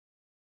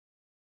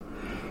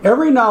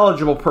Every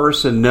knowledgeable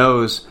person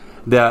knows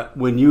that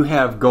when you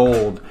have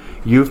gold,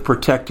 you've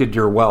protected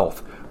your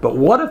wealth. But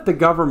what if the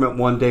government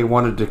one day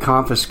wanted to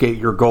confiscate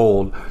your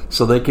gold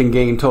so they can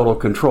gain total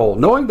control,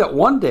 knowing that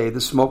one day the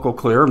smoke will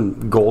clear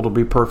and gold will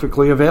be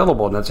perfectly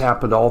available, and that's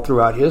happened all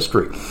throughout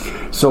history.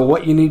 So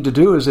what you need to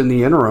do is, in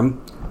the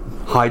interim,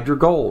 hide your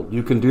gold.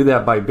 You can do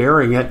that by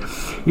burying it.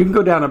 You can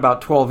go down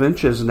about 12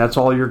 inches, and that's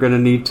all you're going to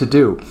need to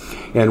do.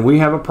 And we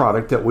have a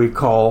product that we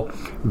call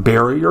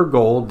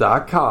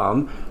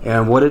buryyourgold.com,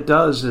 and what it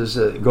does is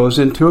it goes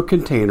into a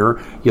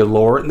container. You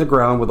lower it in the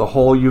ground with a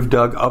hole you've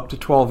dug up to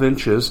 12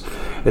 inches.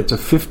 It's a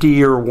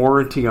 50-year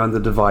warranty on the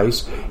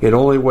device. It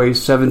only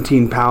weighs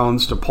 17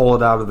 pounds to pull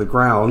it out of the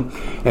ground,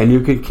 and you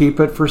can keep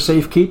it for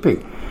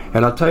safekeeping.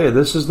 And I'll tell you,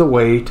 this is the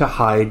way to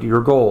hide your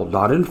gold,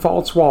 not in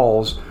false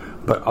walls,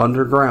 but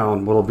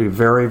underground. Will be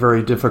very,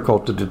 very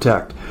difficult to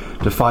detect.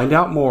 To find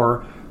out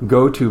more,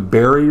 go to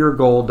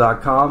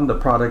buryyourgold.com. The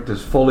product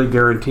is fully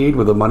guaranteed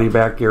with a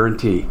money-back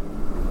guarantee.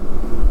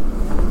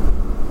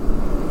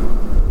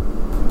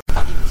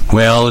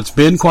 Well, it's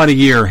been quite a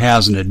year,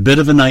 hasn't it? Bit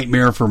of a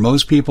nightmare for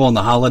most people, and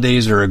the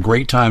holidays are a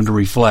great time to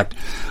reflect,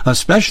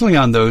 especially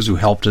on those who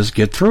helped us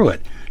get through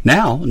it.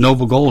 Now,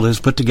 Noble Gold has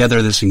put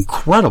together this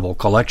incredible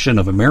collection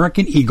of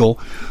American Eagle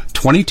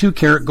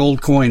 22-karat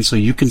gold coins, so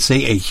you can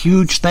say a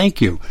huge thank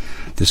you.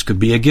 This could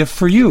be a gift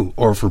for you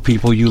or for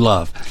people you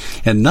love.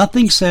 And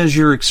nothing says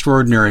you're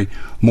extraordinary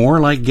more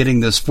like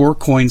getting this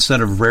 4-coin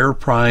set of rare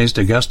prized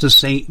Augusta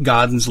St.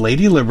 Gaudens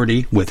Lady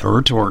Liberty with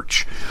her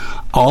torch.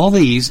 All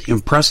these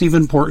impressive,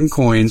 important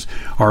coins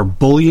are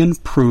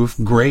bullion-proof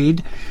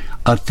grade,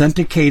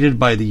 authenticated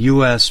by the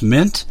U.S.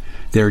 Mint.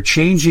 They're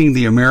changing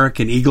the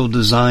American Eagle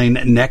design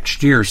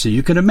next year, so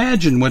you can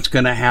imagine what's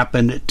going to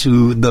happen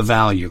to the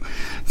value.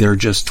 There are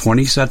just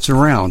 20 sets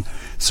around,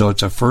 so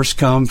it's a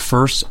first-come,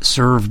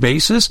 first-served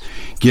basis.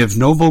 Give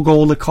Noble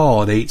Gold a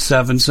call at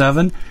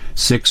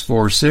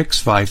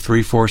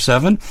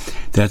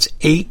 877-646-5347. That's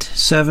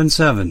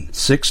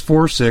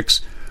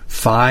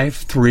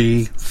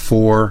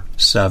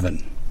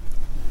 877-646-5347.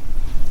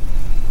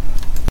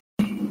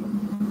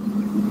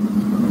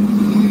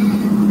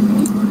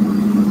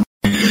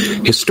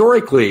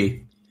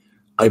 Historically,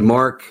 I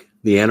mark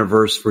the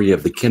anniversary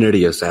of the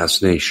Kennedy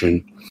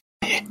assassination,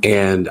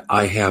 and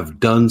I have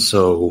done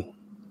so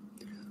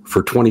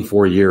for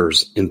 24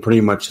 years in pretty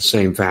much the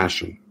same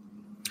fashion.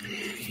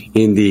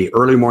 In the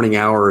early morning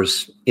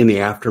hours in the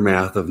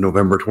aftermath of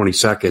November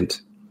 22nd,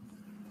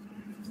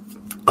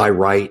 I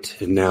write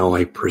and now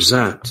I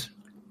present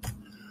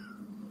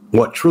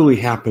what truly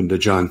happened to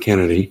John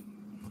Kennedy.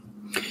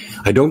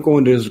 I don't go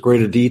into as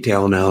great a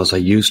detail now as I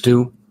used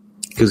to,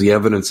 because the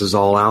evidence is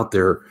all out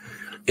there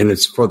and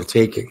it's for the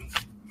taking.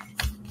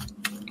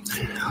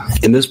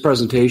 In this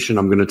presentation,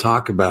 I'm going to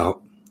talk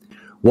about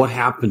what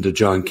happened to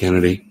John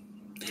Kennedy,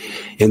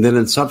 and then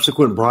in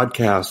subsequent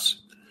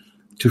broadcasts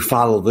to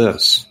follow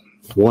this,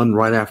 one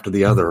right after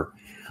the other,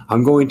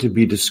 I'm going to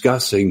be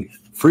discussing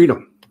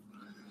freedom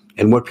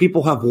and what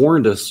people have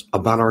warned us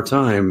about our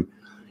time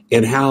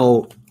and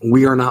how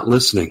we are not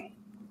listening.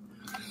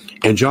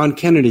 And John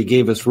Kennedy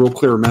gave us real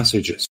clear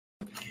messages.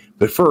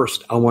 But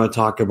first, I want to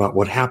talk about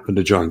what happened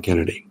to John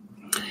Kennedy.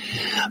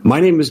 My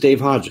name is Dave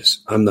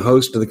Hodges. I'm the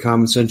host of the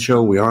Common Sense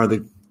Show. We are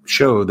the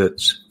show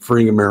that's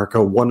freeing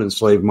America one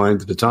enslaved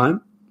mind at a time.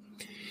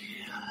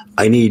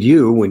 I need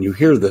you, when you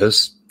hear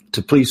this,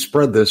 to please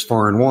spread this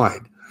far and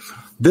wide.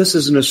 This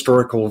is an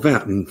historical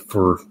event, and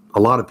for a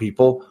lot of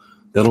people,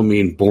 that'll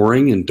mean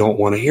boring and don't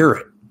want to hear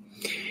it.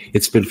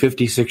 It's been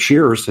 56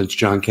 years since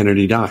John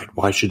Kennedy died.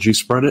 Why should you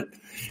spread it?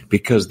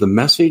 Because the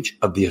message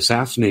of the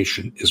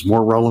assassination is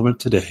more relevant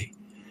today,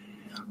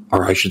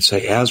 or I should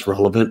say as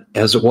relevant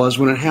as it was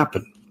when it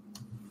happened.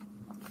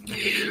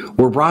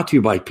 We're brought to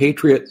you by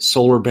Patriot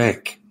Solar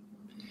Bank.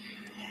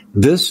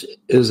 This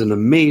is an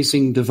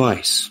amazing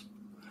device.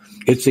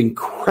 It's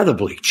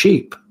incredibly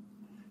cheap.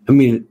 I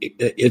mean,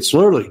 it's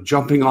literally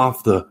jumping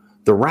off the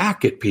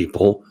rack at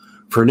people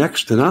for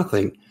next to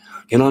nothing.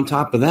 And on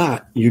top of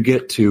that, you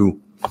get to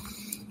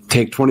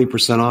take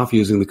 20% off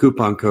using the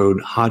coupon code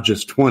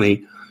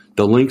Hodges20.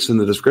 The link's in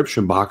the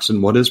description box.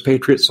 And what is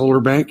Patriot Solar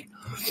Bank?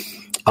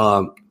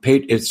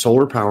 It's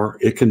solar power.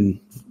 It can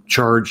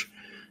charge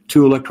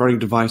 2 electronic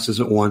devices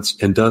at once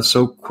and does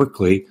so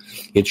quickly.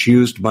 It's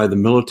used by the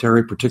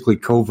military, particularly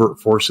covert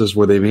forces,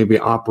 where they may be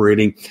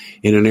operating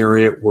in an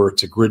area where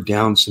it's a grid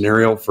down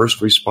scenario. First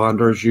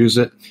responders use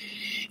it.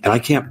 And I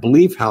can't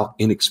believe how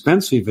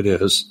inexpensive it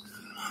is.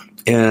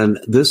 And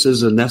this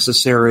is a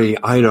necessary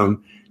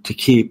item to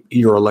keep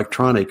your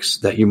electronics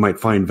that you might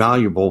find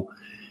valuable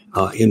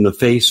in the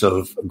face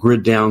of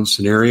grid down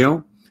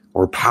scenario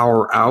or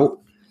power out,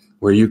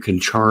 where you can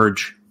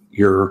charge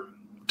your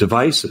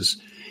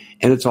devices.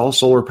 And it's all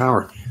solar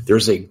powered.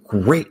 There's a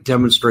great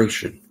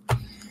demonstration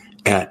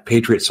at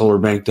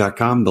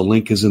patriotsolarbank.com. The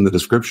link is in the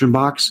description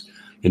box.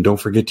 And don't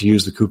forget to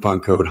use the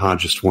coupon code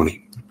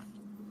Hodges20.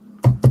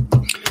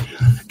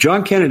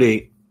 John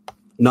Kennedy,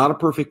 not a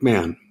perfect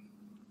man.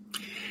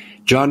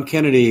 John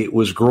Kennedy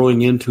was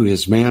growing into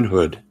his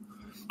manhood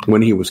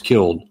when he was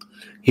killed.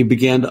 he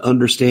began to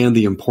understand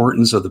the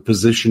importance of the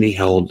position he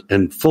held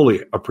and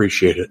fully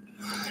appreciate it.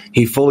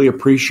 He fully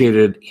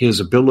appreciated his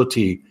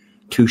ability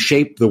to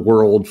shape the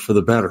world for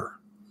the better.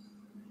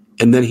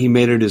 And then he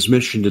made it his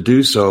mission to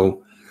do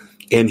so,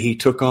 and he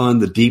took on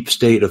the deep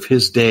state of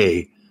his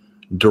day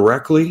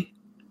directly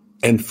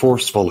and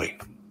forcefully.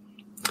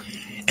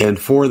 And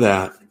for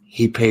that,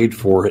 he paid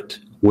for it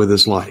with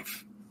his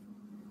life.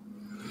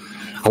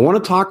 I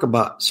want to talk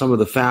about some of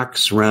the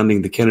facts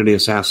surrounding the Kennedy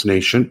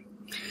assassination.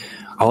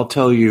 I'll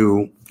tell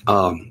you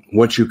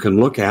what you can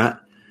look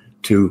at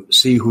to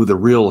see who the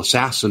real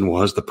assassin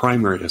was, the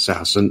primary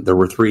assassin. There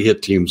were 3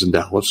 hit teams in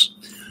Dallas,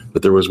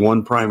 but there was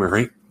one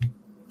primary.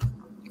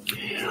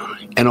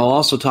 And I'll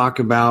also talk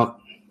about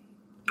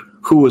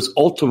who was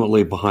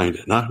ultimately behind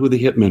it, not who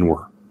the hitmen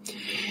were.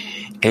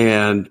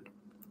 And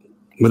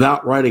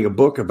without writing a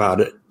book about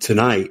it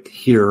tonight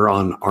here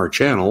on our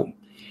channel,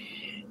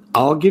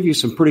 I'll give you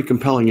some pretty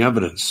compelling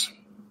evidence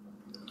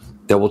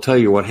that will tell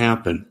you what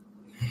happened.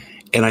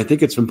 And I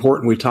think it's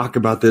important we talk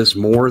about this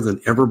more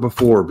than ever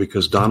before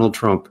because Donald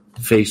Trump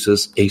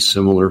faces a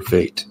similar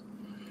fate.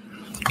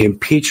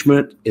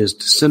 Impeachment is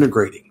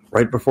disintegrating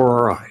right before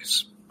our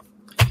eyes.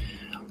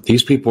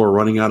 These people are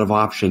running out of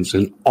options,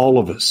 and all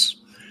of us.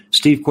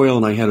 Steve Quayle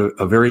and I had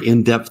a very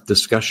in-depth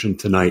discussion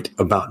tonight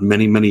about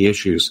many, many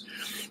issues.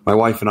 My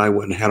wife and I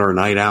went and had our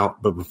night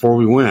out, but before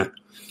we went,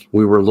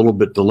 we were a little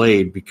bit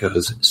delayed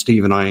because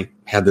Steve and I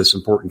had this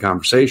important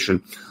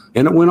conversation,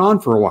 and it went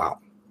on for a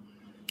while.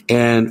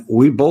 And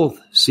we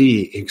both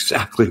see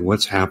exactly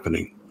what's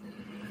happening.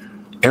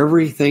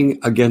 Everything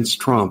against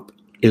Trump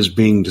is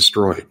being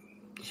destroyed.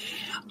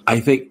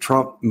 I think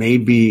Trump may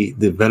be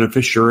the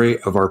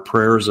beneficiary of our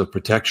prayers of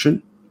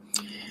protection.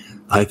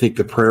 I think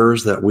the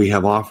prayers that we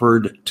have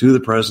offered to the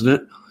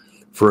president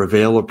for a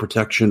veil of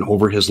protection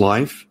over his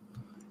life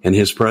and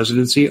his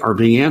presidency are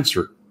being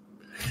answered.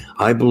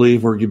 I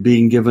believe we're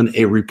being given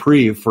a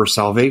reprieve for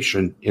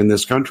salvation in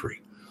this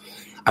country.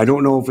 I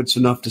don't know if it's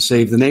enough to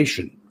save the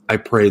nation. I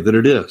pray that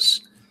it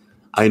is.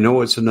 I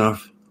know it's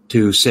enough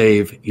to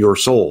save your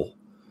soul,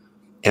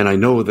 and I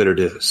know that it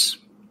is.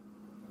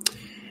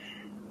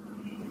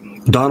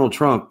 Donald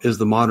Trump is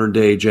the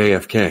modern-day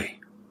JFK.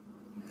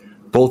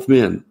 Both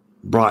men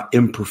brought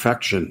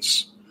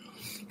imperfections,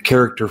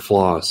 character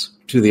flaws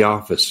to the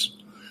office.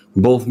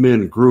 Both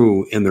men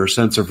grew in their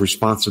sense of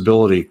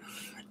responsibility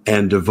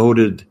and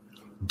devoted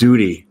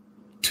duty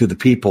to the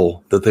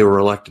people that they were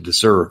elected to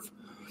serve.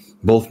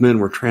 Both men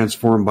were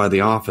transformed by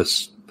the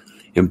office,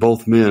 and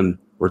both men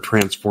were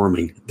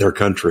transforming their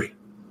country.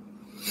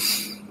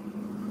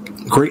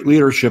 Great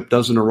leadership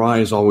doesn't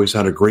arise always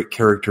out of great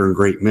character and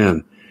great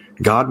men.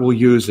 God will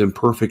use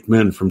imperfect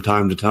men from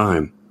time to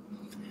time.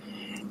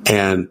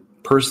 And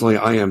personally,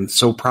 I am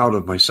so proud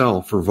of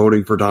myself for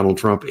voting for Donald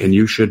Trump, and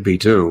you should be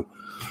too,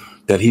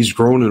 that he's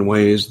grown in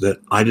ways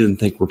that I didn't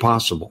think were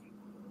possible.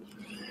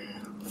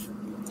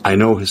 I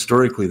know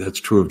historically that's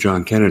true of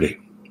John Kennedy.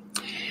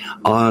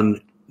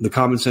 On the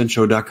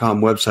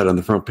CommonSenseShow.com website on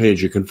the front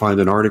page, you can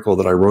find an article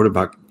that I wrote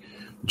about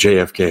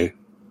JFK.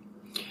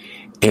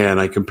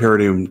 And I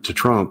compared him to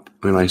Trump,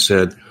 and I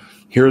said,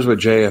 here's what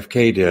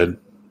JFK did,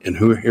 and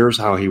here's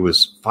how he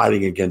was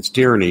fighting against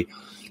tyranny,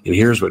 and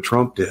here's what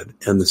Trump did.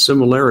 And the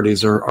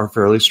similarities are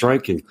fairly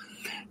striking.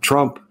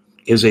 Trump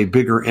is a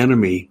bigger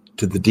enemy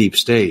to the deep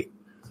state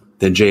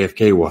than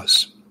JFK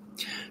was.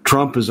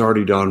 Trump has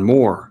already done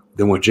more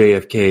than what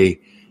JFK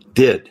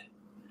did.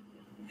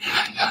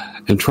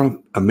 And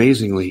Trump,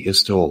 amazingly, is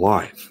still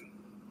alive.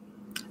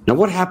 Now,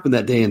 what happened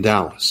that day in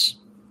Dallas?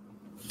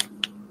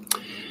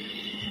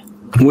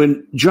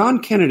 When John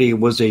Kennedy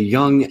was a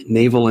young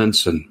naval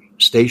ensign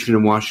stationed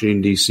in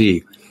Washington,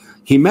 D.C.,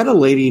 he met a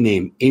lady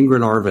named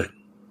Ingrid Arvid.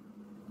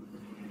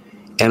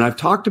 And I've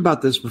talked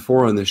about this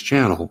before on this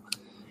channel.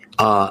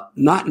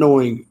 Not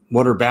knowing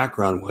what her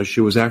background was,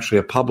 she was actually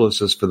a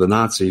publicist for the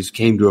Nazis,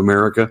 came to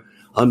America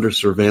under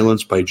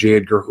surveillance by J.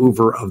 Edgar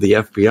Hoover of the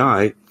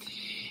FBI,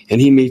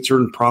 and he meets her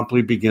and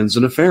promptly begins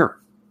an affair.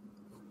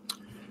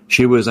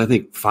 She was, I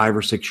think, 5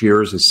 or 6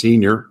 years his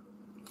senior,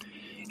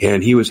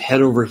 and he was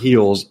head over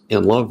heels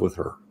in love with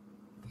her.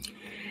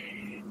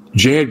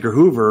 J. Edgar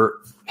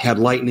Hoover had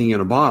lightning in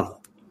a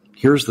bottle.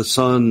 Here's the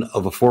son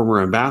of a former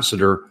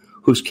ambassador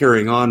who's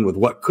carrying on with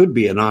what could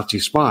be a Nazi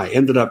spy.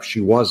 Ended up, she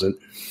wasn't.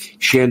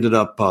 She ended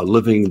up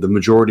living the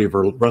majority of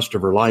her rest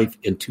of her life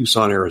in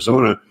Tucson,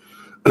 Arizona,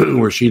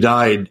 where she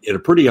died at a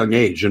pretty young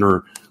age, in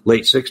her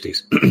late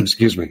 60s.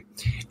 Excuse me.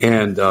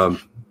 And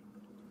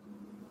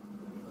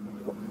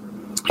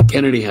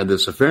Kennedy had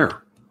this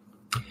affair.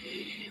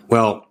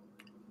 Well,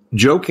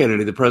 Joe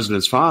Kennedy, the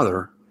president's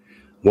father,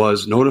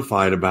 was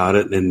notified about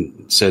it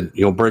and said,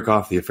 break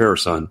off the affair,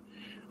 son.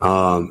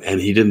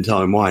 And he didn't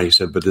tell him why. He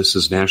said, but this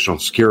is national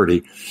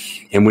security.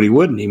 And when he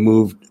wouldn't,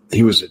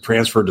 he was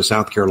transferred to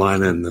South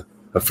Carolina, and the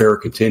affair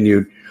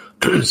continued.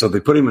 So they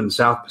put him in the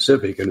South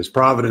Pacific, and as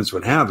Providence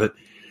would have it,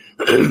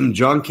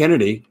 John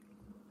Kennedy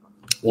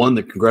won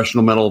the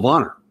Congressional Medal of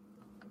Honor.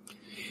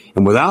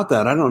 And without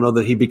that, I don't know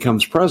that he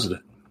becomes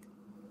president.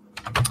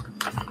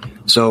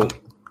 So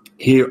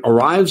he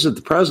arrives at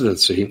the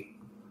presidency,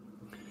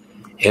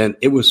 And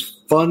it was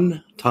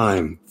fun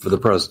time for the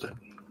president.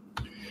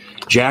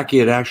 Jackie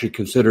had actually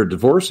considered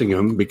divorcing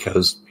him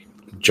because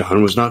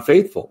John was not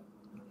faithful.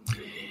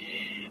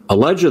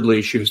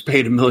 Allegedly, she was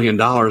paid $1 million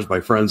by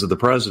friends of the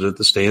president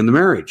to stay in the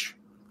marriage.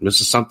 And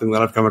this is something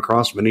that I've come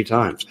across many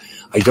times.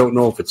 I don't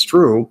know if it's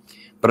true,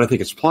 but I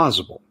think it's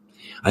plausible.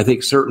 I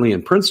think certainly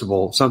in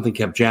principle, something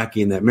kept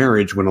Jackie in that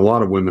marriage when a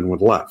lot of women would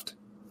have left.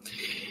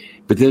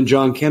 But then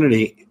John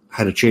Kennedy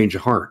had a change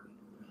of heart.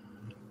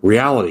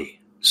 Reality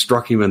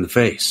struck him in the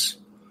face.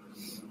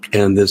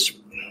 And this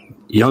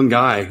young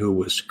guy who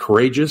was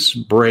courageous,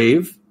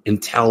 brave,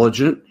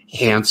 intelligent,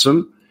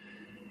 handsome,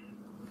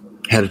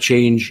 had a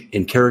change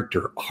in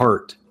character,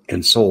 heart,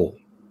 and soul.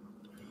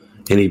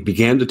 And he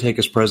began to take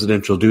his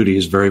presidential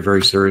duties very,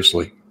 very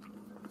seriously.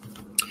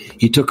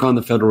 He took on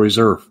the Federal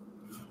Reserve,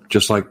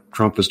 just like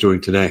Trump is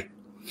doing today.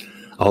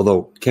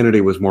 Although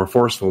Kennedy was more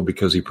forceful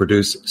because he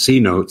produced C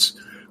notes,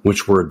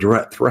 which were a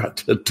direct threat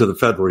to the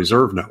Federal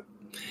Reserve note.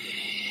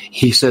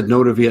 He said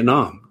no to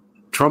Vietnam.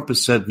 Trump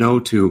has said no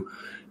to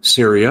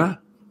Syria,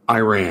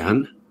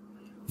 Iran,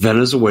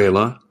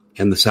 Venezuela,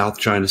 and the South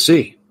China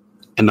Sea,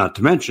 and not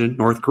to mention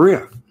North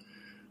Korea.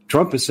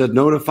 Trump has said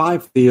no to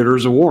 5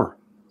 theaters of war.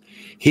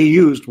 He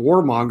used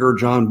warmonger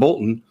John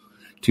Bolton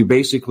to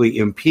basically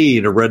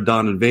impede a Red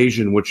Dawn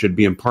invasion, which should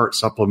be in part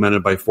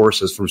supplemented by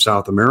forces from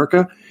South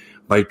America,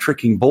 by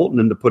tricking Bolton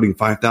into putting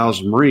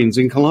 5,000 Marines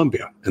in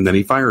Colombia. And then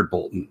he fired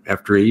Bolton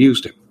after he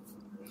used him.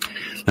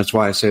 That's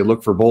why I say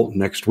look for Bolton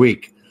next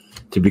week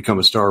to become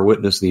a star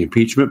witness in the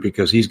impeachment,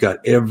 because he's got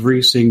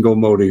every single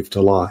motive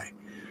to lie.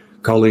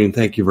 Colleen,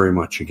 thank you very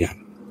much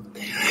again.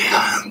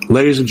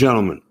 Ladies and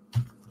gentlemen,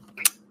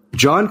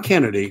 John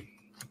Kennedy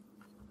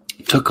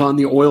took on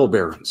the oil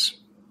barons.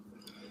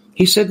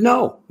 He said,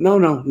 no. You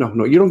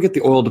don't get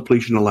the oil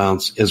depletion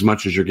allowance as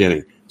much as you're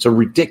getting. It's a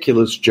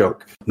ridiculous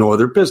joke. No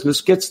other business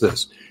gets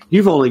this.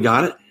 You've only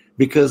got it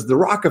because the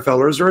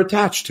Rockefellers are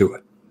attached to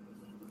it.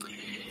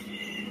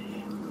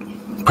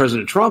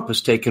 President Trump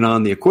has taken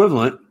on the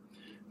equivalent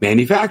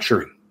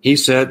manufacturing. He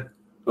said,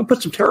 I'll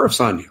put some tariffs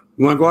on you.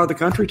 You want to go out of the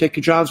country, take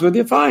your jobs with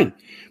you? Fine.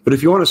 But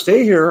if you want to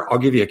stay here, I'll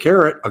give you a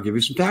carrot. I'll give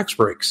you some tax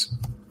breaks.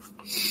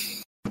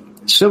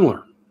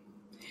 Similar.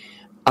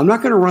 I'm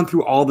not going to run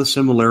through all the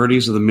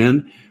similarities of the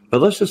men,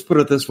 but let's just put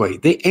it this way.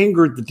 They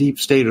angered the deep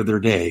state of their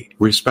day,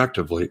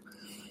 respectively,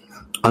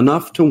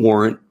 enough to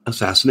warrant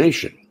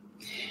assassination.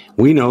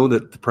 We know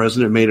that the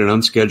president made an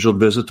unscheduled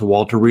visit to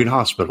Walter Reed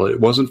Hospital. It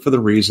wasn't for the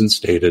reason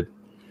stated.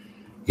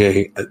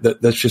 Okay,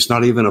 that's just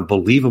not even a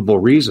believable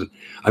reason.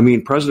 I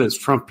mean, President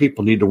Trump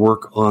people need to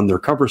work on their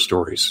cover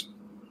stories.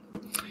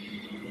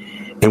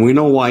 And we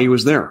know why he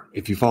was there.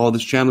 If you follow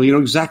this channel, you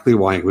know exactly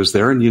why he was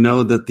there, and you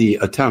know that the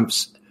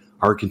attempts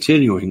are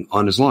continuing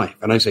on his life.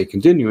 And I say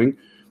continuing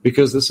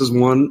because this is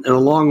one in a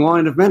long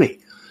line of many.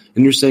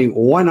 And you're saying,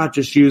 well, why not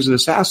just use an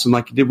assassin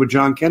like you did with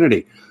John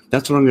Kennedy?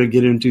 That's what I'm going to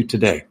get into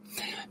today.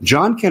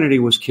 John Kennedy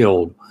was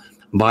killed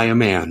by a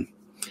man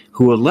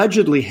who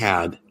allegedly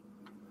had,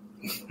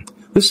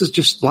 this is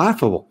just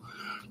laughable,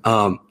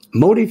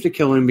 motive to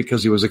kill him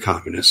because he was a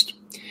communist.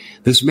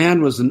 This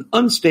man was an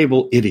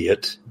unstable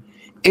idiot,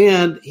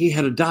 and he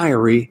had a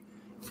diary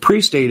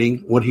pre-stating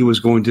what he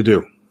was going to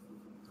do.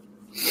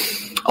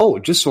 Oh,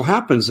 it just so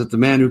happens that the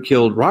man who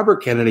killed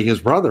Robert Kennedy,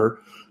 his brother,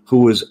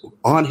 who was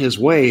on his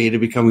way to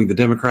becoming the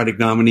Democratic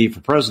nominee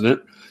for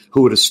president,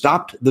 who would have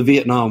stopped the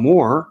Vietnam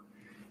War,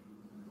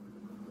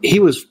 he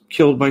was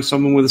killed by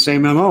someone with the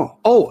same MO.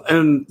 Oh,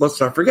 and let's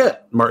not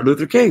forget Martin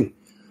Luther King.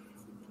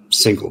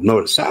 Single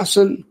note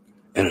assassin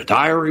and a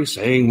diary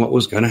saying what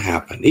was going to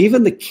happen.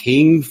 Even the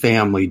King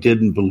family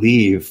didn't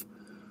believe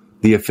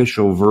the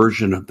official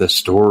version of the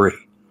story.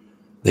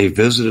 They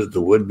visited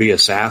the would-be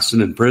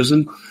assassin in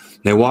prison.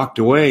 They walked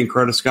away, and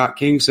Coretta Scott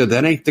King said,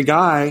 that ain't the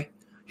guy.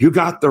 You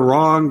got the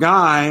wrong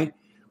guy.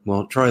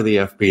 Well, try the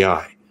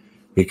FBI,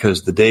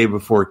 because the day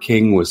before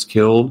King was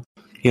killed,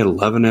 he had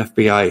 11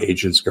 FBI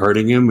agents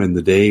guarding him, and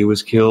the day he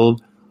was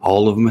killed,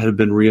 all of them had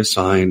been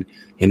reassigned,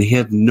 and he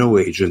had no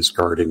agents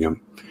guarding him.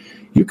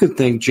 You could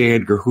thank J.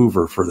 Edgar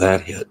Hoover for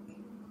that hit.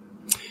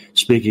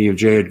 Speaking of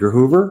J. Edgar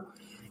Hoover,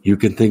 you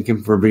can thank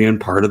him for being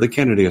part of the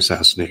Kennedy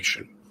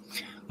assassination.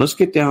 Let's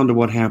get down to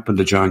what happened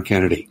to John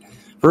Kennedy.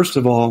 First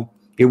of all,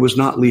 it was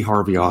not Lee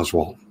Harvey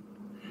Oswald.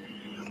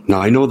 Now,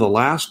 I know the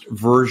last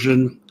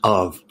version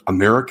of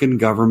American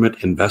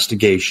government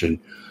investigation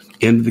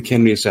into the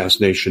Kennedy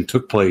assassination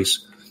took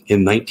place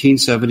in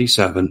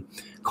 1977,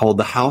 called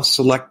the House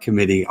Select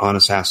Committee on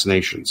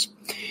Assassinations.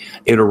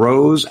 It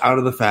arose out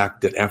of the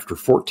fact that after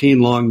 14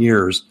 long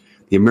years,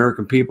 the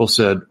American people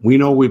said, we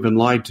know we've been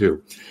lied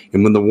to.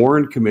 And when the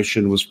Warren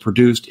Commission was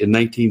produced in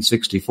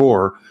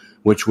 1964,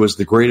 which was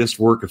the greatest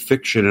work of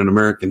fiction in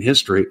American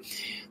history,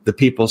 the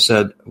people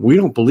said, we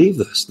don't believe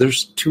this.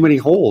 There's too many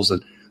holes.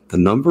 And the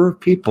number of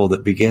people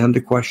that began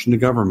to question the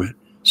government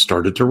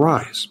started to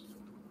rise.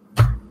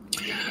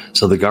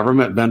 So the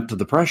government bent to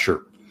the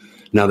pressure.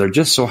 Now, there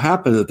just so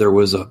happened that there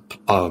was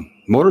a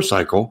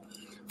motorcycle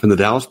from the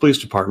Dallas Police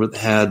Department that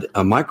had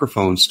a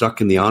microphone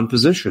stuck in the on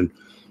position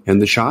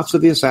and the shots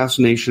of the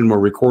assassination were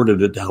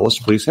recorded at Dallas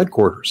Police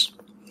Headquarters.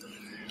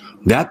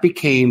 That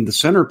became the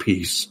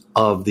centerpiece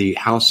of the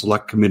House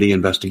Select Committee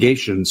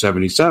investigation in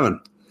 1977.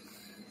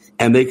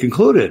 And they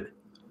concluded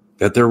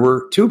that there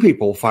were two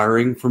people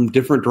firing from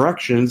different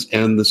directions,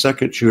 and the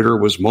second shooter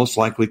was most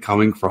likely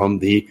coming from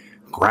the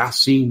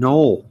grassy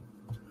knoll.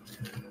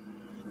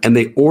 And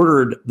they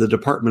ordered the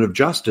Department of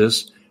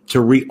Justice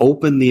to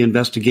reopen the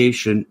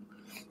investigation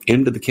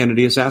into the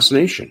Kennedy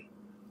assassination.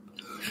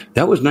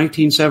 That was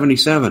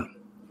 1977.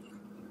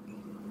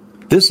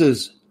 This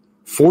is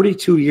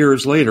 42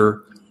 years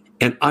later,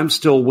 and I'm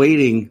still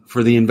waiting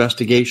for the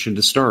investigation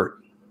to start.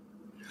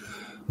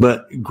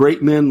 But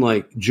great men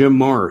like Jim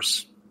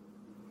Marrs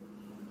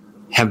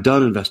have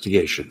done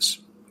investigations,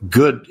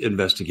 good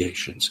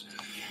investigations.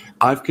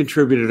 I've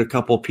contributed a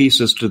couple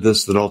pieces to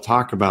this that I'll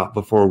talk about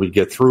before we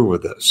get through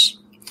with this.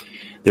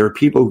 There are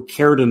people who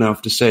cared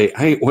enough to say,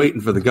 I ain't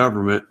waiting for the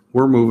government.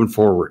 We're moving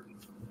forward.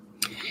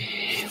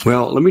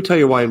 Well, let me tell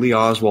you why Lee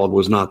Oswald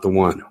was not the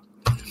one.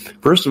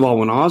 First of all,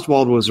 when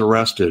Oswald was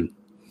arrested,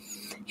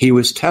 he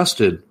was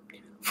tested.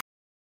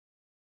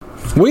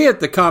 We at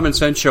the Common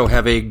Sense Show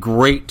have a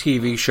great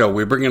TV show.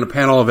 We bring in a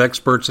panel of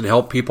experts and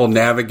help people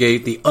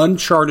navigate the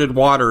uncharted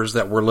waters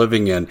that we're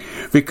living in.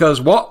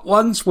 Because what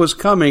once was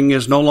coming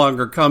is no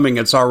longer coming.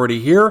 It's already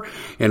here,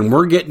 and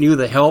we're getting you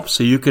the help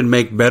so you can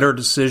make better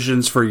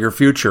decisions for your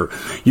future.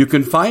 You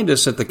can find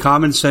us at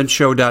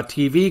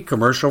thecommonsenseshow.tv,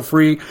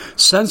 commercial-free,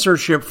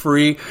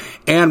 censorship-free,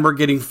 and we're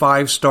getting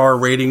 5-star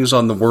ratings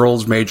on the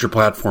world's major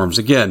platforms.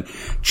 Again,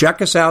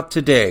 check us out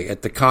today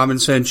at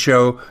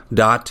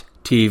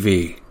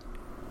thecommonsenseshow.tv.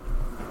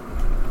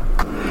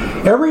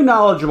 Every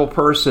knowledgeable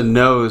person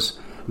knows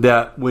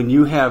that when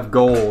you have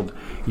gold,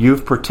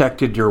 you've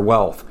protected your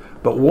wealth.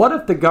 But what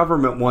if the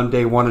government one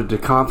day wanted to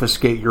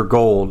confiscate your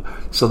gold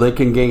so they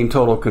can gain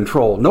total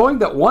control, knowing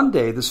that one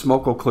day the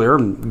smoke will clear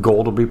and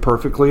gold will be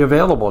perfectly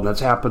available, and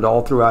that's happened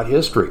all throughout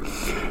history.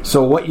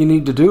 So what you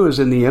need to do is,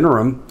 in the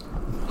interim,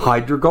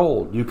 hide your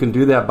gold. You can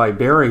do that by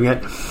burying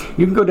it.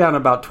 You can go down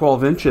about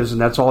 12 inches, and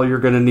that's all you're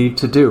going to need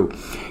to do.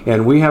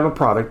 And we have a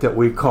product that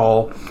we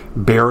call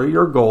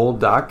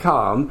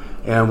buryyourgold.com,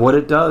 and what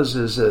it does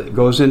is it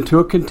goes into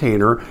a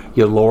container.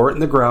 You lower it in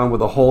the ground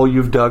with a hole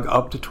you've dug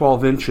up to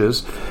 12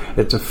 inches.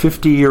 It's a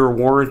 50-year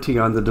warranty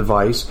on the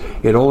device.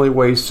 It only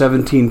weighs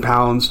 17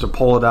 pounds to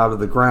pull it out of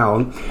the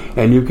ground,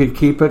 and you can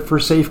keep it for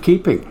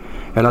safekeeping.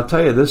 And I'll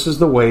tell you, this is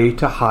the way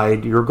to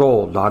hide your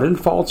gold, not in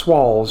false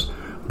walls,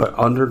 but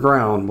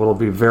underground. Will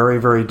be very,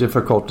 very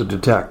difficult to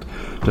detect.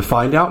 To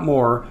find out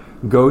more,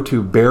 go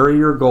to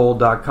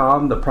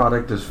buryyourgold.com. The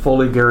product is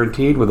fully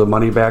guaranteed with a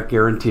money-back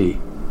guarantee.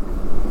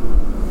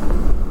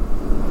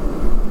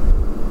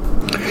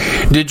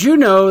 Did you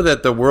know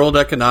that the World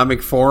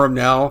Economic Forum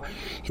now,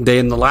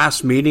 in the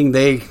last meeting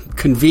they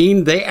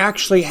convened, they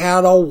actually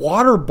had a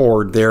water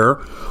board there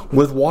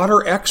with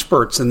water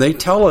experts, and they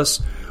tell us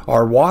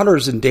our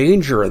water's in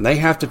danger and they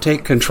have to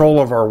take control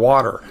of our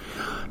water.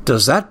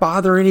 Does that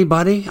bother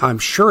anybody? I'm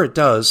sure it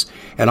does.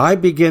 And I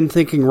begin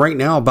thinking right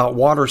now about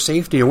water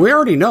safety. And we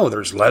already know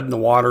there's lead in the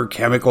water,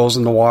 chemicals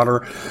in the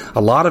water.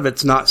 A lot of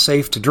it's not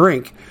safe to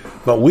drink.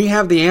 But we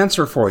have the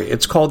answer for you.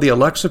 It's called the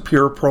Alexa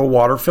Pure Pro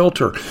Water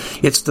Filter.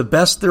 It's the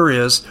best there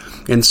is,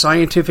 and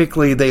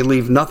scientifically they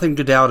leave nothing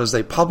to doubt as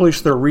they publish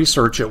their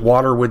research at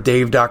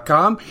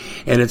waterwithdave.com,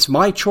 and it's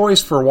my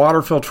choice for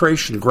water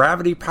filtration.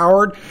 Gravity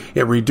powered,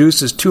 it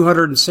reduces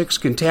 206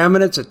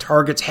 contaminants, it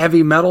targets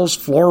heavy metals,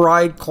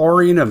 fluoride,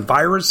 chlorine, and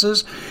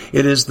viruses.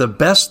 It is the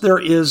best there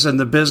is in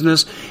the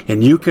business,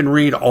 and you can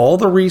read all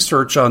the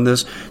research on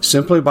this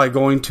simply by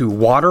going to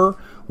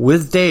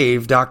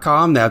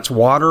waterwithdave.com. That's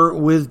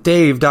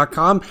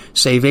waterwithdave.com.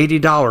 Save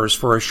 $80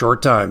 for a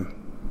short time.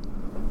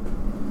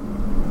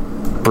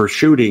 For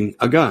shooting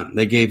a gun,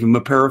 they gave him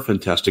a paraffin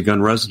test, a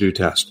gun residue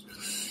test.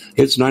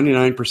 It's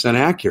 99%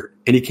 accurate,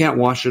 and he can't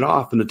wash it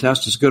off, and the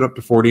test is good up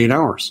to 48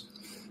 hours.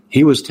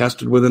 He was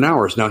tested within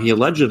hours. Now, he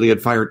allegedly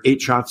had fired 8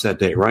 shots that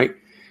day, right?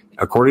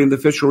 According to the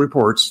official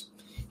reports,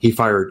 he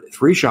fired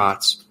 3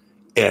 shots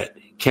at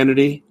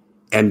Kennedy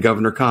and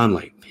Governor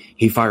Conley.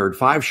 He fired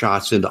 5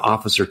 shots into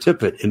Officer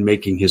Tippit in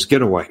making his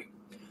getaway.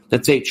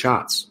 That's 8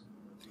 shots.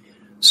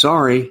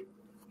 Sorry,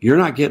 you're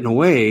not getting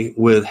away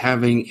with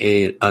having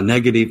a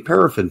negative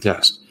paraffin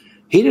test.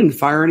 He didn't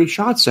fire any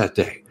shots that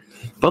day.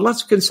 But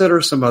let's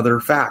consider some other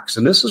facts.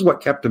 And this is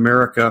what kept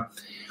America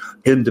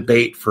in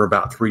debate for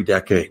about 3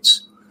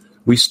 decades.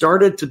 We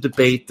started to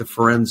debate the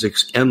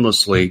forensics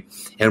endlessly,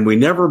 and we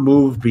never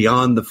moved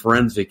beyond the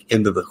forensic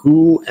into the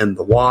who and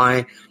the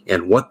why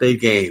and what they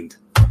gained.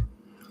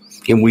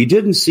 And we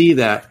didn't see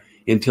that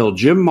until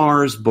Jim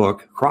Marrs'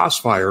 book,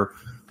 Crossfire,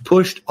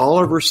 pushed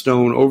Oliver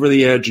Stone over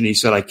the edge, and he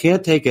said, I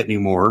can't take it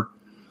anymore.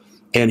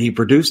 And he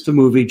produced the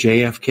movie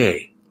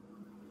JFK.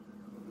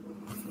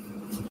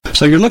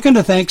 So you're looking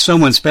to thank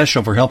someone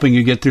special for helping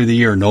you get through the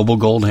year. Noble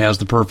Gold has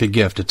the perfect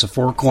gift. It's a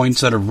 4-coin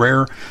set of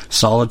rare,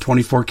 solid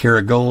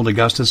 24-karat gold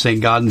Augusta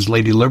St. Gaudens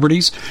Lady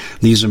Liberties.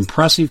 These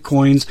impressive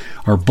coins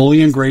are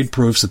bullion-grade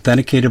proofs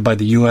authenticated by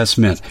the U.S.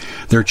 Mint.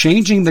 They're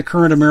changing the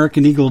current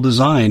American Eagle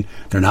design.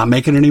 They're not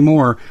making any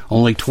more.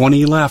 Only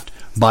 20 left.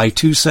 Buy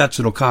 2 sets.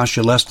 It'll cost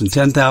you less than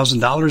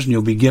 $10,000, and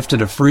you'll be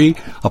gifted a free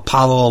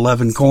Apollo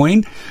 11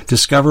 coin.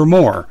 Discover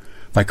more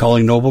by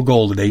calling Noble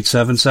Gold at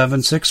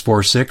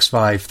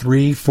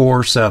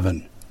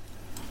 877-646-5347.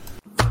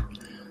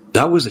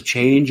 That was a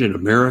change in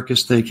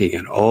America's thinking,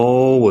 and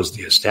oh, was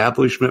the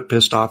establishment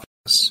pissed off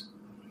at us.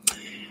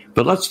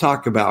 But let's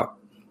talk about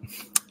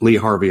Lee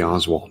Harvey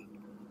Oswald.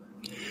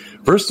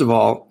 First of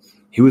all,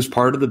 he was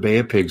part of the Bay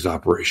of Pigs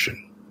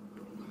operation.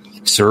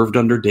 He served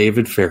under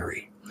David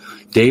Ferrie.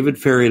 David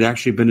Ferrie had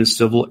actually been a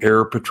Civil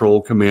Air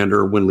Patrol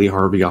commander when Lee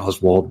Harvey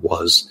Oswald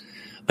was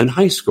in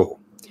high school.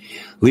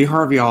 Lee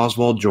Harvey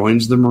Oswald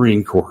joins the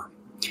Marine Corps.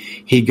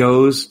 He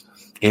goes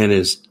and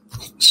is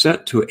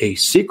sent to a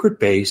secret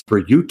base for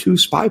U-2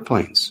 spy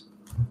planes.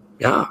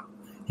 Yeah,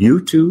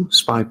 U-2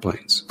 spy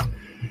planes.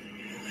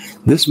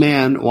 This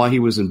man, while he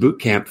was in boot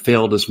camp,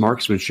 failed his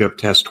marksmanship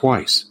test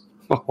twice.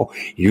 Oh,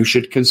 you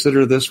should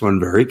consider this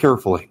one very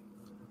carefully.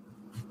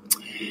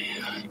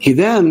 He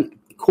then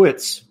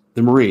quits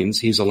the Marines.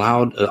 He's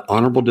allowed an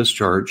honorable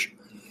discharge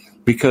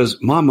because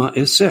Mama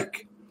is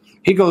sick.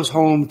 He goes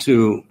home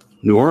to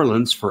New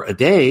Orleans for a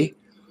day,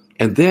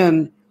 and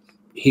then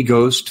he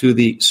goes to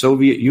the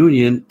Soviet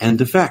Union and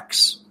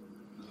defects.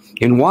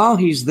 And while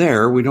he's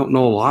there, we don't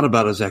know a lot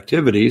about his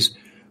activities,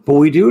 but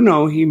we do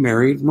know he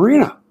married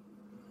Marina,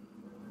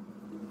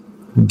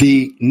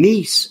 the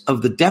niece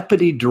of the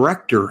deputy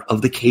director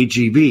of the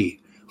KGB.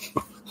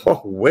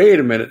 Oh,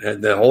 wait a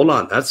minute. Hold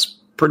on. That's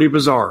pretty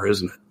bizarre,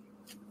 isn't it?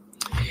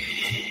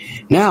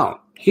 Now,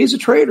 he's a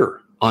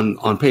traitor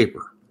on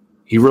paper.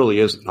 He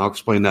really isn't. I'll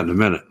explain that in a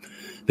minute.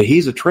 But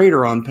he's a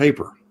traitor on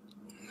paper.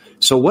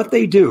 So what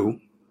they do,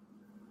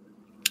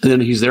 and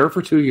then he's there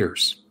for 2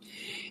 years.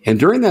 And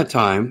during that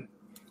time,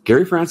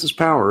 Gary Francis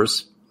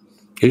Powers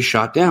is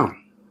shot down.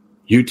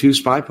 U-2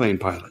 spy plane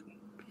pilot.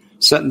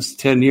 Sentenced to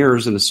 10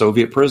 years in a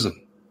Soviet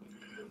prison.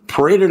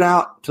 Paraded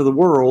out to the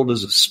world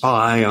as a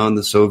spy on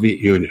the Soviet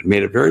Union.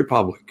 Made it very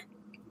public.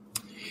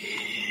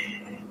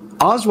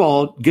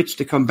 Oswald gets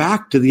to come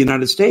back to the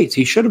United States.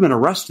 He should have been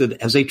arrested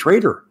as a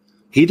traitor.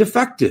 He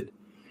defected.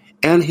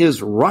 And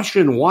his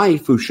Russian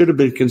wife, who should have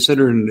been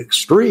considered an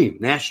extreme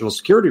national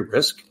security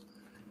risk,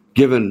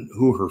 given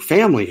who her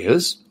family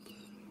is,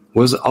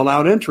 was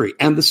allowed entry.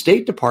 And the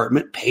State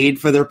Department paid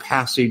for their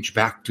passage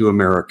back to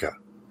America.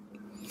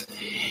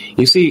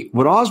 You see,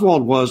 what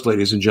Oswald was,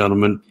 ladies and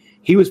gentlemen,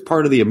 he was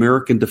part of the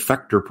American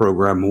Defector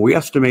Program. We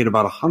estimate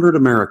about 100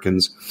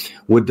 Americans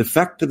would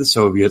defect to the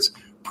Soviets,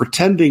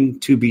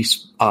 pretending to be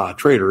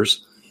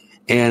traitors,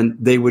 and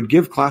they would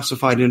give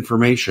classified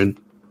information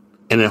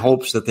in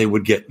hopes that they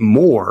would get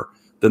more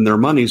than their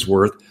money's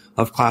worth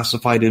of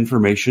classified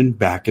information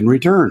back in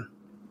return.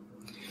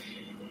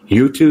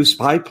 U-2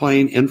 spy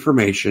plane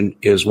information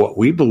is what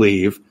we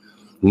believe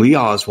Lee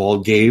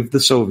Oswald gave the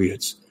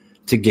Soviets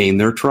to gain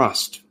their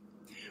trust.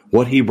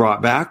 What he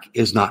brought back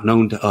is not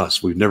known to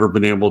us. We've never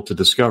been able to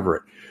discover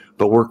it,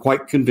 but we're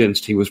quite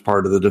convinced he was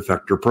part of the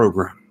Defector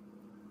Program.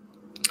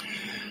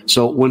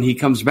 So when he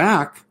comes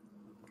back,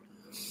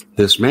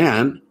 this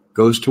man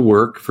goes to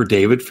work for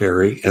David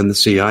Ferrie and the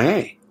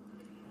CIA.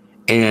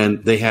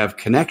 And they have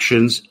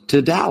connections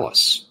to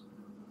Dallas.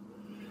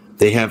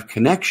 They have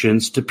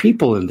connections to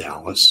people in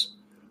Dallas,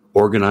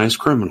 organized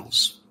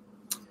criminals.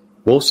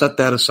 We'll set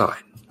that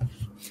aside.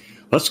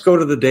 Let's go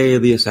to the day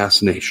of the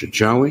assassination,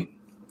 shall we?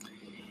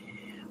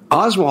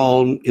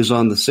 Oswald is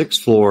on the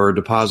 6th floor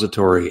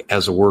depository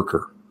as a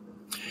worker.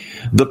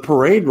 The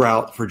parade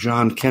route for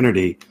John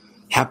Kennedy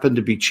happened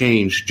to be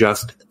changed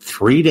just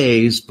 3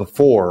 days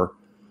before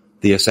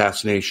the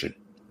assassination,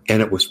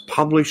 and it was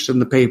published in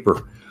the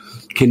paper.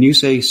 Can you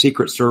say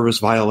Secret Service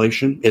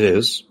violation? It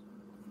is.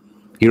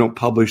 You don't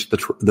publish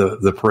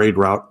the parade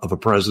route of a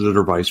president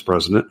or vice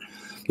president.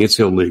 It's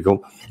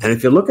illegal. And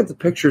if you look at the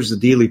pictures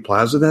of Dealey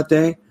Plaza that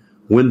day,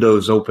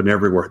 windows open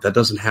everywhere. That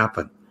doesn't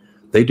happen.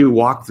 They do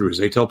walkthroughs.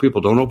 They tell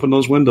people, don't open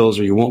those windows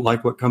or you won't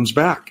like what comes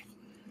back.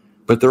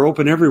 But they're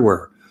open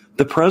everywhere.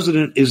 The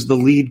president is the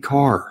lead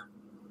car.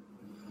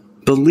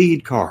 The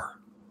lead car.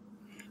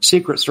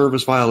 Secret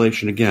Service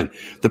violation again.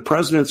 The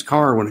president's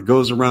car, when it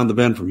goes around the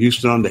bend from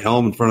Houston on to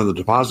Elm in front of the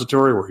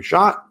depository where he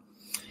shot,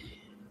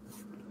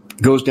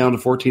 goes down to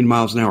 14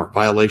 miles an hour.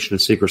 Violation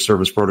of Secret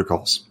Service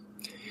protocols.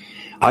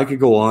 I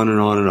could go on and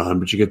on and on,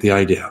 but you get the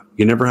idea.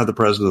 You never had the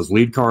president's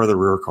lead car or the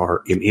rear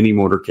car in any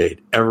motorcade.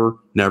 Ever,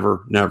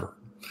 never, never.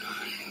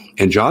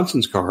 And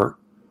Johnson's car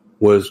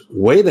was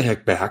way the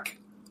heck back.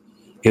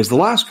 Is the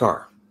last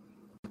car.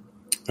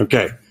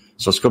 Okay,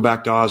 so let's go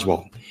back to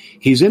Oswald.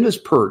 He's in his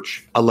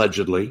perch,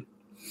 allegedly,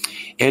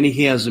 and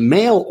he has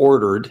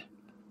mail-ordered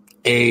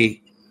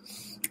a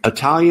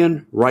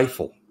Italian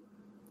rifle.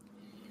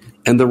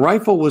 And the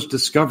rifle was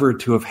discovered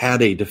to have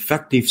had a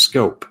defective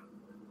scope.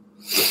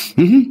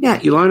 Yeah,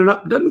 you line it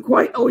up. Doesn't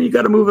quite. Oh, you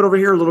got to move it over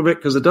here a little bit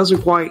because it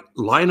doesn't quite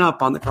line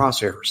up on the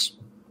crosshairs.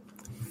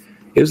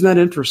 Isn't that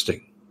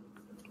interesting?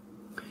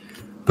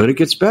 But it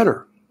gets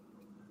better.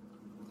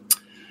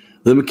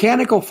 The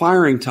mechanical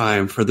firing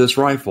time for this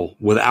rifle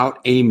without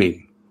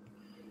aiming,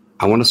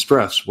 I want to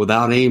stress,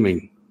 without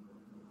aiming,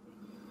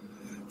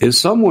 is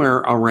somewhere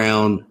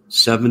around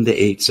 7 to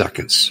 8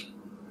 seconds.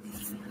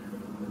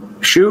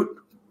 Shoot,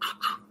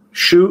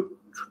 shoot,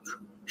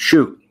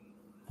 shoot.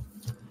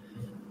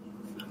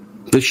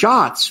 The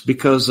shots,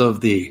 because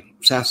of the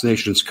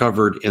assassinations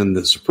covered in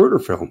the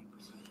Zapruder film,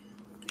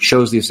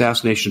 shows the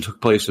assassination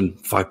took place in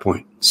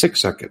 5.6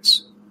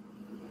 seconds.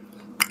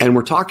 And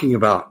we're talking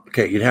about,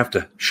 okay, you'd have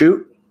to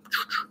shoot,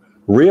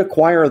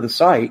 reacquire the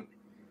sight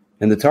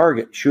and the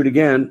target, shoot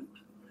again,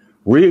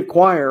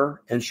 reacquire,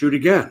 and shoot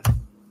again.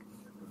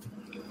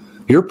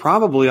 You're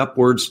probably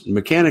upwards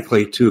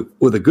mechanically to,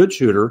 with a good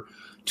shooter,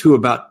 to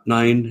about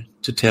 9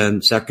 to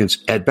 10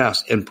 seconds at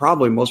best. And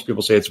probably most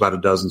people say it's about a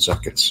dozen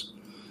seconds.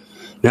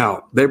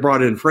 Now, they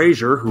brought in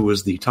Frazier, who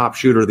was the top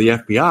shooter of the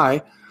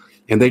FBI,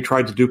 and they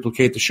tried to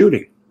duplicate the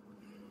shooting.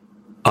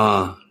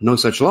 No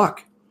such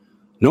luck.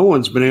 No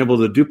one's been able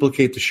to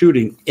duplicate the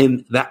shooting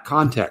in that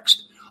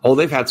context. Oh,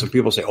 they've had some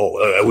people say,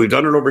 we've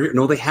done it over here.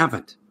 No, they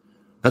haven't.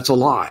 That's a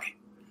lie.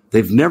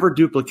 They've never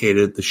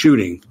duplicated the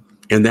shooting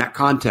in that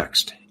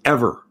context,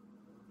 ever.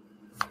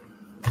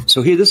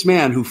 So this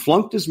man who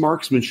flunked his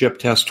marksmanship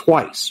test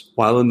twice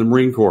while in the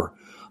Marine Corps,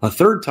 a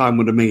third time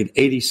would have made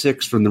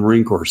 86 from the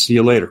Marine Corps. See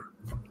you later.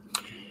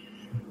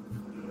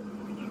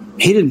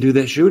 He didn't do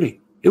that shooting.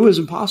 It was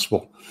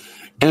impossible.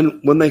 And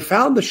when they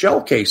found the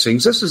shell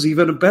casings, this is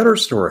even a better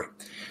story.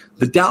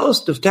 The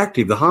Dallas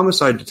detective, the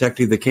homicide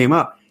detective that came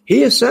up,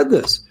 he has said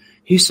this.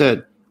 He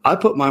said, I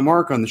put my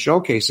mark on the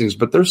shell casings,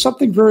 but there's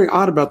something very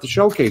odd about the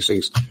shell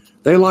casings.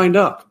 They lined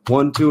up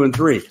 1, 2, and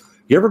 3.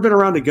 You ever been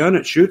around a gun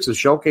that shoots? The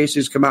shell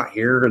casings come out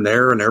here and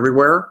there and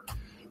everywhere.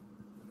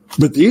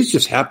 But these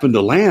just happened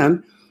to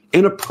land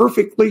in a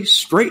perfectly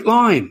straight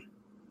line.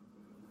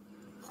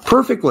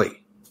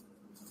 Perfectly.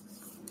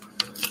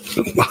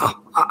 Wow.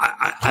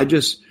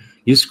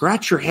 You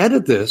scratch your head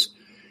at this.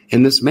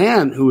 And this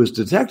man who was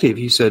detective,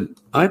 he said,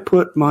 I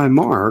put my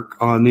mark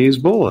on these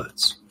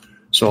bullets.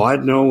 So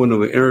I'd know when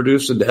we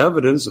introduced it to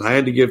evidence and I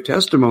had to give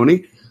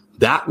testimony,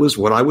 that was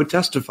what I would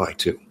testify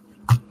to.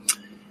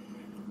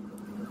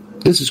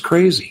 This is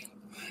crazy.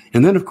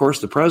 And then, of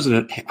course, the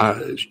president,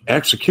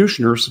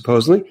 executioner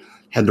supposedly,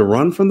 had to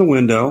run from the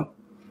window,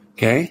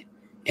 okay,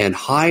 and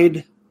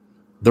hide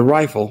the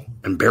rifle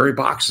and bury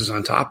boxes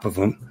on top of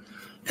them,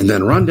 and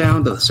then run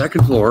down to the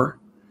second floor.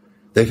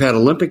 They've had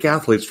Olympic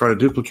athletes try to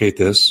duplicate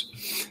this.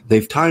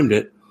 They've timed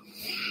it.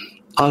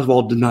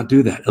 Oswald did not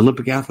do that.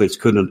 Olympic athletes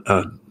couldn't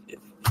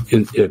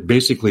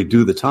basically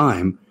do the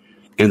time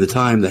and the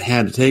time that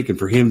had to taken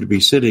for him to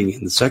be sitting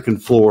in the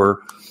second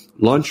floor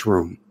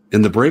lunchroom,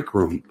 in the break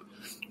room,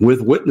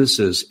 with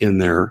witnesses in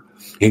there,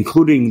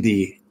 including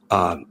the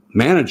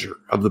manager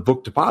of the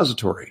book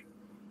depository.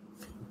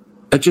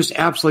 It just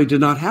absolutely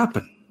did not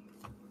happen.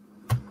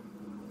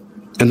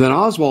 And then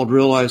Oswald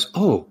realized,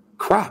 oh,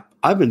 crap,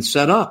 I've been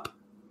set up.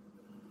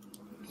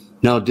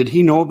 Now, did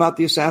he know about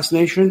the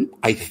assassination?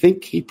 I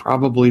think he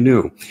probably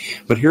knew.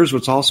 But here's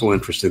what's also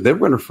interesting. They were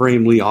going to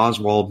frame Lee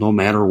Oswald no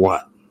matter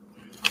what.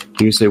 And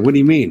you say, what do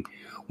you mean?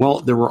 Well,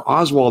 there were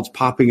Oswalds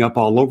popping up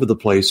all over the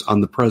place on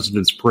the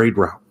president's parade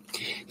route.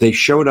 They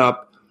showed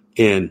up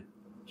in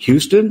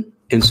Houston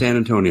and San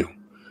Antonio.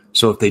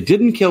 So if they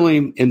didn't kill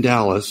him in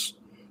Dallas,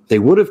 they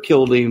would have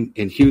killed him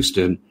in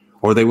Houston,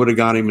 or they would have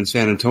got him in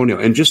San Antonio.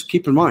 And just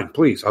keep in mind,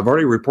 please, I've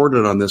already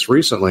reported on this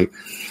recently,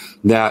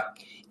 that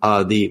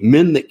the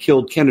Men That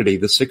Killed Kennedy,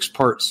 the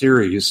 6-part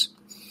series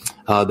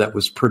that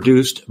was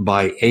produced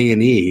by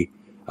A&E,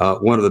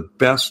 one of the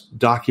best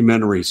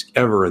documentaries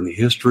ever in the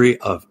history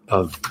of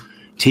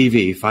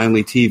TV,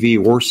 finally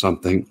TV or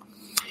something,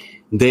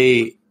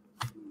 they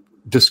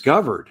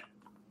discovered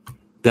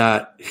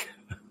that,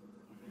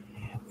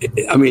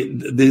 I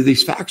mean,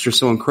 these facts are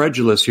so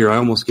incredulous here, I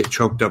almost get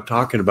choked up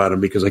talking about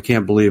them because I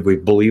can't believe we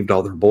believed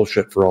all their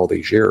bullshit for all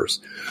these years.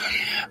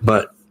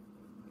 But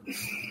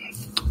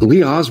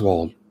Lee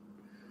Oswald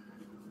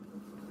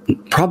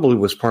probably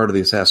was part of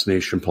the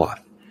assassination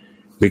plot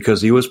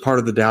because he was part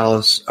of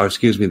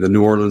the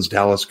New Orleans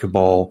Dallas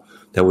cabal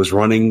that was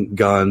running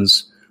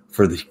guns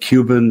for the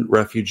Cuban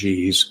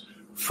refugees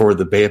for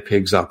the Bay of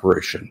Pigs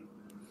operation.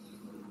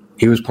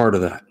 He was part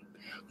of that.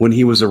 When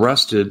he was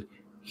arrested,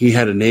 he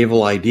had a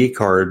naval ID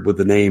card with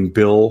the name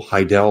Bill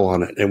Heidel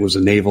on it. It was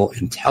a naval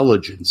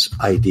intelligence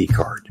ID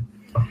card.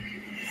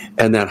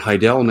 And that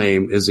Heidel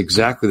name is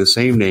exactly the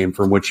same name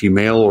from which he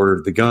mail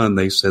ordered the gun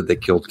they said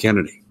that killed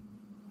Kennedy.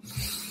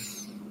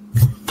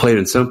 Plain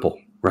and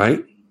simple,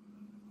 right?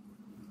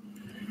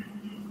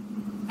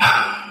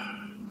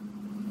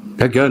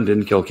 That gun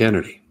didn't kill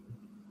Kennedy.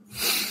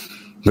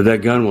 But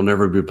that gun will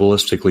never be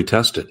ballistically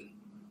tested.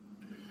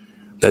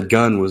 That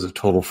gun was a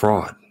total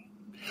fraud.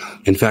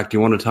 In fact,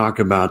 you want to talk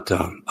about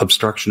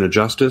obstruction of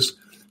justice?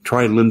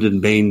 Try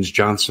Lyndon Baines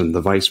Johnson,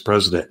 the vice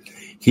president.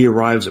 He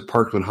arrives at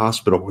Parkland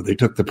Hospital where they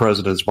took the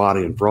president's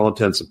body, and for all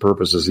intents and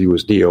purposes, he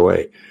was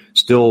DOA.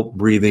 Still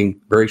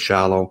breathing, very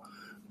shallow,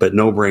 but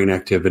no brain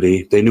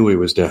activity. They knew he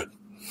was dead.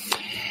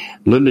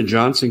 Lyndon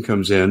Johnson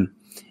comes in,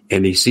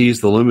 and he sees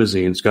the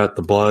limousine. It's got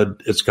the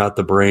blood. It's got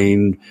the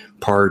brain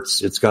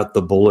parts. It's got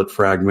the bullet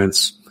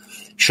fragments.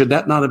 Should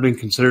that not have been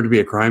considered to be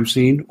a crime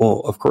scene? Well,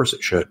 of course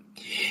it should.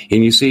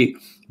 And you see,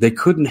 they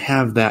couldn't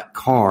have that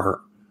car,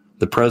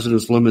 the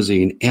president's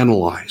limousine,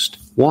 analyzed.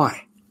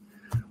 Why?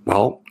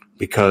 Well,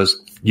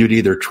 because you'd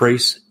either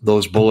trace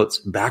those bullets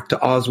back to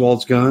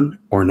Oswald's gun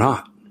or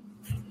not.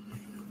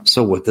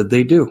 So what did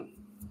they do?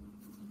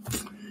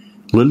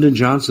 Lyndon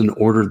Johnson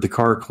ordered the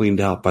car cleaned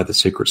out by the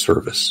Secret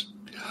Service.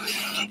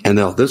 And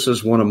now this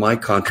is one of my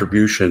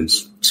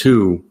contributions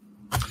to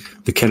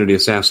the Kennedy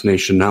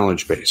assassination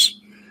knowledge base.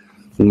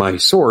 My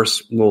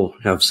source will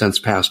have since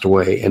passed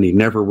away, and he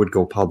never would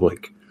go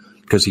public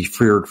because he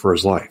feared for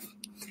his life.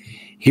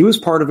 He was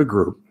part of a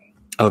group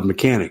of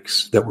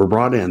mechanics that were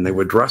brought in. They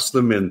would dress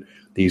them in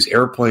these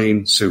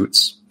airplane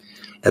suits,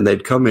 and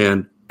they'd come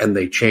in and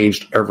they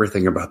changed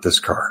everything about this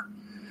car.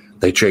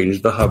 They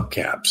changed the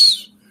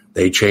hubcaps.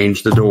 They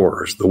changed the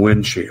doors, the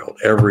windshield,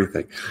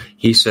 everything.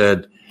 He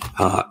said,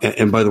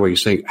 and by the way, you're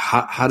saying,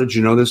 how did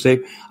you know this,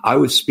 Dave? I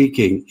was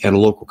speaking at a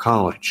local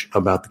college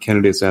about the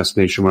Kennedy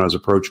assassination when I was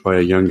approached by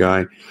a young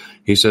guy.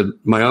 He said,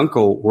 my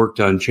uncle worked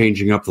on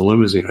changing up the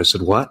limousine. I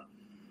said, what?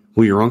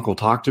 Will your uncle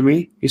talk to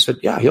me? He said,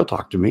 yeah, he'll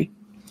talk to me.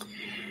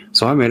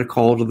 So I made a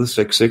call to the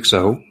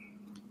 660,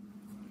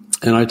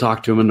 and I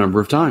talked to him a number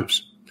of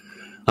times.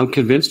 I'm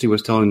convinced he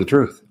was telling the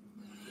truth.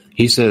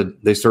 He said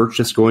they searched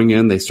us going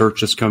in, they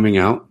searched us coming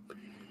out.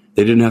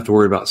 They didn't have to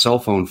worry about cell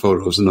phone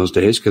photos in those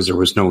days because there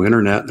was no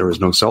internet, there was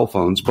no cell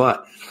phones,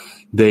 but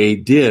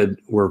they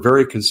were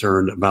very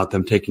concerned about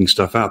them taking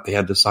stuff out. They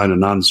had to sign a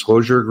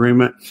non-disclosure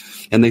agreement,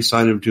 and they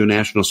signed them to a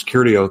national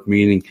security oath,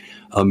 meaning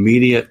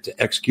immediate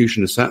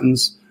execution of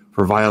sentence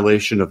for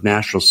violation of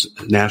National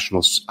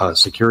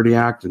Security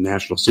Act and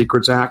National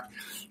Secrets Act,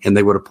 and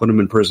they would have put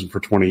him in prison for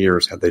 20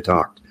 years had they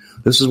talked.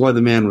 This is why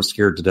the man was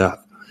scared to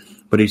death.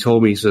 But he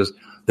told me, he says,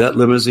 that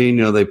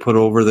limousine, they put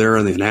over there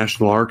in the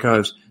National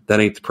Archives, that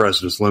ain't the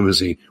president's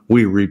limousine.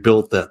 We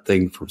rebuilt that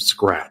thing from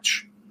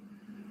scratch.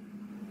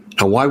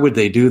 Now, why would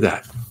they do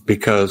that?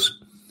 Because,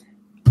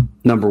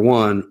 number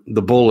one,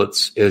 the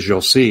bullets, as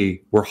you'll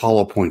see, were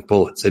hollow point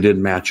bullets. They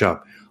didn't match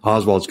up.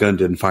 Oswald's gun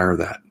didn't fire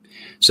that.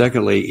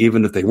 Secondly,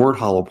 even if they weren't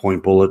hollow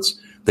point bullets,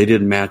 they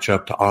didn't match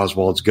up to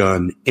Oswald's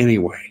gun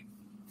anyway.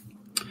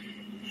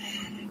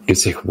 You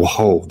say,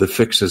 whoa, the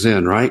fix is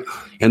in, right?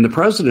 And the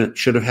president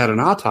should have had an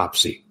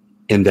autopsy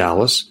in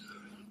Dallas.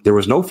 There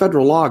was no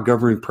federal law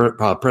governing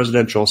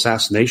presidential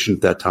assassination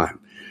at that time.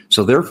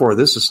 So therefore,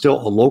 this is still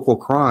a local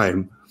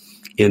crime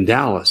in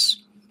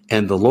Dallas,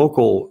 and the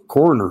local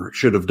coroner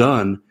should have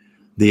done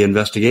the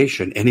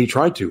investigation, and he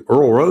tried to.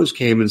 Earl Rose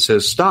came and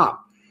says,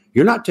 stop.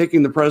 You're not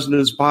taking the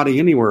president's body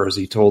anywhere, as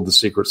he told the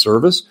Secret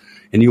Service,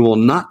 and you will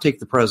not take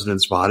the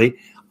president's body.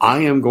 I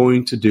am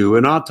going to do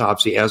an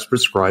autopsy as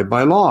prescribed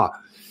by law.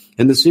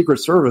 And the Secret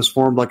Service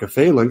formed like a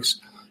phalanx,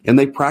 and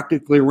they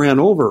practically ran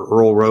over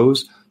Earl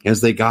Rose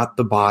as they got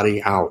the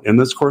body out. And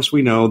of course,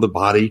 we know the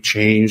body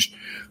changed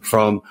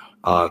from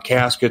a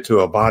casket to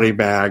a body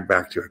bag,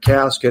 back to a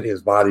casket.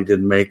 His body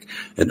didn't make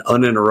an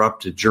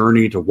uninterrupted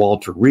journey to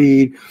Walter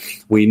Reed.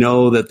 We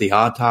know that the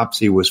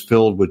autopsy was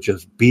filled with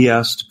just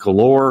BS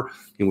galore.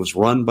 It was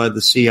run by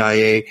the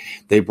CIA.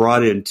 They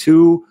brought in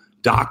 2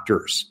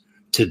 doctors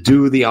to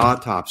do the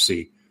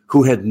autopsy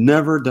who had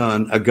never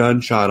done a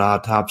gunshot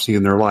autopsy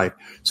in their life.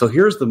 So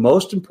here's the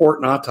most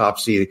important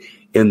autopsy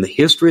in the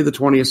history of the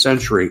 20th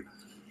century.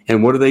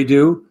 And what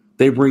do?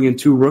 They bring in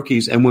 2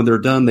 rookies, and when they're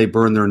done, they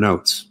burn their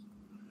notes.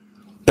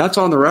 That's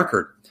on the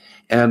record.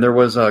 And there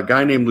was a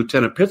guy named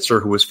Lieutenant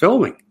Pitzer who was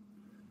filming.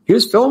 He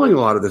was filming a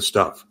lot of this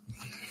stuff.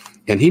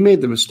 And he made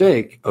the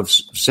mistake of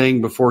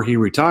saying before he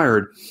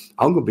retired,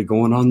 I'm going to be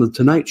going on the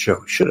Tonight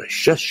Show. Should have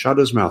just shut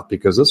his mouth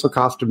because this will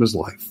cost him his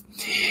life.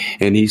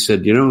 And he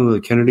said,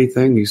 the Kennedy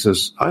thing? He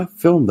says, I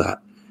filmed that.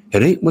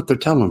 It ain't what they're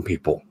telling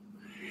people.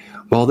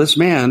 Well, this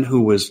man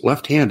who was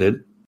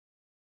left-handed.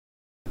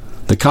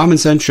 The Common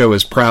Sense Show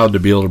is proud to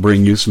be able to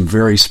bring you some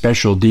very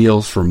special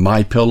deals from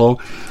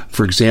MyPillow.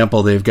 For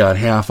example, they've got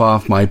half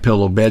off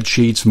MyPillow bed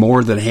sheets,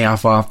 more than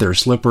half off their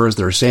slippers,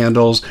 their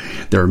sandals,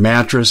 their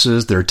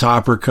mattresses, their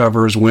topper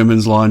covers,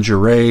 women's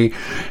lingerie.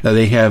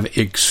 They have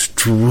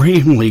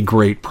extremely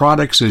great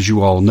products, as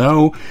you all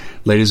know.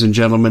 Ladies and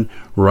gentlemen,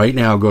 right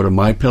now go to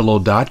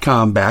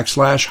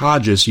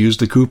mypillow.com/Hodges. Use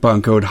the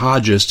coupon code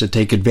Hodges to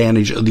take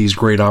advantage of these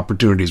great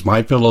opportunities.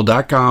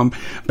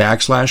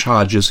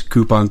 mypillow.com/Hodges,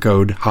 coupon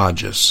code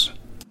Hodges.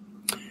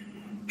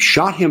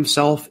 Shot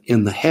himself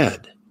in the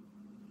head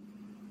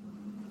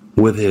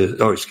with his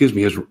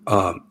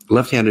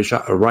left-handed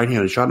shot,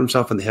 right-handed shot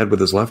himself in the head with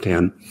his left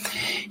hand.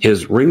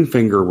 His ring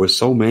finger was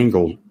so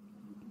mangled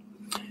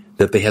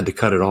that they had to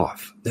cut it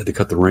off. They had to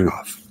cut the ring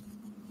off.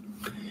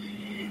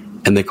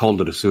 And they called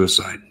it a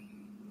suicide.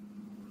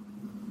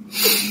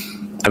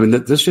 I mean,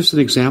 that's just an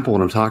example of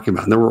what I'm talking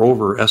about. And there were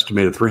over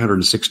estimated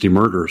 360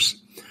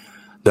 murders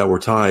that were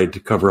tied to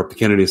cover up the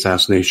Kennedy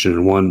assassination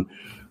in one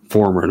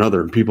form or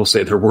another. And people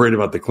say they're worried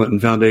about the Clinton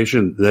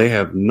Foundation. They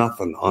have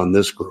nothing on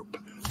this group,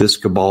 this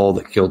cabal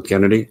that killed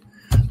Kennedy.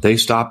 They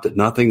stopped at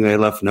nothing. They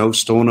left no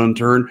stone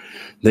unturned.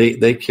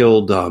 They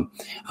killed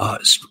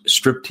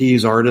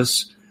striptease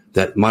artists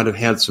that might have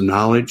had some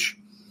knowledge.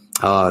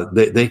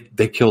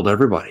 They killed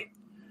everybody.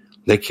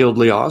 They killed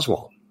Lee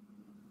Oswald.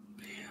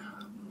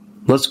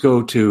 Let's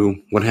go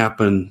to what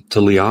happened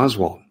to Lee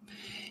Oswald.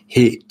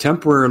 He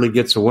temporarily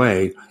gets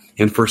away,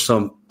 and for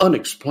some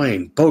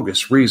unexplained,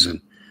 bogus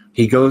reason,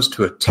 he goes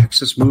to a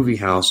Texas movie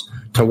house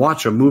to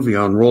watch a movie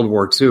on World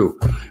War II.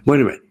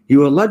 Wait a minute.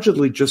 You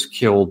allegedly just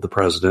killed the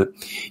president.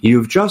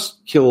 You've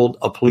just killed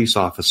a police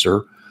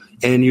officer,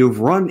 and you've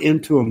run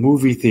into a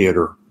movie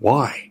theater.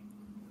 Why?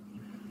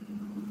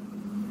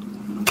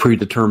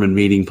 Predetermined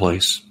meeting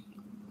place,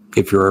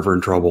 if you're ever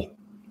in trouble.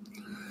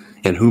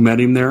 And who met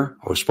him there?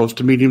 I was supposed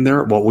to meet him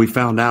there? Well, we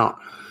found out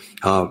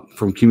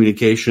from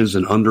communications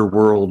and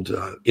underworld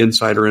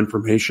insider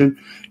information,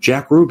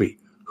 Jack Ruby.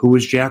 Who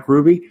was Jack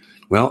Ruby?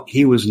 Well,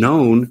 he was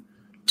known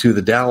to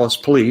the Dallas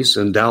police,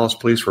 and Dallas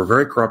police were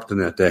very corrupt in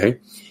that day.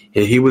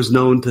 And he was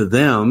known to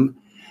them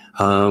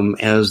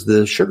as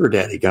the sugar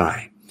daddy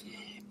guy.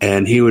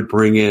 And he would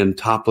bring in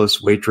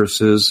topless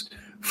waitresses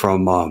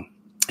from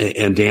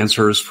and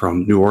dancers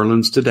from New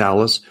Orleans to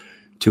Dallas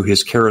to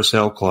his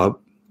Carousel Club.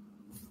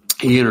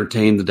 He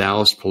entertained the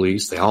Dallas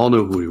police. They all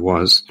knew who he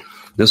was.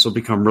 This will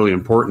become really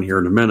important here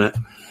in a minute.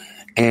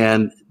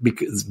 And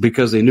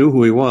because they knew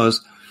who he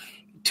was,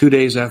 2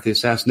 days after the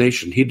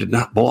assassination, he did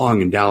not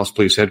belong in Dallas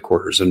Police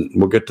Headquarters, and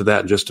we'll get to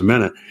that in just a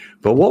minute.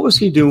 But what was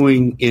he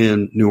doing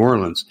in New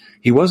Orleans?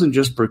 He wasn't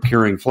just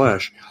procuring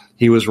flesh.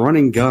 He was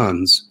running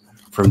guns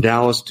from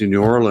Dallas to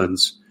New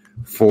Orleans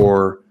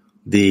for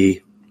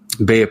the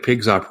Bay of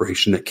Pigs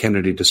operation that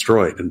Kennedy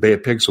destroyed. And Bay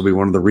of Pigs will be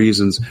one of the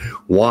reasons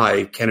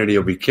why Kennedy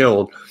will be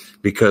killed,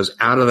 because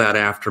out of that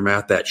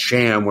aftermath, that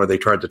sham where they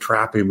tried to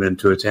trap him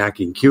into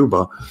attacking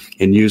Cuba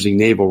and using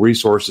naval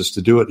resources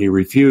to do it, and he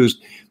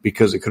refused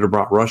because it could have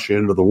brought Russia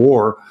into the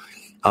war.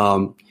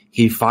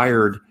 He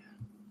fired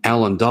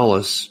Alan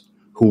Dulles,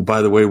 who,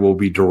 by the way, will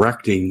be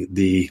directing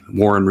the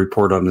Warren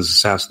Report on his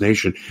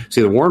assassination.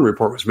 See, the Warren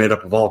Report was made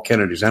up of all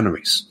Kennedy's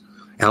enemies.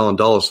 Alan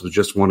Dulles was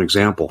just one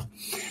example.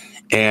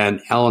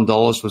 And Alan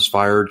Dulles was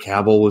fired.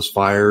 Cabell was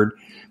fired.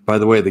 By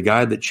the way, the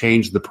guy that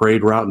changed the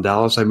parade route in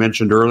Dallas I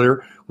mentioned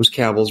earlier was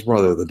Cabell's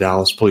brother, the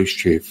Dallas police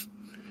chief.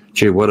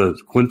 Gee, what a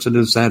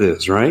coincidence that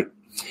is, right?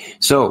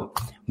 So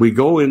we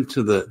go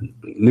into the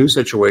new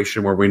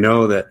situation where we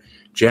know that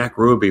Jack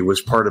Ruby was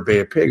part of Bay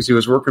of Pigs. He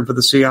was working for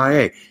the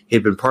CIA. He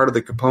had been part of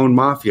the Capone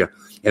Mafia.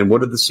 And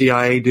what did the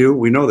CIA do?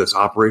 We know this,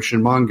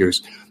 Operation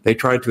Mongoose. They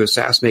tried to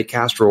assassinate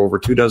Castro over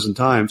 24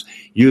 times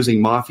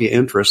using Mafia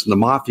interests, and the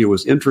Mafia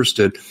was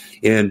interested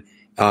in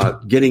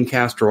getting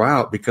Castro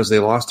out because they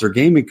lost their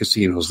gaming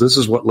casinos. This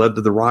is what led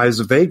to the rise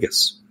of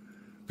Vegas,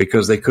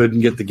 because they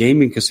couldn't get the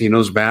gaming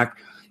casinos back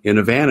in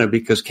Havana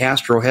because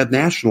Castro had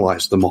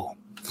nationalized them all.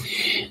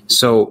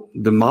 So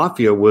the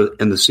Mafia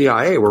and the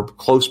CIA were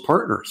close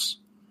partners,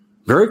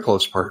 very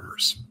close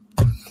partners.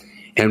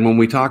 And when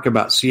we talk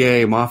about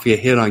CIA Mafia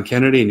hit on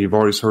Kennedy, and you've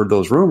always heard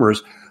those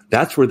rumors,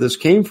 that's where this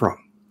came from.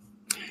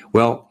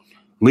 Well,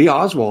 Lee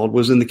Oswald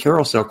was in the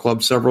Carousel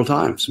Club several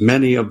times.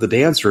 Many of the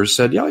dancers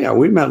said, yeah,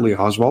 we met Lee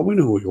Oswald. We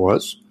knew who he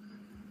was.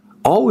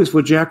 Always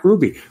with Jack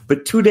Ruby.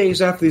 But 2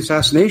 days after the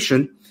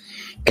assassination,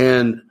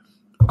 and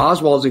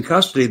Oswald's in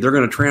custody, they're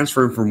going to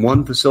transfer him from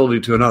one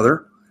facility to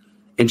another.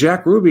 And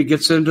Jack Ruby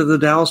gets into the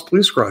Dallas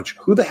police garage.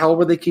 Who the hell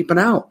were they keeping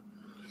out?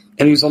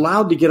 And he's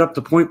allowed to get up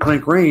to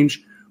point-blank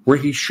range where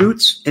he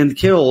shoots and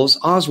kills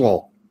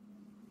Oswald.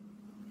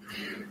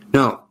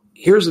 Now,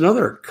 here's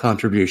another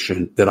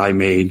contribution that I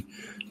made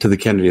to the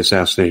Kennedy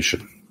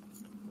assassination.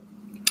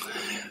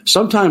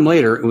 Sometime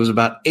later, it was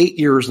about 8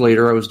 years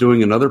later, I was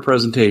doing another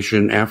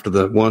presentation after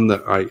the one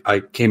that I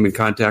came in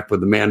contact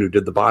with the man who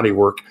did the body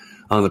work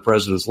on the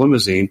president's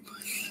limousine,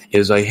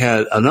 is I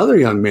had another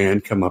young man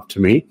come up to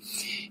me,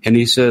 and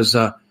he says,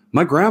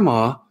 my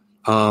grandma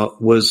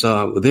was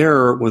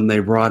there when they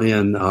brought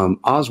in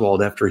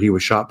Oswald after he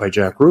was shot by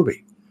Jack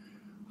Ruby.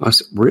 I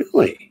said,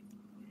 really?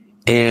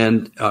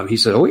 And he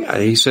said, oh, yeah.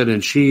 He said,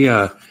 and she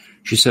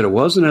said it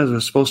wasn't as it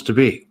was supposed to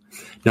be.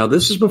 Now,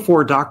 this is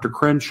before Dr.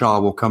 Crenshaw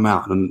will come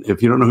out. And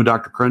if you don't know who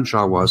Dr.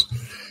 Crenshaw was,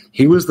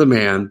 he was the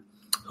man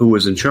who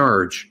was in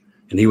charge,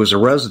 and he was a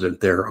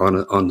resident there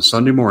on a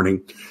Sunday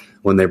morning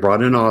when they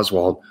brought in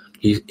Oswald.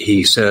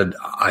 He said,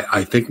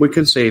 I think we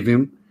can save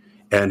him.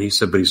 And he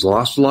said, but he's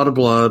lost a lot of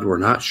blood. We're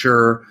not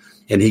sure.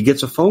 And he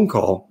gets a phone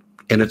call,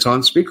 and it's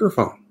on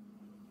speakerphone.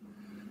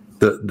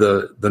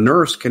 The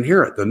nurse can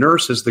hear it. The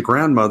nurse is the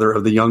grandmother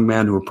of the young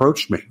man who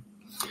approached me.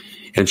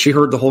 And she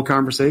heard the whole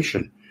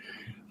conversation.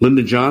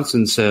 Lyndon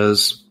Johnson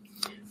says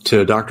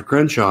to Dr.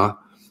 Crenshaw,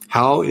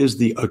 how is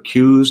the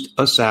accused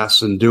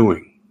assassin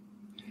doing?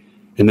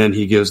 And then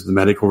he gives the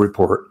medical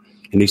report.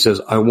 And he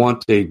says, I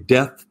want a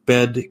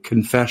deathbed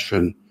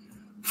confession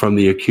from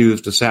the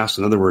accused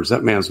assassin. In other words,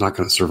 that man's not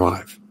going to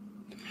survive.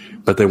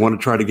 But they want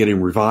to try to get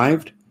him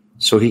revived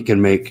so he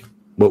can make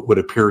what would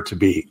appear to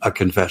be a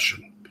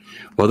confession.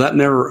 Well, that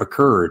never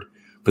occurred,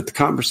 but the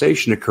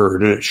conversation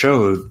occurred, and it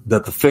showed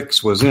that the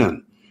fix was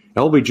in.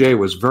 LBJ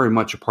was very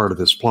much a part of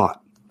this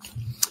plot.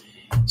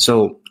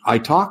 So I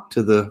talked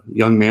to the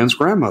young man's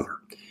grandmother.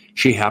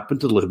 She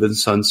happened to live in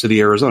Sun City,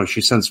 Arizona.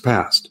 She's since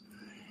passed.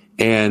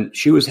 And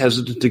she was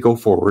hesitant to go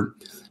forward.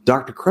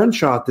 Dr.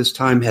 Crenshaw at this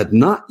time had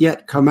not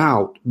yet come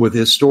out with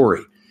his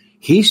story.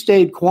 He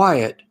stayed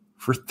quiet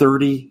for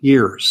 30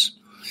 years.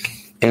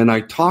 And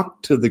I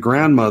talked to the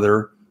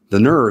grandmother, the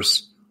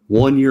nurse,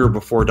 1 year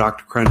before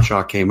Dr.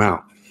 Crenshaw came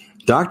out.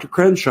 Dr.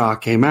 Crenshaw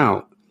came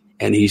out,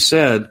 and he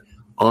said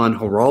on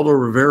Geraldo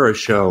Rivera's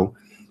show,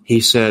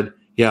 he said,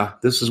 yeah,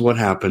 this is what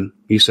happened.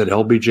 He said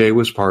LBJ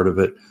was part of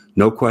it,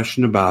 no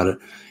question about it.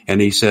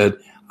 And he said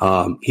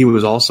he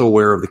was also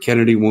aware of the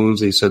Kennedy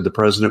wounds. He said the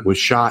president was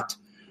shot.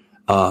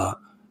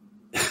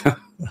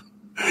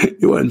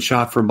 He wasn't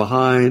shot from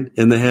behind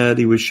in the head.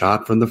 He was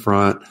shot from the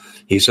front.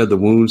 He said the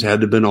wounds had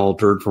to have been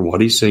altered from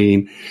what he's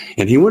seen.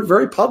 And he went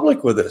very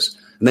public with this.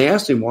 And they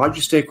asked him, why'd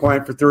you stay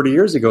quiet for 30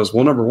 years? He goes,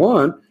 well, number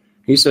one,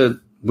 he said,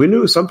 we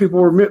knew some people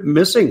were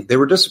missing. They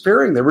were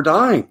disappearing. They were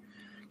dying.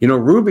 You know,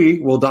 Ruby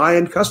will die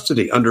in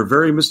custody under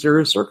very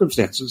mysterious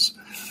circumstances.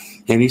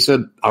 And he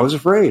said, I was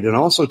afraid. And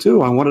also,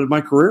 too, I wanted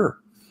my career.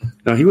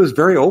 Now, he was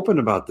very open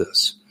about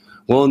this.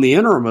 Well, in the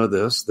interim of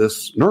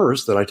this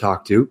nurse that I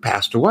talked to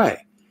passed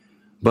away.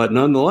 But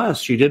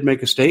nonetheless, she did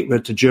make a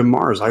statement to Jim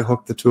Marrs. I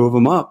hooked the two of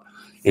them up,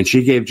 and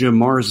she gave Jim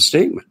Marrs a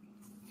statement.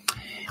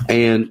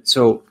 And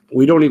so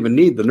we don't even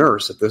need the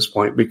nurse at this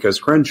point because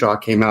Crenshaw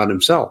came out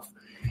himself.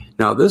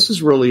 Now, this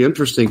is really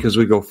interesting because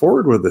we go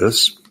forward with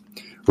this.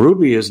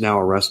 Ruby is now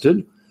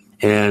arrested.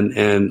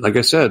 And like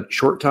I said,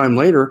 short time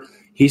later,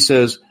 he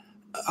says,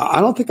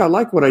 I don't think I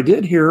like what I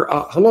did here.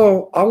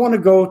 Hello, I want to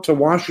go to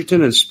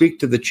Washington and speak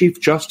to the Chief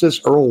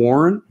Justice, Earl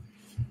Warren.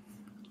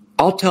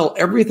 I'll tell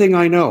everything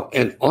I know.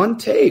 And on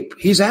tape,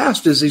 he's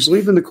asked as he's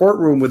leaving the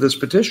courtroom with his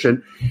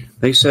petition,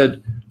 they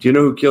said, do you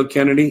know who killed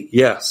Kennedy?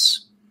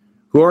 Yes.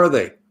 Who are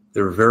they?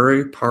 They're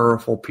very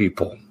powerful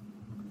people.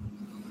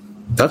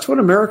 That's when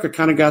America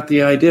kind of got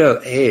the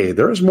idea, hey,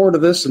 there's more to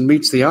this than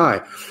meets the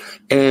eye.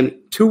 And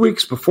 2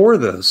 weeks before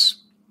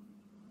this,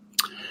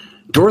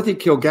 Dorothy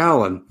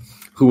Kilgallen,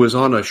 who was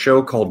on a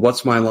show called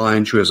What's My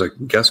Line, she was a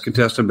guest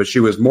contestant, but she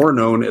was more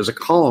known as a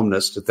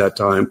columnist at that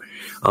time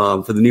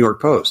for the New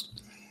York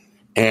Post.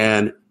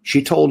 And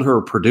she told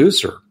her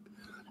producer,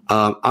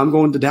 I'm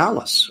going to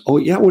Dallas. Oh,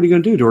 yeah, what are you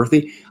going to do,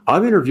 Dorothy?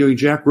 I'm interviewing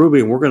Jack Ruby,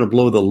 and we're going to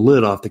blow the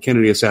lid off the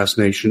Kennedy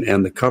assassination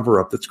and the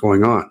cover-up that's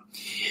going on.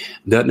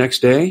 That next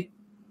day,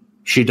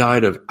 she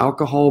died of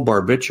alcohol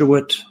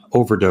barbiturate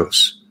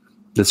overdose,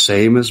 the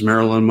same as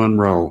Marilyn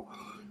Monroe.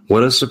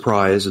 What a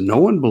surprise, and no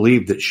one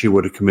believed that she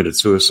would have committed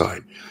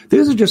suicide.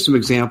 These are just some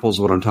examples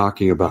of what I'm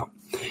talking about.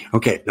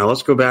 Okay, now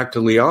let's go back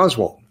to Lee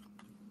Oswald.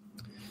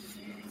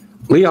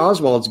 Lee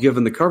Oswald's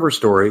given the cover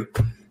story,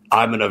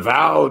 I'm an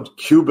avowed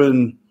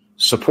Cuban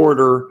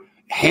supporter,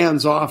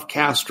 hands off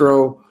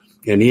Castro,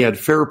 and he had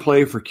fair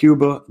play for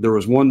Cuba. There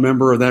was one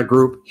member of that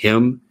group,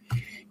 him,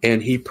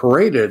 and he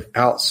paraded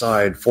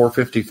outside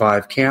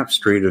 455 Camp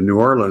Street in New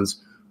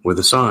Orleans with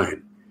a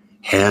sign,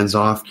 hands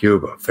off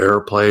Cuba, fair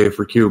play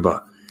for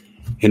Cuba.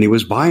 And he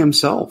was by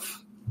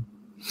himself.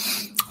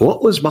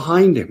 What was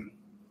behind him?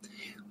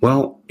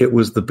 Well, it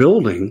was the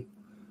building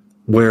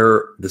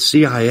where the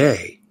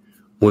CIA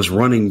was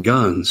running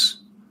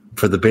guns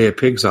for the Bay of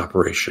Pigs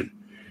operation.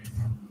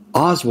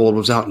 Oswald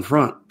was out in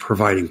front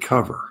providing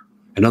cover.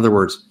 In other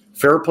words,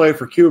 fair play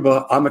for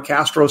Cuba. I'm a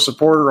Castro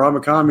supporter. I'm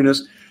a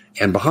communist.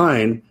 And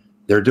behind,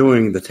 they're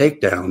doing the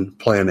takedown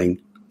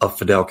planning of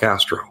Fidel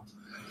Castro.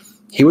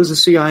 He was a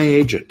CIA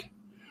agent.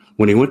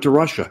 When he went to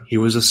Russia, he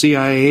was a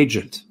CIA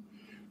agent.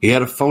 He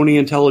had a phony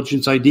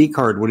intelligence ID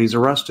card when he's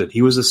arrested.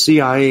 He was a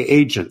CIA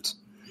agent.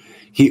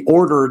 He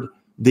ordered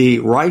the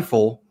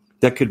rifle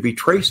that could be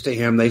traced to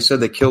him. They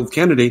said they killed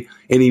Kennedy,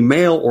 and he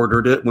mail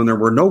ordered it when there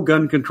were no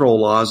gun control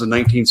laws in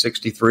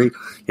 1963,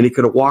 and he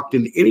could have walked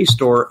into any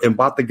store and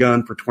bought the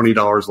gun for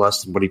 $20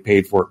 less than what he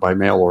paid for it by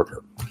mail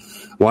order.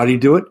 Why did he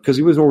do it? Because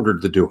he was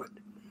ordered to do it.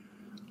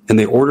 And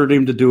they ordered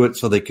him to do it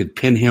so they could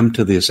pin him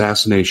to the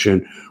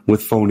assassination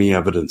with phony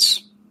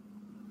evidence.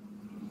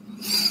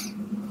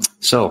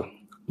 So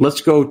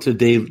let's go to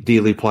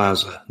Dealey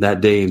Plaza,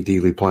 that day in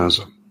Dealey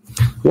Plaza.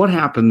 What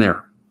happened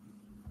there?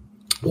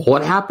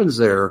 What happens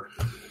there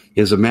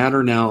is a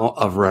matter now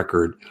of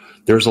record.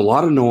 There's a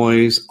lot of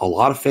noise, a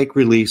lot of fake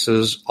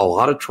releases, a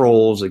lot of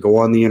trolls that go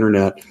on the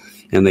internet,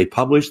 and they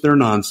publish their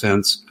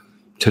nonsense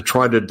to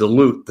try to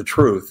dilute the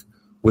truth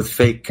with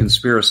fake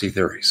conspiracy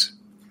theories.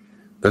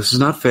 This is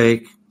not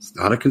fake. It's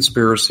not a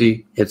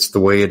conspiracy. It's the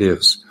way it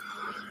is.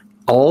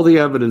 All the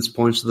evidence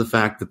points to the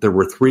fact that there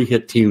were 3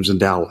 hit teams in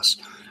Dallas,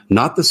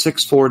 not the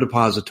 6th floor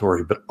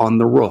depository, but on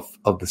the roof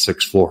of the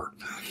 6th floor.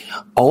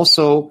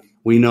 Also,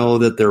 we know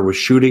that there was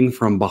shooting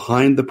from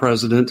behind the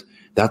president.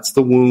 That's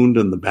the wound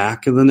in the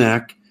back of the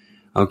neck.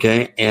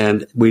 Okay.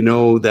 And we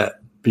know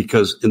that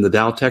because in the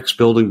Daltex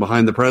building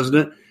behind the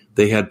president,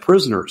 they had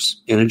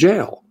prisoners in a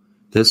jail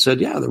that said,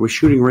 yeah, there was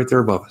shooting right there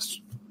above us.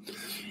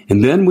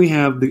 And then we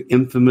have the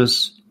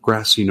infamous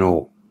grassy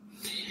knoll.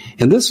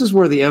 And this is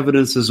where the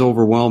evidence is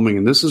overwhelming,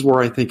 and this is where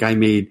I think I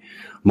made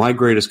my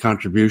greatest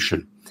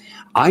contribution.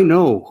 I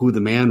know who the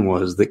man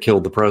was that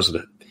killed the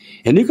president.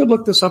 And you could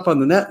look this up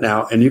on the net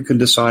now, and you can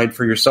decide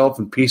for yourself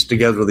and piece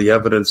together the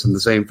evidence in the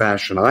same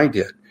fashion I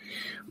did.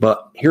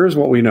 But here's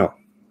what we know.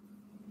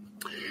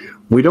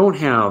 We don't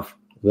have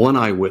one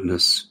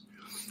eyewitness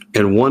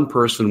and one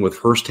person with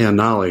firsthand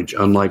knowledge,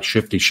 unlike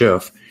Shifty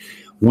Schiff.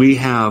 We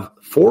have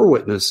 4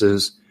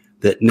 witnesses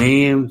that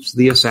names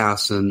the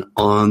assassin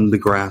on the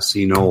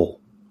grassy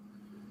knoll.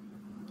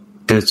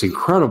 And it's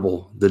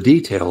incredible, the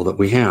detail that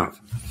we have.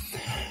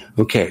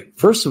 Okay,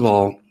 first of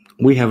all,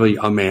 we have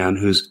a man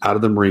who's out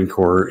of the Marine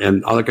Corps.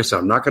 And like I said,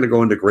 I'm not going to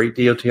go into great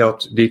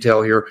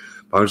detail here,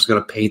 but I'm just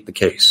going to paint the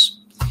case.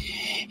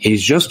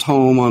 He's just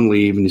home on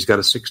leave, and he's got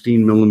a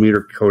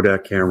 16-millimeter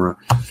Kodak camera,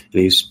 and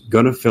he's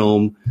going to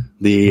film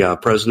the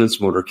president's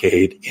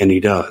motorcade, and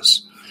he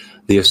does.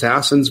 The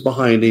assassin's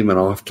behind him and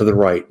off to the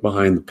right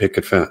behind the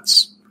picket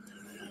fence.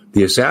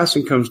 The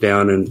assassin comes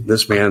down, and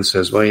this man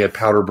says, well, he had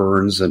powder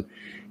burns, and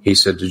he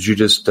said, did you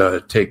just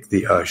take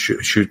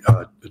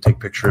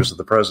pictures of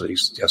the president? He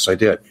said, yes, I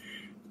did.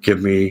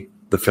 Give me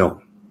the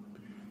film.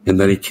 And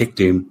then he kicked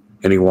him,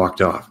 and he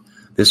walked off.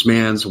 This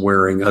man's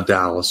wearing a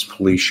Dallas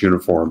police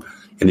uniform,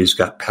 and he's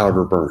got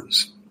powder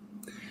burns.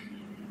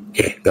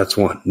 Okay, that's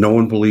one. No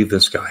one believed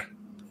this guy.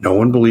 No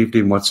one believed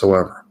him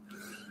whatsoever.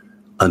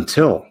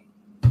 Until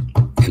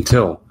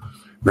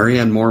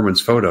Marianne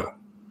Moorman's photo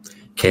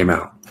came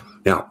out.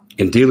 Now,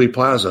 in Dealey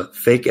Plaza,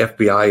 fake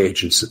FBI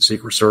agents at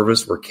Secret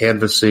Service were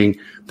canvassing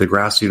the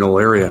grassy knoll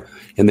area,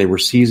 and they were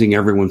seizing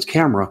everyone's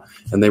camera,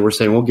 and they were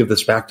saying, we'll give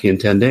this back to you in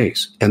 10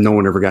 days. And no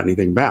one ever got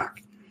anything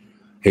back,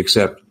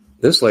 except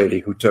this lady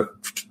who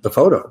took the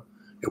photo.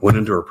 It went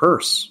into her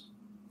purse,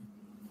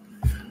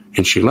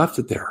 and she left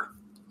it there.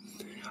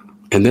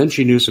 And then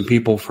she knew some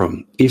people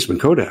from Eastman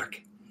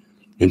Kodak,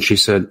 and she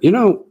said,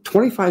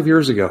 25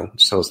 years ago,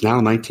 so it's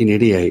now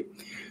 1988,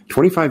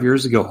 25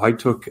 years ago, I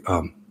took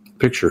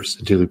pictures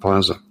at Dealey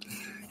Plaza,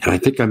 and I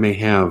think I may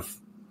have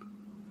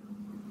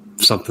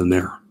something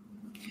there.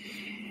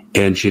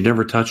 And she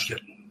never touched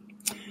it.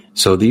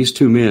 So these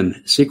 2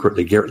 men,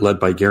 secretly led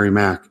by Gary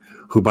Mack,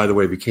 who, by the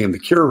way, became the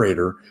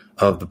curator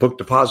of the book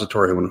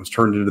depository when it was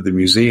turned into the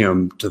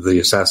museum to the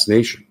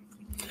assassination.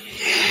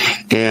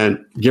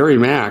 And Gary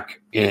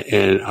Mack,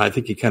 and I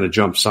think he kind of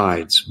jumped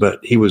sides, but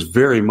he was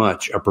very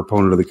much a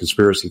proponent of the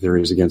conspiracy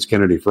theories against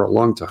Kennedy for a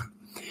long time.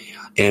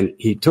 And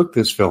he took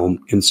this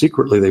film, and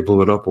secretly they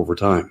blew it up over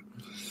time.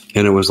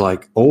 And it was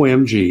like,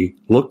 OMG,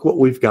 look what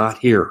we've got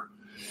here.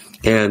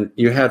 And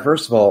you had,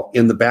 first of all,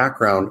 in the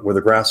background where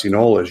the grassy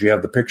knoll is, you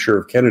have the picture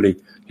of Kennedy,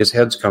 his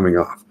head's coming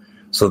off.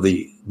 So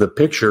the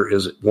picture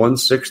is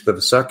 1/6 of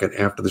a second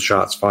after the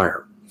shots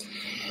fire.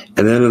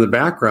 And then in the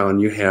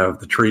background, you have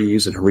the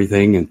trees and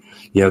everything, and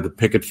you have the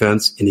picket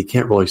fence, and you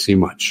can't really see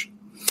much.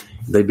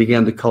 They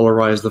began to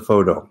colorize the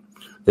photo.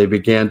 They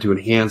began to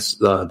enhance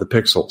the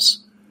pixels.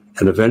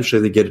 And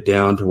eventually they get it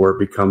down to where it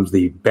becomes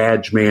the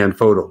Badge Man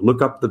photo.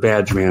 Look up the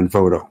Badge Man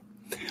photo.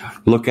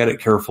 Look at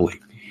it carefully.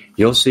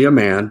 You'll see a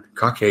man,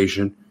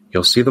 Caucasian.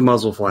 You'll see the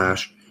muzzle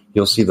flash.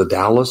 You'll see the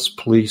Dallas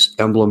police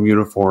emblem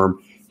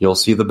uniform. You'll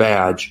see the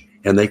badge,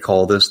 and they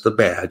call this the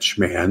Badge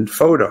Man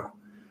photo.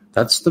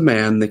 That's the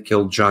man that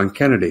killed John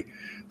Kennedy.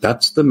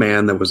 That's the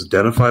man that was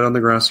identified on the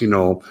grassy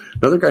knoll.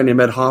 Another guy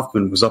named Ed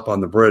Hoffman was up on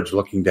the bridge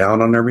looking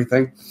down on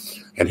everything,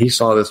 and he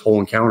saw this whole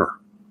encounter.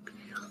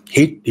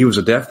 He was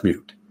a deaf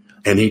mute,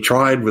 and he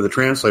tried with a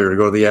translator to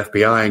go to the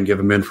FBI and give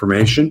him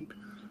information,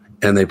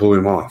 and they blew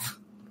him off.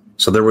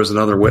 So there was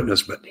another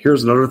witness, but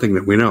here's another thing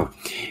that we know.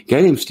 A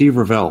guy named Steve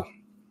Revell,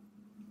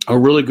 a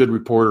really good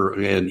reporter,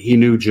 and he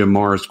knew Jim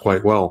Mars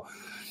quite well.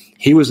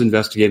 He was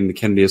investigating the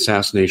Kennedy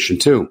assassination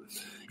too,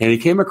 and he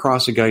came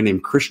across a guy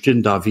named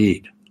Christian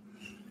David.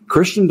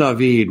 Christian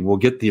David will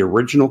get the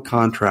original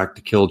contract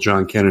to kill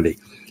John Kennedy.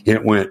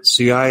 It went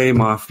CIA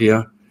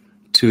Mafia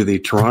to the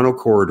Toronto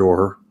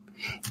corridor,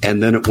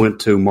 and then it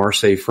went to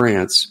Marseille,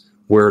 France,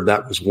 where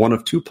that was one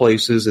of 2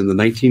 places in the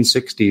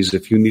 1960s.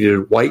 If you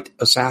needed white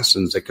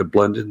assassins that could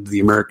blend into the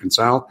American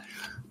South,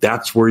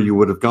 that's where you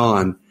would have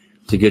gone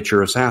to get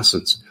your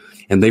assassins.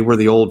 And they were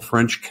the old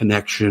French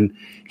Connection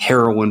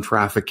heroin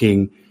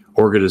trafficking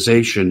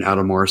organization out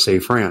of Marseille,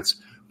 France.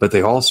 But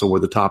they also were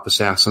the top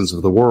assassins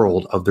of the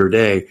world of their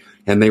day,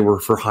 and they were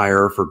for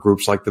hire for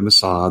groups like the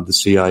Mossad, the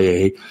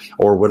CIA,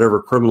 or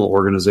whatever criminal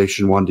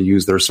organization wanted to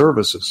use their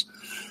services.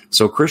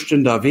 So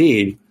Christian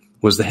David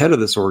was the head of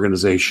this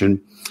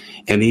organization,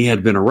 and he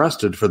had been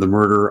arrested for the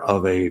murder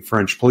of a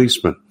French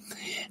policeman.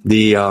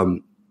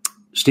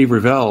 Steve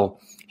Revell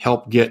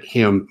helped get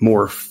him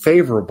more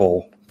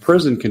favorable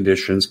prison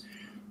conditions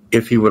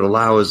if he would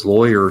allow his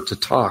lawyer to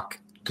talk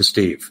to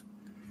Steve.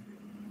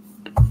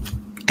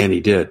 And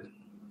he did.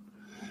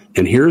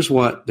 And here's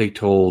what they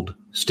told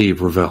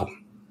Steve Revell.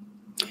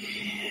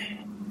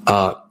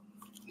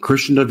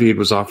 Christian David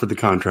was offered the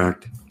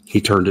contract.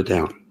 He turned it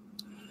down.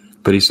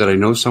 But he said, I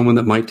know someone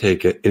that might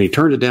take it. And he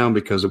turned it down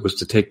because it was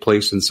to take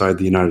place inside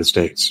the United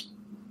States.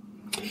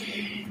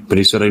 But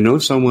he said, I know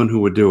someone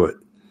who would do it.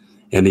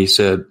 And he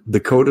said,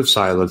 the code of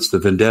silence, the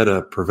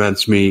vendetta,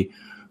 prevents me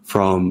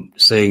from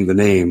saying the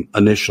name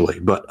initially.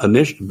 But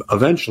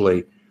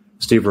eventually,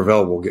 Steve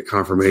Revell will get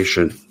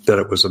confirmation that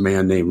it was a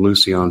man named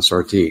Lucien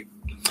Sarti.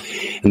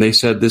 And they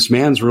said, this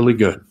man's really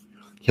good.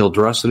 He'll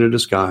dress in a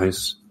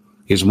disguise.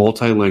 He's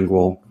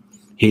multilingual.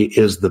 He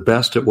is the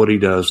best at what he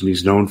does, and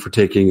he's known for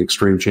taking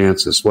extreme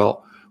chances.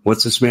 Well,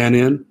 what's this man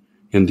in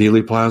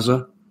Dealey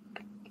Plaza?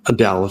 A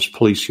Dallas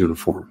police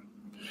uniform.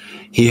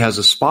 He has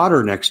a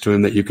spotter next to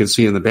him that you can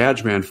see in the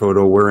badge man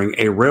photo wearing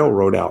a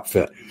railroad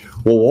outfit.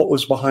 Well, what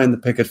was behind the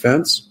picket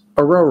fence?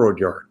 A railroad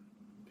yard,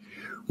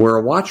 where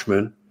a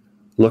watchman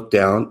looked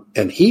down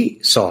and he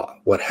saw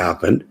what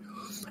happened.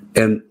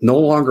 And no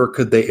longer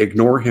could they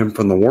ignore him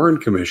from the Warren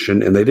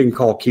Commission, and they didn't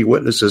call key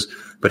witnesses,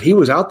 but he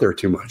was out there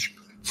too much.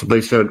 So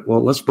they said,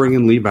 well, let's bring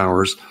in Lee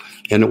Bowers.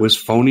 And it was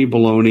phony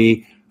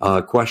baloney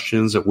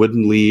questions that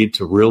wouldn't lead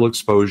to real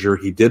exposure.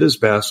 He did his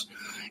best.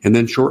 And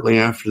then shortly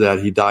after that,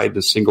 he died in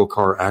a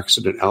single-car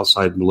accident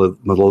outside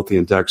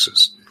Midlothian,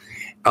 Texas.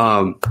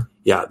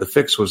 The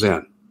fix was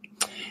in.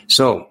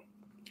 So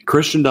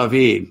Christian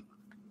David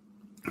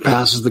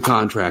passes the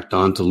contract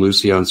on to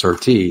Lucien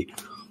Sarti,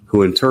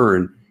 who in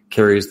turn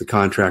carries the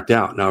contract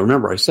out. Now,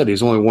 remember, I said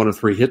he's only one of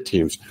 3 hit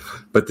teams,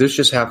 but this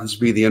just happens to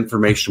be the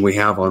information we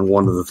have on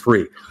one of the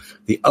 3.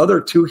 The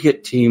other 2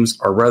 hit teams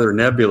are rather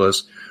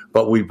nebulous,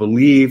 but we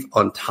believe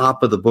on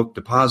top of the book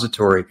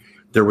depository,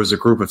 there was a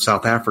group of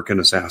South African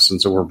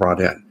assassins that were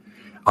brought in.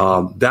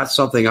 That's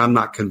something I'm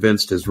not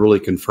convinced is really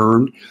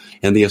confirmed.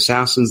 And the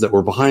assassins that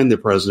were behind the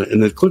president, in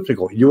the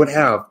typical, you would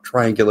have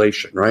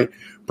triangulation, right?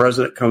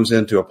 President comes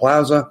into a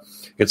plaza.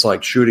 It's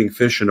like shooting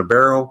fish in a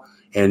barrel,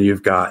 and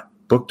you've got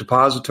book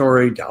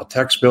depository,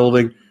 Daltex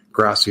building,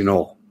 grassy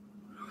knoll.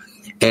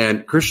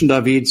 And Christian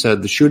David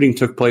said the shooting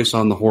took place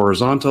on the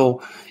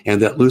horizontal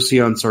and that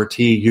Lucien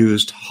Sarti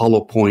used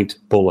hollow point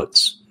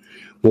bullets.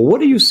 Well,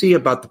 what do you see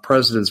about the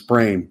president's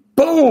brain?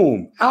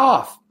 Boom!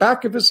 Off!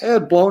 Back of his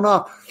head blown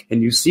off.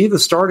 And you see the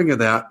starting of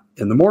that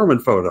in the Mormon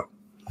photo.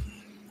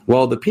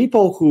 Well, the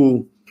people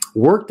who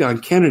worked on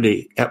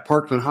Kennedy at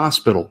Parkland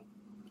Hospital,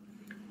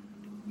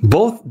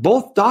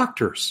 both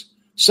doctors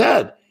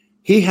said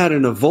he had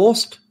an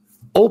avulsed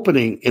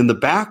opening in the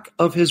back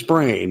of his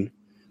brain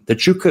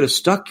that you could have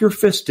stuck your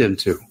fist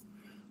into.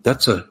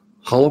 That's a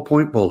hollow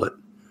point bullet.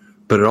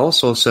 But it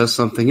also says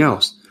something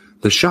else.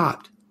 The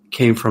shot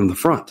came from the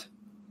front.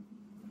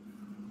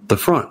 The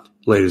front,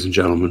 ladies and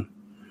gentlemen,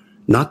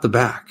 not the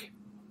back.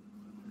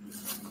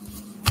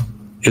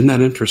 Isn't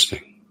that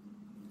interesting?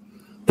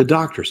 The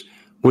doctors.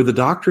 Were the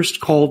doctors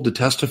called to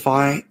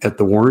testify at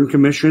the Warren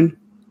Commission?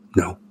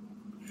 No.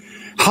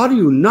 How do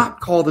you not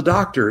call the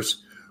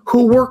doctors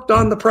who worked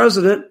on the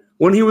president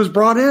when he was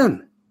brought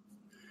in?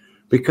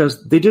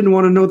 Because they didn't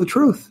want to know the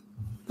truth.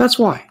 That's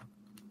why.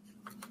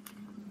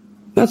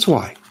 That's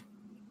why.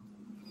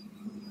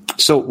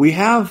 So we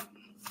have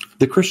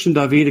the Christian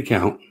David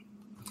account.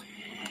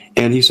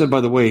 And he said,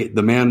 by the way,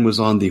 the man was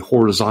on the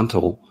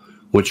horizontal,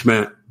 which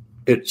meant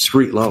at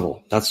street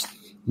level. That's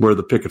where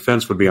the picket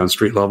fence would be, on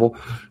street level.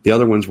 The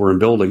other ones were in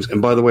buildings.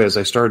 And by the way, as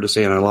I started to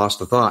say, and I lost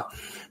the thought,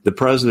 the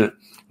president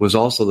was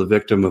also the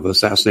victim of an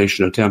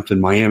assassination attempt in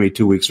Miami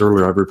 2 weeks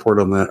earlier. I've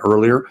reported on that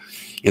earlier.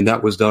 And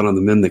that was done on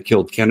the men that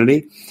killed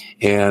Kennedy.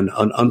 And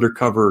an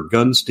undercover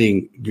gun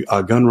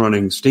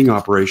running sting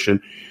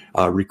operation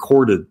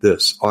recorded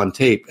this on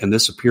tape. And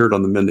this appeared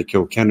on the men that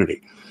killed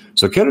Kennedy.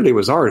 So Kennedy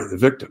was already the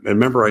victim. And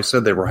remember, I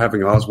said they were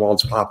having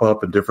Oswalds pop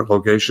up in different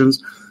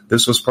locations.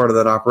 This was part of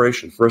that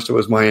operation. First it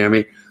was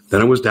Miami,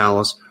 then it was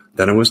Dallas,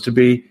 then it was to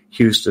be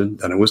Houston,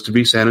 then it was to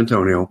be San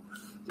Antonio.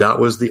 That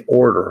was the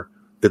order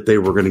that they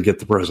were going to get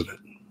the president.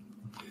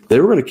 They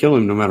were going to kill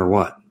him no matter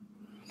what.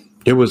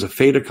 It was a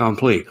fait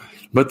accompli.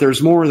 But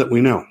there's more that we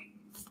know.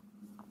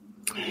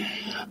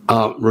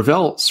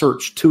 Revell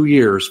searched 2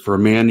 years for a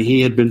man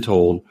he had been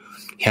told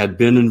had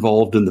been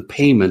involved in the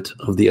payment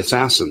of the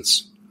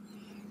assassins.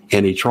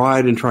 And he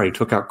tried and tried. He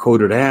took out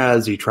coded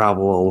ads. He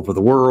traveled all over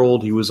the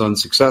world. He was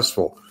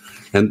unsuccessful.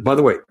 And by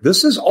the way,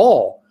 this is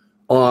all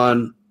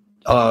on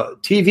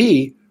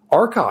TV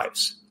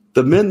archives.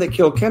 The men that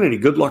killed Kennedy,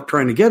 good luck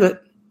trying to get it.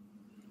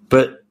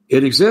 But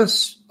it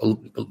exists.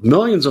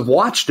 Millions have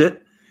watched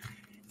it.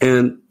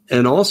 And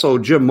also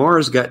Jim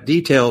Mars got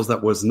details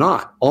that was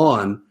not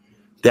on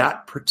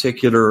that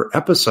particular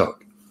episode.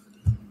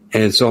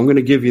 And so I'm going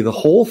to give you the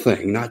whole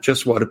thing, not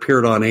just what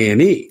appeared on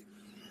A&E.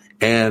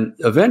 And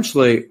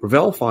eventually,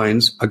 Revell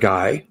finds a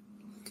guy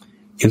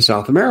in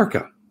South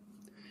America.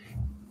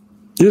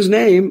 His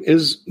name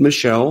is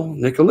Michel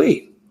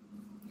Nicolai.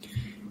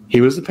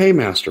 He was the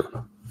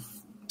paymaster.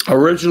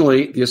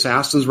 Originally, the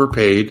assassins were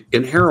paid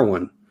in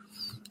heroin,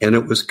 and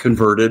it was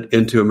converted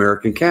into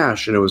American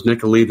cash, and it was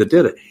Nicolai that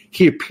did it.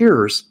 He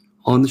appears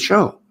on the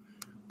show.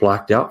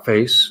 Blacked out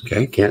face,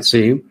 okay, can't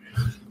see him.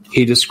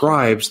 He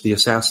describes the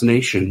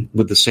assassination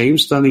with the same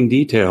stunning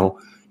detail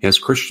as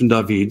Christian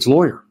David's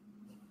lawyer.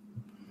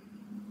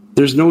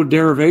 There's no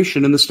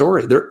derivation in the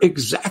story. They're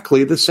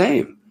exactly the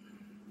same.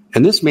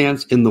 And this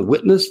man's in the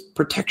witness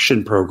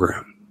protection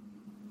program.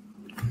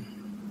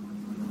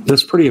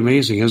 That's pretty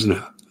amazing, isn't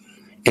it?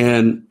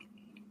 And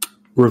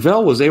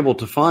Revell was able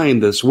to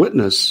find this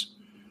witness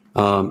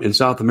in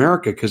South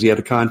America because he had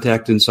a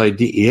contact inside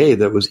DEA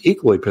that was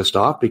equally pissed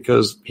off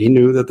because he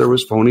knew that there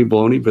was phony,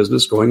 baloney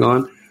business going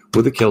on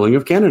with the killing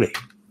of Kennedy.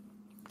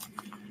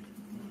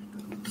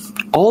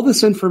 All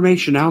this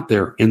information out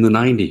there in the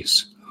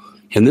 90s,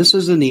 and this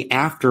is in the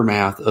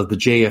aftermath of the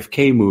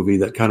JFK movie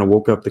that kind of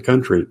woke up the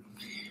country.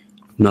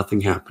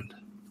 Nothing happened.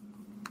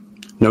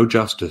 No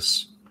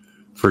justice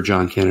for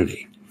John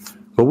Kennedy.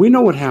 But we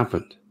know what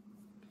happened.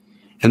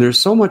 And there's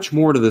so much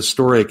more to this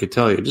story I could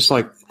tell you, just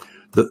like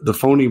the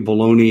phony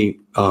baloney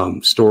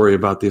story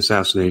about the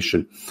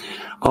assassination.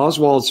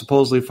 Oswald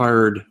supposedly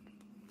fired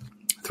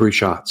 3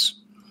 shots.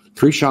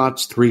 3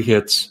 shots, 3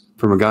 hits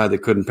from a guy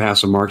that couldn't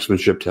pass a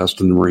marksmanship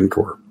test in the Marine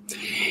Corps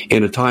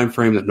in a time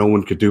frame that no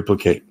one could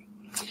duplicate.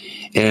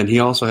 And he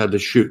also had to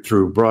shoot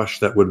through brush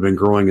that would have been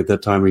growing at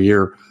that time of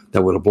year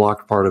that would have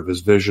blocked part of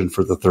his vision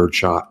for the 3rd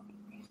shot.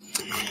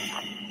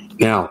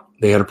 Now,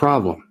 they had a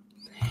problem.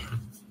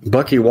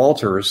 Bucky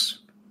Walters,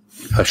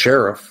 a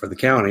sheriff for the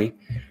county,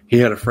 he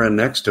had a friend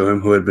next to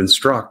him who had been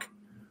struck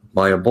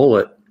by a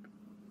bullet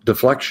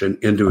deflection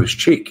into his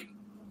cheek.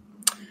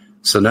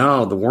 So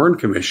now the Warren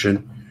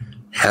Commission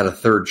had a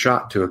 3rd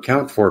shot to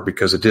account for it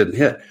because it didn't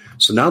hit.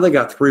 So now they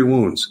got 3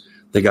 wounds.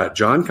 They got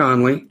John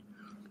Connally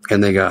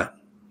and they got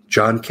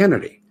John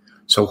Kennedy.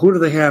 So who do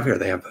they have here?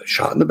 They have a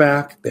shot in the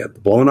back. They have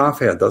the blown off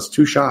head. Those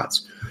 2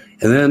 shots.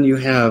 And then you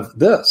have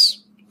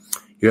this.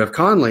 You have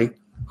Connally,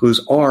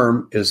 whose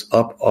arm is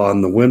up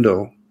on the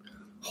window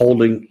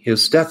holding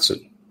his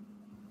Stetson.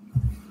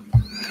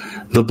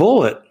 The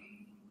bullet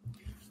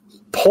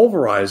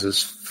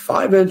pulverizes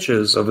 5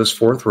 inches of his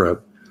 4th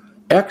rib,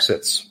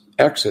 exits,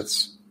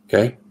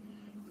 okay,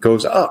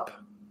 goes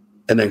up,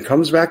 and then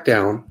comes back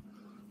down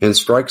and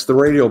strikes the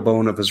radial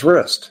bone of his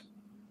wrist.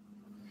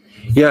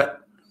 Yet,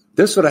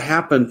 this would have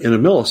happened in a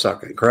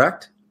millisecond,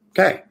 correct?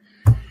 Okay.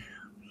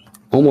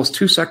 Almost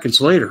 2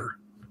 seconds later,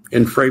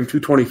 in frame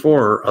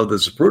 224 of the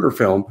Zapruder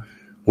film,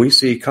 we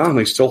see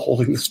Connally still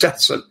holding the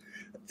Stetson.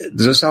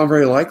 Does this sound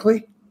very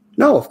likely?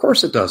 No, of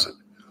course it doesn't.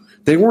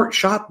 They weren't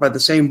shot by the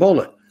same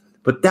bullet.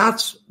 But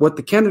that's what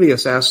the Kennedy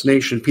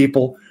assassination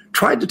people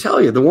tried to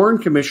tell you. The Warren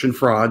Commission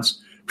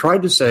frauds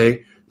tried to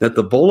say that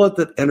the bullet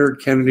that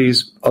entered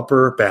Kennedy's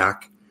upper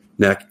back,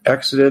 neck,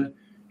 exited,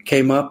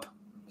 came up,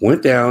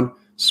 went down,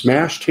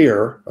 smashed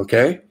here,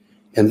 okay?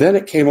 And then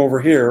it came over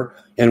here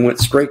and went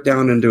straight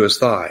down into his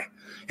thigh.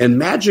 And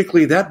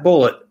magically that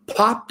bullet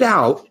popped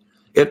out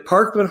at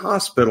Parkland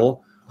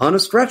Hospital on a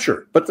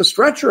stretcher. But the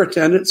stretcher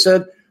attendant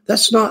said,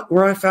 that's not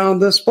where I found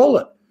this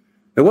bullet.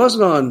 It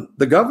wasn't on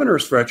the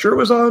governor's stretcher. It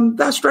was on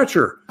that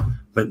stretcher.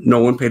 But no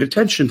one paid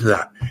attention to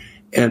that.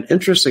 And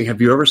interesting, have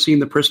you ever seen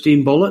the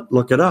pristine bullet?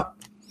 Look it up.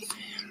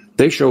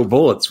 They show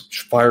bullets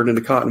fired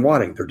into cotton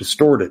wadding. They're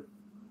distorted.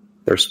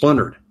 They're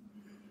splintered.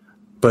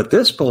 But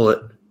this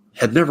bullet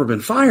had never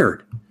been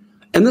fired.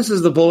 And this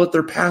is the bullet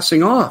they're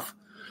passing off.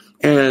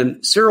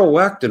 And Cyril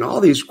Wecht and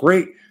all these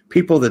great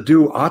people that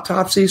do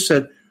autopsies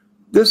said,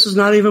 this is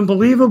not even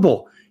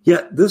believable.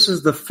 Yet this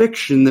is the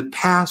fiction that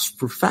passed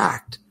for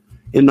fact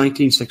in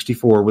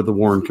 1964 with the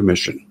Warren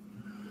Commission.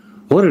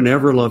 What an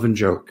ever-loving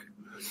joke.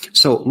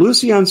 So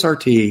Lucien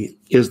Sarti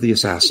is the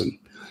assassin.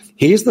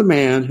 He's the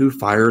man who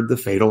fired the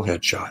fatal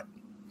headshot.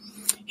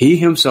 He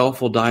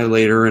himself will die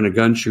later in a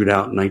gun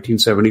shootout in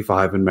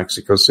 1975 in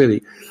Mexico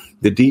City,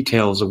 the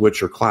details of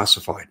which are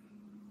classified.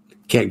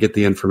 Can't get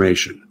the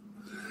information.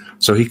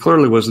 So he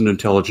clearly was an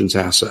intelligence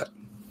asset.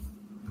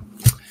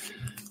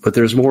 But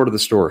there's more to the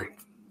story.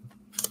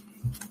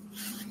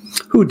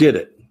 Who did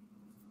it?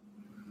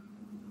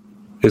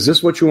 Is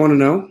this what you want to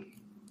know?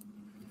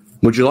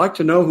 Would you like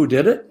to know who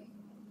did it?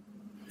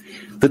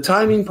 The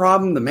timing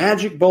problem, the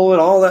magic bullet,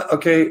 all that.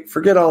 Okay,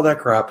 forget all that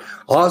crap.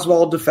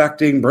 Oswald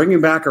defecting,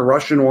 bringing back a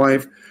Russian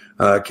wife,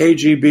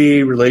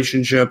 KGB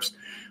relationships.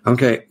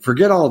 Okay,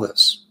 forget all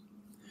this.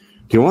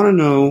 Do you want to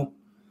know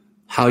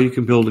how you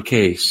can build a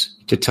case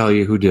to tell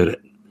you who did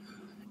it?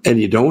 And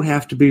you don't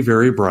have to be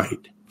very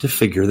bright to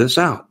figure this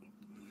out.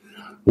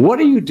 What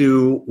do you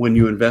do when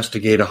you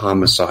investigate a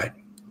homicide?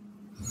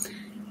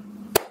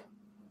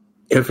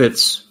 If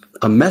it's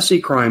a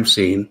messy crime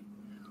scene,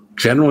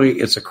 generally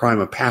it's a crime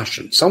of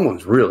passion.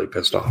 Someone's really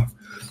pissed off.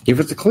 If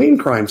it's a clean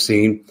crime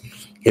scene,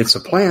 it's a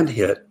planned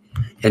hit.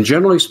 And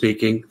generally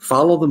speaking,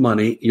 follow the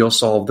money, you'll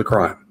solve the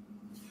crime.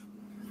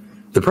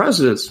 The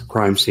president's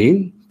crime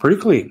scene, pretty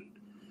clean.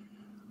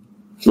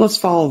 Let's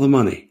follow the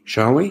money,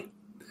 shall we?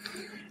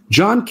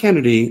 John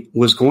Kennedy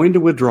was going to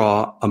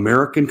withdraw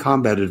American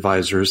combat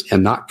advisors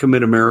and not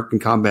commit American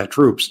combat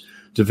troops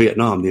to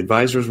Vietnam. The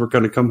advisors were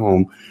going to come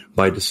home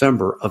by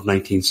December of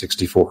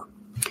 1964.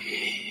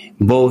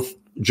 Both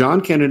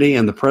John Kennedy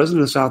and the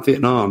president of South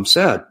Vietnam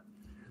said,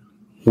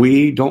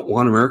 we don't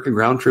want American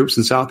ground troops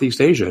in Southeast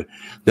Asia.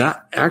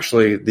 That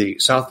actually, the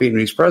South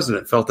Vietnamese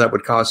president felt that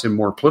would cause him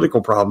more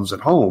political problems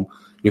at home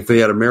if they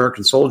had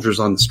American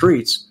soldiers on the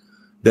streets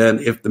than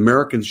if the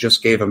Americans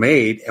just gave them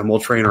aid and we'll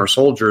train our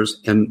soldiers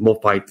and we'll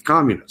fight the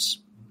communists.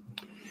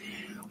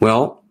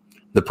 Well,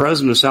 The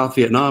president of South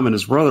Vietnam and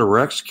his brother were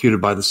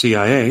executed by the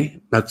CIA.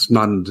 That's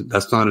not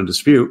in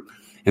dispute.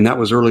 And that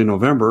was early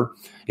November.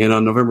 And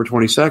on November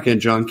 22nd,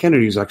 John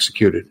Kennedy is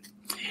executed.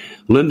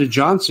 Lyndon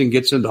Johnson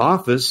gets into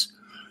office,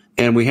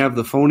 and we have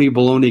the phony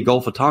baloney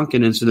Gulf of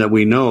Tonkin incident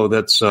we know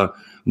that's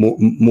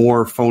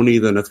more phony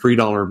than a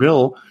 $3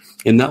 bill.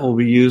 And that will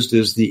be used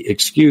as the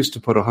excuse to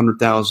put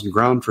 100,000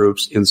 ground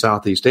troops in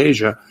Southeast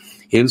Asia,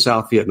 in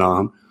South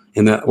Vietnam,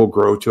 and that will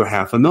grow to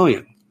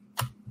 500,000.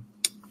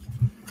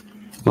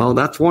 Well,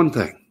 that's one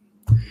thing.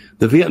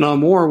 The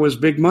Vietnam War was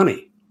big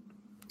money.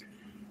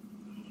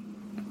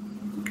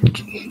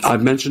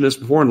 I've mentioned this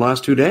before in the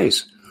last 2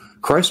 days.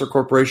 Chrysler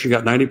Corporation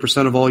got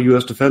 90% of all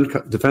U.S.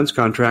 defense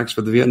contracts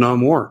for the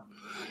Vietnam War.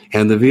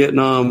 And the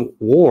Vietnam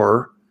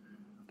War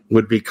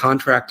would be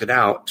contracted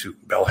out to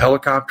Bell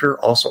Helicopter,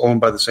 also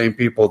owned by the same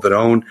people that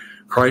owned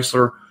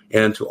Chrysler,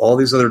 and to all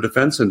these other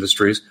defense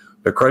industries.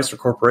 The Chrysler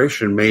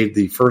Corporation made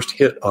the first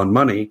hit on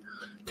money,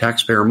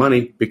 taxpayer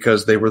money,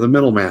 because they were the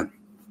middleman.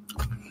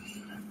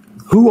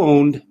 Who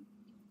owned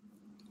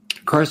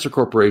Chrysler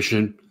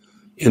Corporation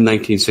in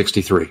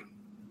 1963?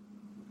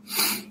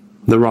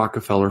 The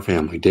Rockefeller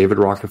family, David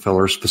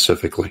Rockefeller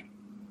specifically.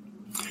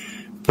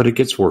 But it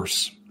gets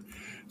worse.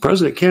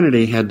 President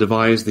Kennedy had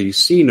devised the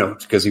C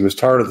notes because he was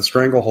tired of the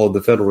stranglehold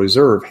the Federal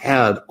Reserve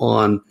had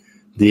on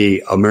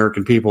the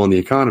American people and the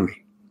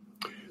economy.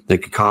 They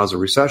could cause a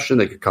recession,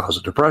 they could cause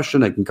a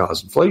depression, they can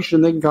cause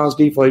inflation, they can cause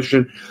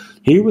deflation.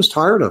 He was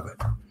tired of it.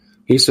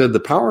 He said the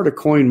power to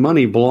coin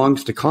money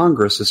belongs to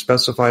Congress as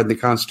specified in the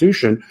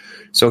Constitution,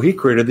 so he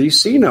created these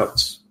C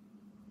notes.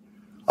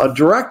 A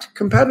direct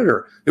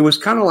competitor. It was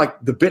kind of like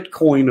the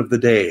Bitcoin of the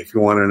day, if you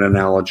want an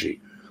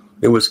analogy.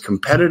 It was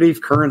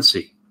competitive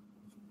currency.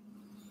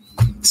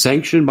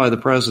 Sanctioned by the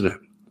president.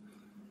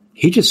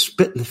 He just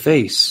spit in the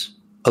face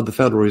of the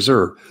Federal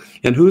Reserve.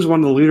 And who's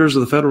one of the leaders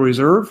of the Federal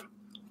Reserve?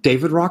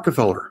 David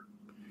Rockefeller.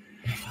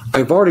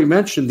 I've already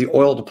mentioned the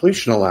oil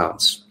depletion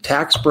allowance.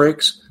 Tax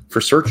breaks for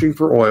searching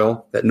for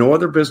oil that no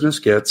other business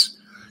gets.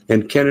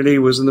 And Kennedy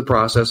was in the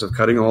process of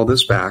cutting all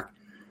this back.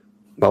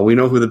 Well, we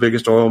know who the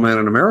biggest oil man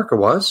in America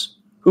was.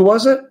 Who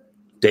was it?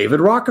 David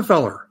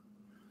Rockefeller.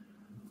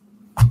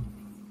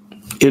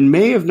 In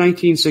May of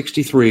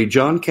 1963,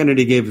 John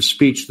Kennedy gave a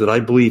speech that I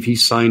believe he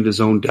signed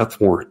his own death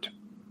warrant.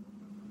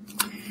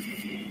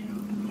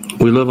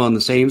 We live on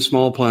the same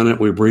small planet.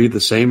 We breathe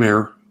the same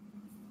air.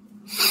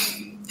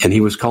 And he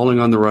was calling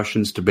on the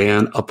Russians to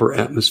ban upper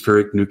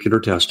atmospheric nuclear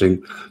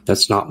testing.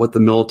 That's not what the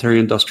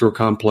military-industrial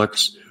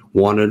complex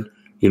wanted.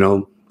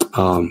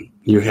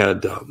 You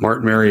had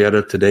Martin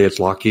Marietta. Today it's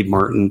Lockheed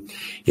Martin.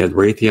 You had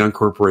Raytheon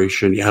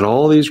Corporation. You had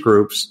all these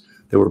groups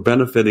that were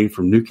benefiting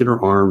from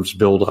nuclear arms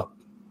buildup.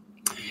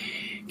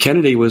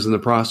 Kennedy was in the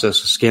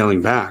process of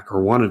scaling back,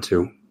 or wanted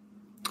to.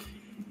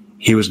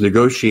 He was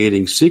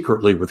negotiating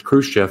secretly with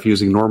Khrushchev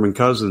using Norman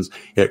Cousins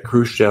at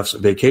Khrushchev's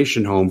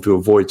vacation home to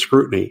avoid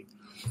scrutiny.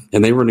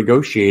 And they were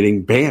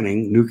negotiating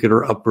banning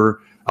nuclear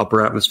upper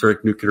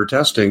atmospheric nuclear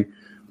testing,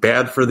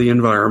 bad for the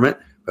environment.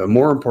 But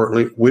more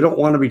importantly, we don't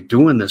want to be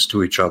doing this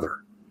to each other.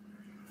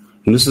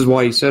 And this is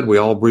why he said we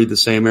all breathe the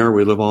same air.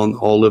 We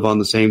all live on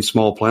the same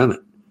small planet.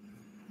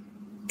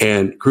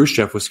 And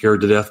Khrushchev was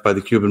scared to death by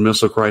the Cuban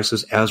Missile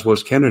Crisis, as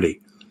was Kennedy.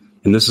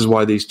 And this is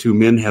why these two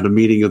men had a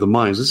meeting of the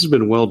minds. This has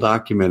been well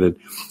documented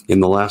in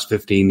the last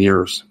 15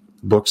 years.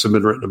 Books have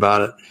been written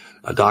about it.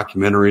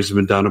 Documentaries have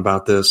been done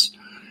about this.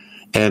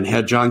 And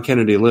had John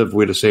Kennedy lived,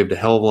 we'd have saved a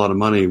hell of a lot of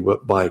money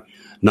by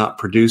not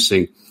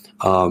producing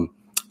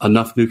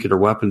enough nuclear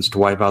weapons to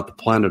wipe out the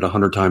planet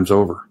 100 times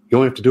over. You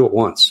only have to do it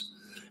once.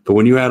 But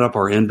when you add up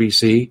our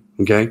NBC,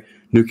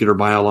 nuclear,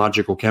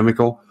 biological,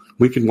 chemical,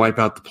 we can wipe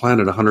out the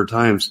planet 100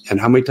 times. And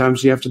how many times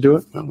do you have to do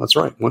it? Well, that's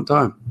right, one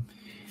time.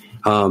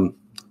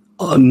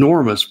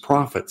 Enormous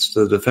profits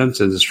to the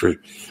defense industry.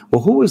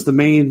 Well, who was the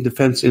main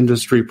defense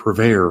industry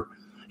purveyor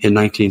in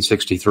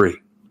 1963?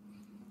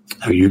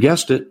 Now, you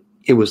guessed it.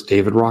 It was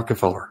David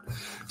Rockefeller.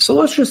 So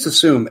let's just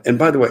assume, and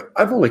by the way,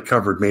 I've only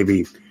covered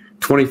maybe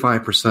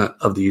 25%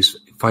 of these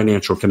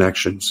financial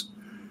connections.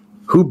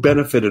 Who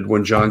benefited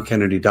when John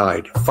Kennedy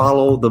died?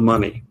 Follow the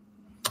money.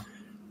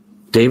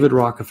 David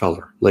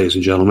Rockefeller, ladies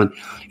and gentlemen.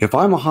 If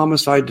I'm a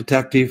homicide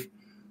detective,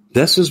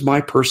 this is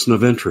my person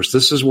of interest.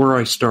 This is where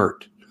I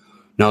start.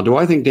 Now, do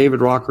I think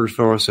David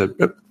Rockefeller said,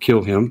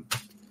 kill him?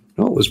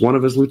 No, it was one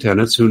of his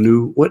lieutenants who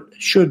knew what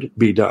should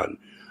be done.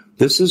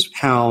 This is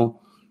how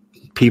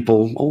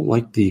people,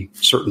 like the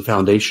certain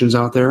foundations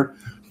out there,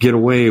 get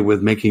away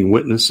with making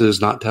witnesses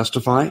not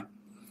testify,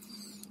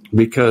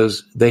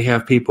 because they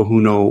have people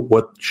who know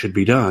what should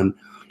be done,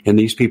 and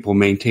these people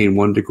maintain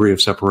one degree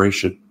of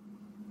separation.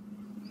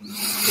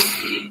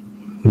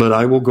 But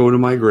I will go to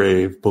my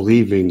grave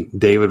believing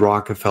David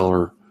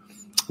Rockefeller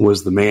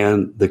was the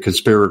man, the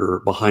conspirator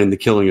behind the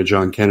killing of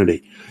John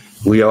Kennedy.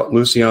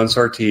 Lucien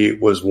Sarti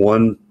was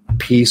one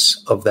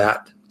piece of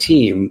that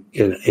team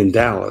in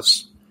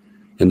Dallas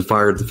and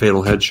fired the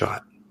fatal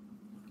headshot.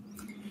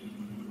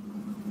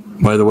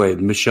 By the way,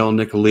 Michel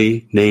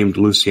Nicolai named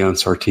Lucien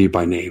Sarti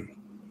by name.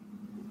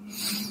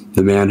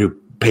 The man who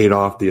paid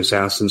off the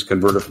assassins,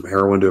 converted from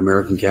heroin to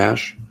American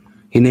cash?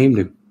 He named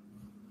him.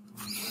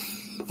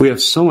 We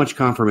have so much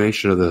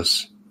confirmation of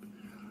this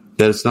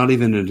that it's not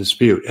even in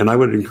dispute. And I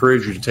would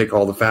encourage you to take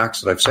all the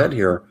facts that I've said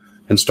here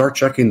and start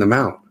checking them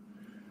out,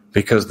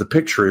 because the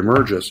picture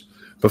emerges.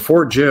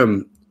 Before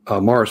Jim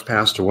Marrs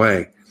passed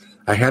away,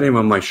 I had him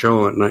on my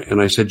show,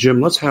 and I said,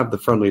 Jim, let's have the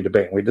friendly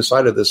debate. We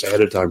decided this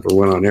ahead of time for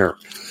when on air.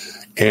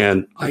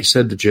 And I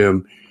said to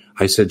Jim,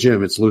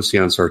 Jim, it's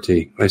Lucien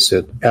Sarti. I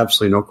said,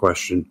 absolutely no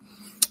question.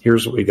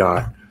 Here's what we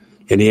got.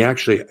 And he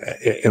actually,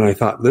 and I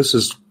thought, this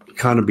is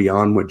kind of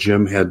beyond what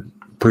Jim had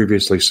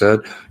previously said.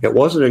 It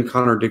wasn't in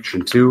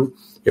contradiction to,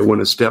 it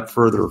went a step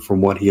further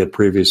from what he had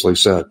previously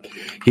said.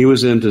 He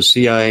was into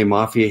CIA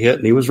mafia hit,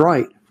 and he was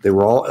right. They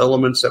were all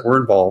elements that were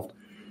involved.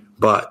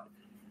 But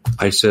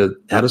I said,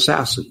 that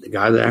assassin, the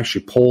guy that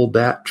actually pulled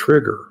that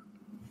trigger.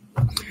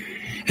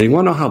 And you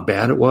want to know how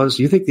bad it was?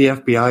 You think the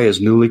FBI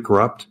is newly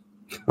corrupt?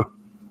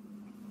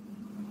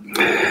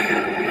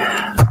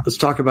 Let's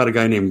talk about a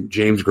guy named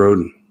James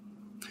Groden.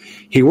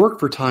 He worked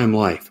for Time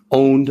Life,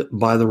 owned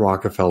by the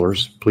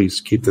Rockefellers. Please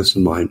keep this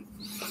in mind.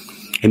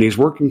 And he's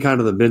working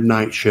kind of the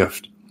midnight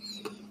shift.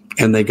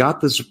 And they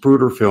got the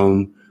Zapruder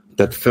film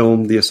that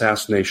filmed the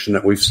assassination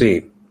that we've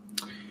seen.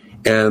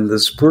 And the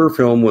Zapruder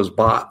film was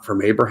bought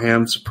from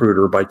Abraham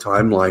Zapruder by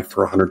Time Life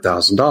for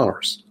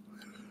 $100,000.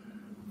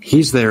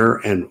 He's there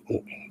and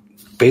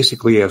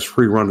basically has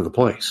free run of the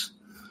place.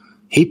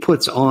 He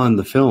puts on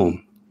the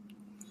film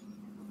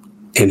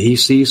and he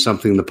sees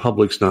something the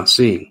public's not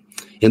seeing.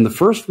 In the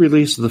first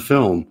release of the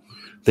film,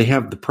 they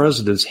have the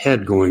president's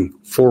head going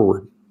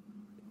forward.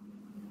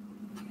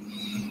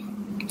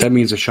 That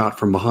means a shot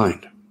from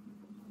behind.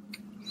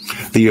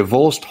 The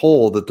avulsed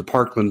hole that the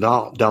Parkland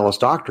Dallas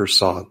doctors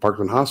saw,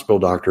 Parkland Hospital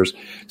doctors,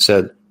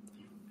 said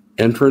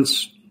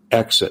entrance,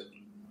 exit,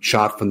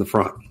 shot from the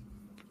front.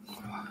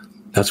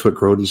 That's what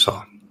Groden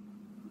saw.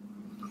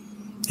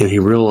 And he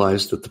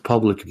realized that the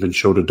public had been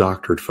showed a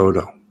doctored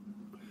photo.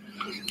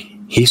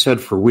 He said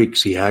for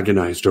weeks he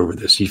agonized over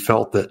this. He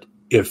felt that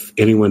if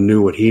anyone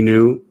knew what he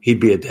knew,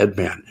 he'd be a dead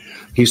man.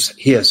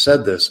 He has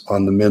said this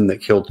on The Men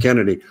That Killed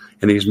Kennedy,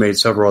 and he's made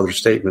several other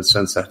statements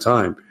since that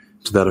time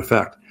to that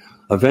effect.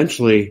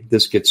 Eventually,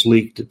 this gets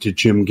leaked to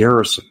Jim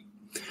Garrison.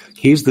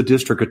 He's the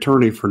district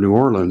attorney for New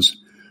Orleans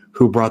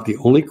who brought the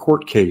only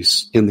court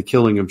case in the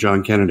killing of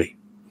John Kennedy,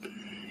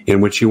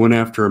 in which he went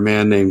after a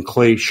man named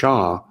Clay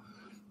Shaw.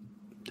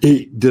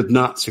 He did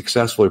not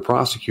successfully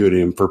prosecute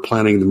him for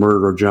planning the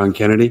murder of John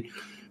Kennedy,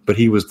 but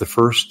he was the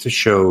first to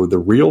show the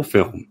real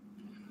film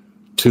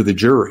to the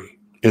jury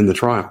in the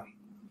trial.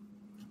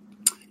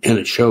 And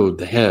it showed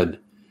the head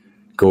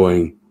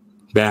going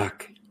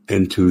back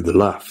and to the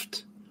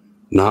left,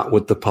 not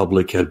what the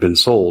public had been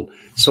sold.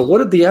 So what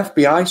did the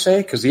FBI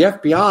say? Because the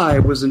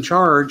FBI was in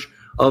charge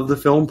of the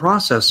film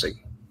processing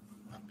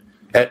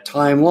at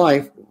Time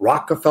Life,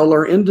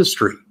 Rockefeller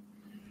Industry.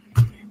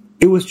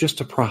 It was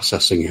just a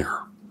processing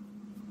error.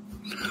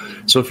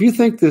 So if you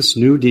think this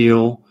new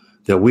deal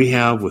that we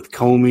have with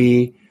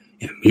Comey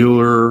and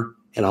Mueller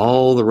and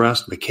all the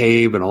rest,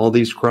 McCabe and all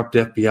these corrupt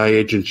FBI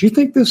agents, you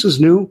think this is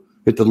new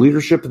at the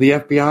leadership of the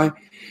FBI?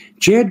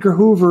 J. Edgar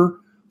Hoover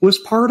was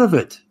part of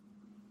it.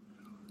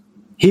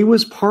 He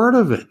was part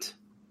of it.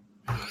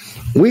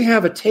 We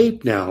have a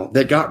tape now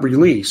that got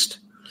released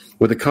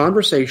with a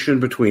conversation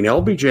between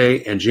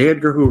LBJ and J.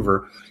 Edgar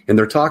Hoover, and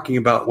they're talking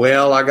about,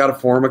 well, I got to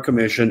form a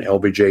commission,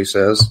 LBJ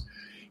says.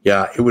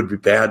 Yeah, it would be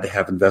bad to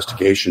have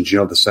investigations. You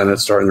know, the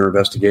Senate's starting their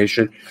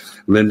investigation.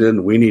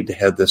 Lyndon, we need to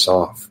head this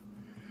off.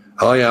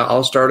 Oh, yeah,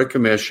 I'll start a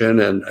commission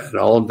and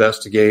I'll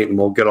investigate and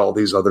we'll get all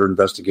these other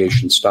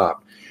investigations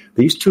stopped.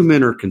 These two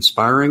men are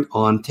conspiring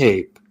on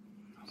tape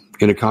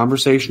in a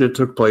conversation that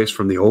took place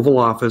from the Oval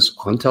Office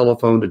on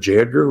telephone to J.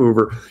 Edgar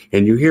Hoover,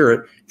 and you hear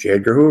it, J.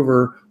 Edgar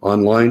Hoover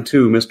on line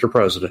 2, Mr.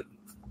 President.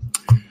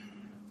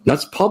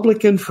 That's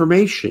public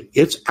information.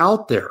 It's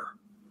out there.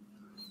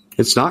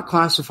 It's not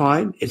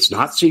classified. It's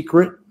not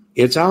secret.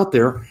 It's out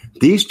there.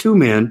 These two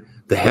men,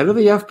 the head of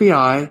the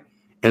FBI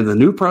and the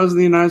new president of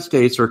the United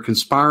States, are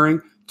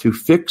conspiring to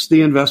fix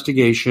the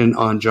investigation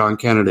on John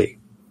Kennedy.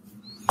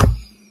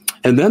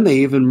 And then they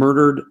even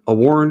murdered a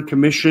Warren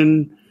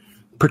Commission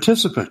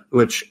participant,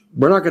 which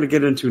we're not going to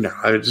get into now.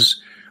 I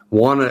just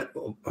want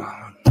to...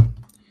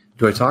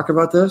 do I talk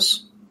about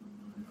this?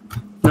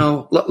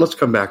 No, let's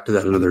come back to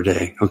that another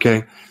day,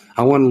 okay?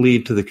 I want to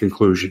lead to the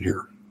conclusion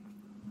here.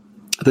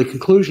 The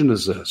conclusion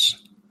is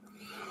this,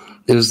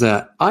 is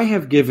that I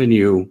have given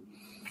you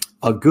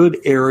a good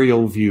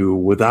aerial view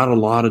without a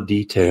lot of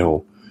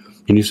detail.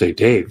 And you say,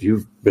 Dave,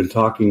 you've been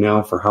talking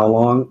now for how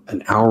long?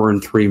 1 hour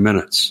and 3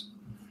 minutes.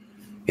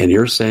 And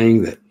you're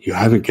saying that you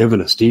haven't given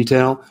us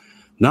detail?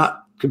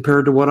 Not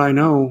compared to what I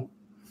know.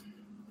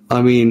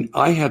 I mean,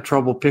 I had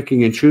trouble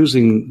picking and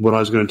choosing what I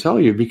was going to tell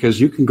you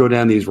because you can go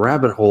down these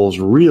rabbit holes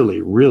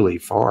really, really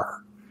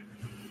far.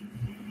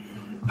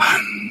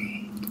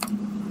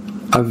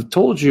 I've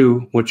told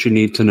you what you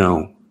need to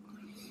know.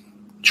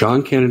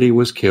 John Kennedy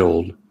was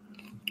killed.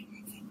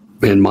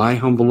 In my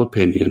humble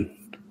opinion,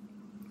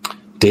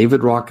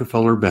 David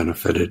Rockefeller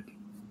benefited.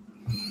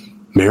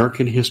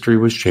 American history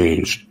was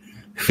changed.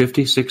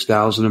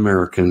 56,000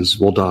 Americans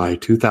will die.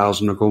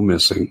 2,000 will go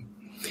missing.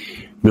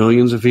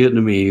 Millions of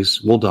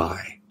Vietnamese will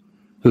die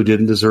who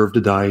didn't deserve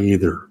to die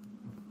either.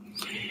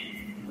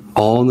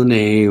 All in the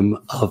name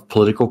of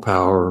political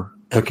power,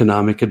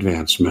 economic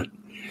advancement.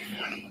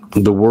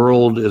 The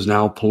world is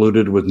now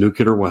polluted with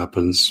nuclear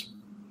weapons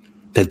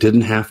that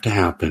didn't have to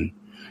happen.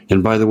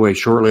 And by the way,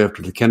 shortly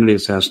after the Kennedy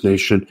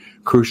assassination,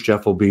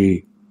 Khrushchev will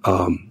be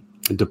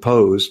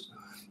deposed,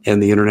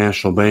 and the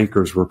international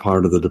bankers were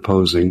part of the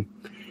deposing.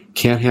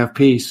 Can't have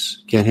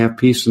peace. Can't have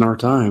peace in our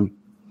time.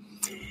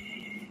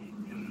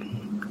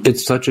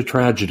 It's such a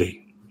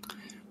tragedy.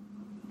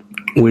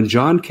 When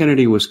John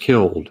Kennedy was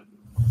killed,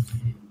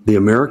 the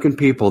American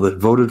people that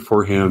voted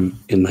for him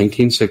in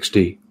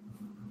 1960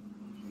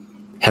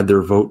 had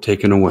their vote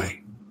taken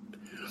away.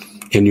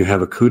 And you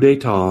have a coup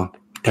d'etat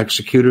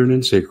executed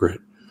in secret,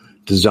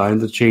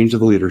 designed to change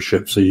the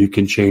leadership so you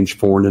can change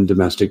foreign and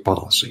domestic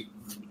policy.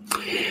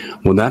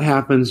 When that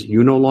happens,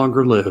 you no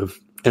longer live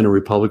in a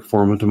republic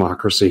form of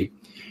democracy.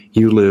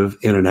 You live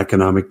in an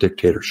economic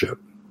dictatorship,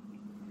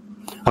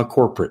 a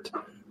corporate,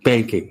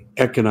 banking,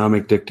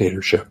 economic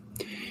dictatorship.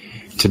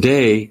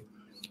 Today,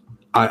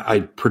 I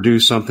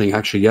produced something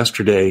actually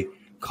yesterday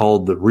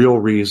called The Real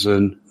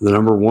Reason, the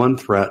number one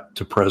threat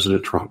to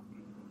President Trump.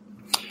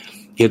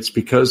 It's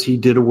because he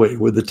did away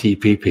with the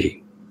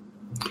TPP,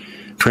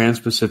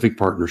 Trans-Pacific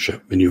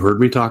Partnership. And you heard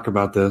me talk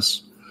about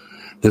this.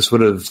 This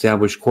would have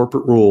established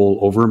corporate rule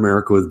over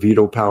America with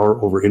veto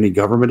power over any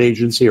government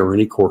agency or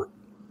any court.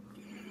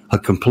 A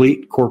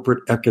complete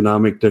corporate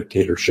economic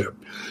dictatorship.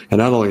 And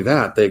not only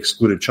that, they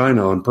excluded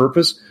China on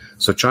purpose,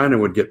 so China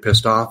would get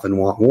pissed off and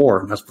want war,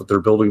 and that's what they're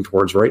building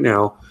towards right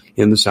now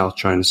in the South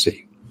China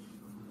Sea.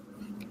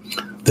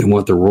 They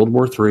want their World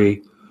War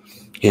III,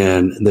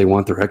 and they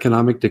want their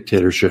economic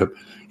dictatorship,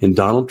 and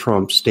Donald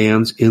Trump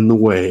stands in the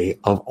way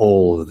of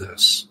all of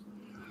this.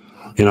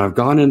 And I've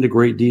gone into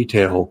great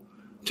detail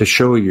to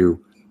show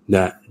you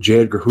that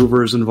J. Edgar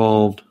Hoover is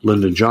involved,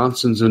 Lyndon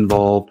Johnson's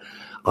involved.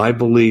 I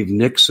believe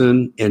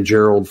Nixon and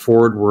Gerald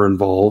Ford were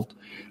involved.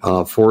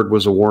 Ford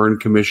was a Warren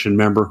Commission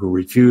member who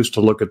refused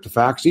to look at the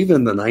facts. Even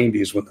in the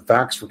 90s, when the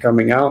facts were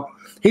coming out,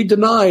 he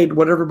denied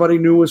what everybody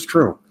knew was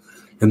true.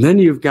 And then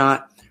you've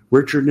got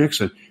Richard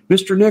Nixon.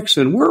 Mr.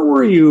 Nixon, where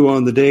were you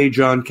on the day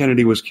John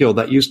Kennedy was killed?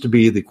 That used to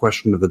be the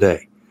question of the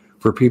day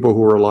for people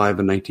who were alive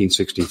in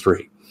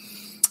 1963.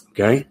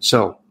 Okay,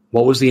 so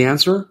what was the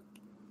answer?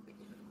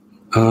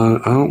 I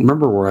don't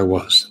remember where I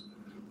was.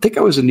 I think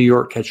I was in New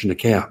York catching a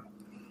cab.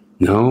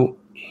 No,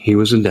 he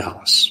was in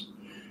Dallas.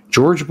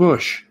 George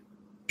Bush,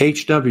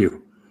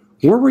 H.W.,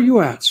 where were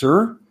you at,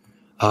 sir?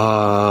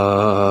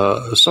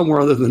 Somewhere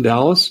other than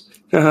Dallas.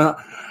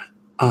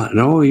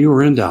 No, you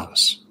were in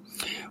Dallas.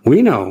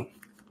 We know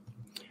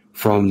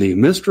from the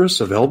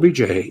mistress of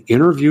LBJ,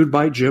 interviewed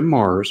by Jim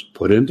Marrs,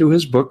 put into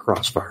his book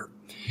Crossfire,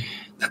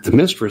 that the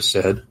mistress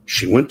said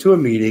she went to a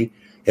meeting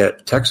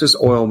at Texas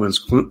Oilman's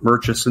Clint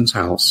Murchison's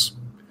house,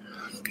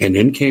 and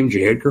in came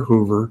J. Edgar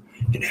Hoover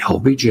and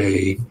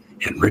LBJ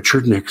and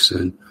Richard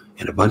Nixon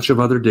and a bunch of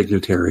other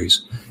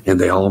dignitaries, and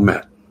they all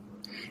met.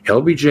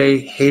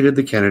 LBJ hated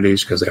the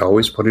Kennedys because they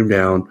always put him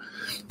down.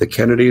 The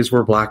Kennedys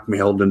were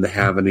blackmailed into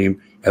having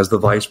him as the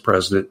vice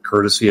president,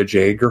 courtesy of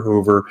J. Edgar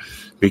Hoover,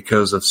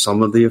 because of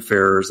some of the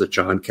affairs that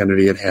John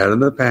Kennedy had had in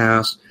the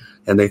past,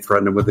 and they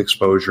threatened him with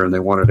exposure, and they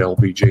wanted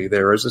LBJ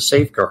there as a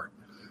safeguard.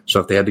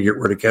 So if they had to get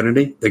rid of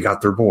Kennedy, they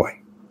got their boy.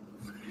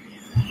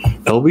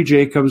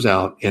 LBJ comes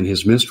out, and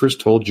his mistress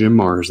told Jim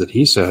Marrs that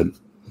he said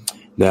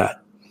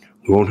that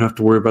we won't have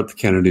to worry about the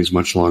Kennedys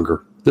much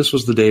longer. This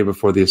was the day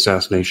before the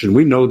assassination.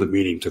 We know the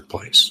meeting took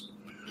place.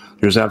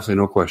 There's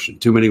absolutely no question.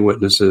 Too many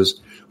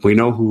witnesses. We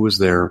know who was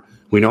there.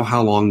 We know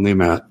how long they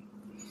met.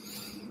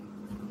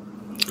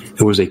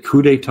 It was a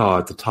coup d'etat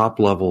at the top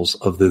levels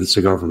of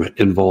the government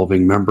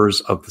involving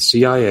members of the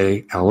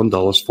CIA, Allen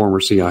Dulles, former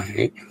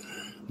CIA,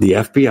 the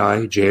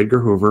FBI, J. Edgar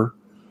Hoover,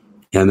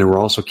 and there were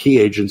also key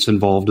agents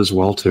involved as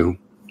well, too.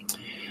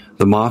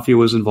 The mafia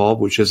was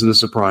involved, which isn't a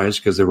surprise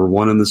because they were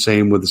one and the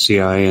same with the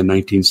CIA in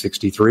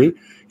 1963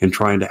 in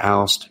trying to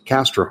oust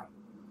Castro.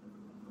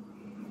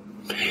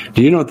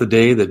 Do you know the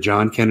day that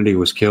John Kennedy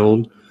was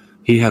killed,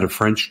 he had a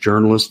French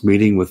journalist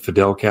meeting with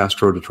Fidel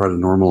Castro to try to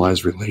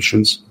normalize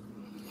relations?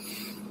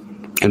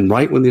 And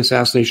right when the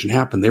assassination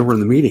happened, they were in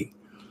the meeting.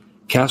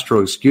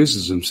 Castro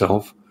excuses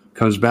himself,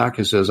 comes back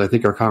and says, I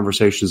think our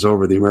conversation is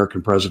over. The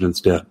American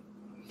president's dead.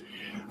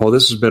 Well,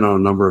 this has been on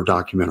a number of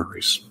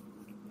documentaries.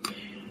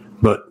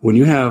 But when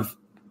you have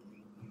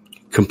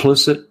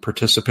complicit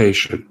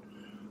participation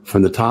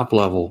from the top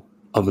level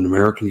of an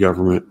American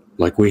government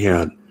like we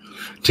had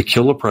to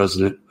kill a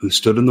president who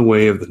stood in the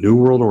way of the New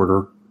World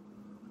Order,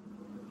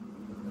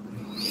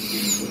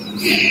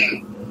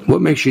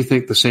 what makes you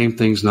think the same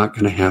thing's not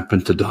going to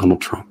happen to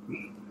Donald Trump?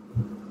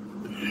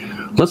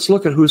 Let's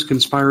look at who's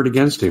conspired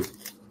against him.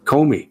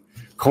 Comey.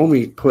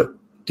 Comey put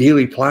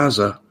Dealey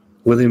Plaza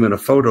with him in a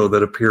photo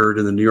that appeared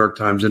in the New York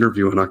Times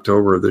interview in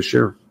October of this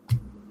year.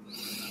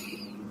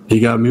 He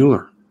got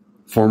Mueller,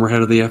 former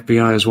head of the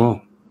FBI as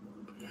well.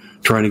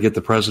 trying to get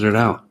the president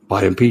out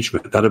by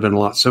impeachment. That would have been a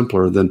lot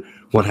simpler than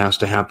what has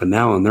to happen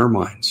now in their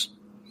minds.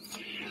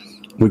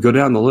 We go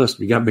down the list.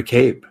 You got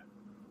McCabe.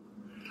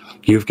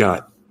 You've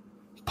got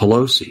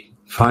Pelosi,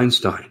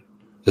 Feinstein,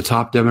 the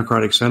top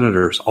Democratic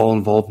senators all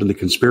involved in the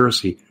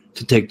conspiracy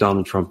to take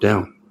Donald Trump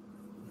down.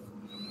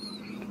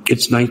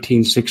 It's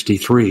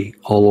 1963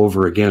 all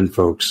over again,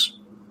 folks.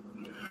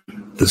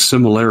 The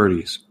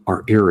similarities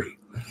are eerie.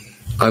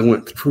 I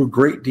went through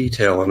great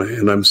detail,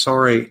 and I'm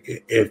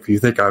sorry if you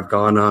think I've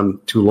gone on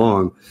too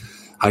long.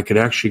 I could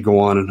actually go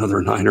on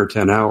another 9 or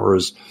 10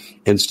 hours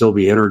and still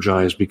be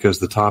energized because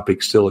the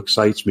topic still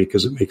excites me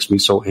because it makes me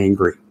so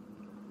angry.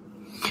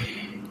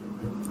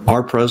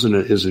 Our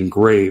president is in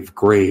grave,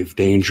 grave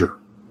danger.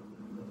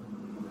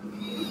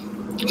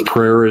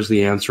 Prayer is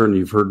the answer, and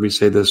you've heard me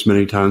say this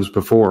many times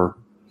before,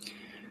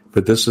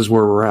 but this is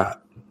where we're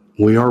at.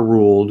 We are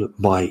ruled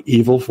by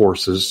evil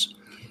forces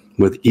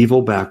with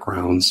evil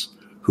backgrounds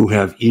who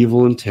have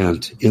evil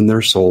intent in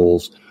their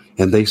souls,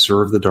 and they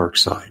serve the dark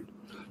side.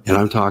 And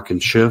I'm talking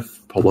Schiff,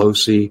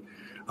 Pelosi,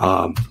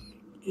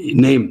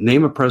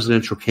 name a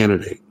presidential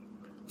candidate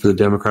for the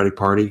Democratic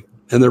Party,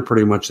 and they're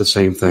pretty much the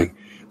same thing.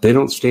 They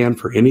don't stand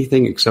for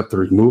anything except the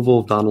removal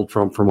of Donald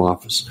Trump from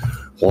office.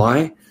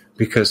 Why?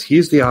 Because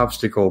he's the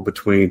obstacle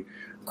between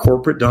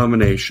corporate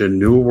domination,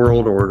 New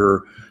World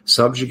Order,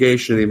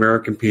 subjugation of the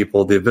American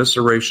people, the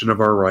evisceration of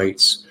our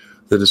rights,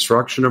 the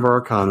destruction of our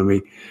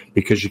economy,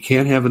 because you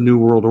can't have a New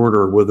World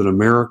Order with an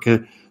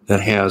America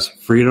that has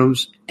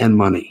freedoms and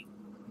money.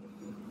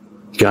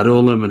 Got to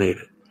eliminate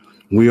it.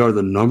 We are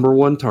the number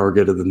one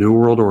target of the New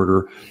World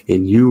Order,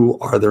 and you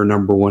are their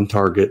number one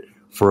target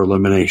for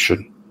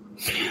elimination.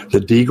 The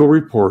Deagle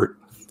Report,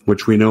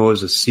 which we know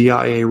is a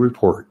CIA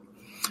report,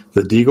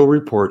 the Deagle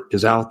Report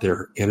is out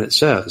there, and it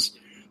says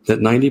that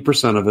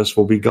 90% of us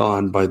will be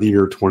gone by the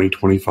year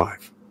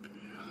 2025.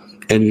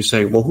 And you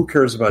say, well, who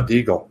cares about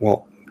Deagle?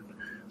 Well,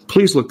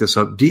 please look this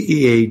up,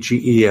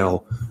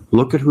 DEAGEL.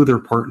 Look at who their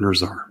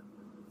partners are.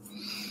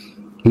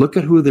 Look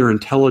at who their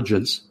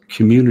intelligence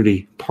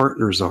community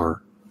partners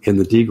are in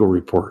the Deagle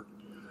Report.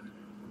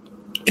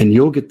 And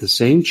you'll get the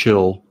same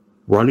chill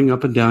running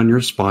up and down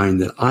your spine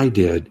that I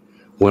did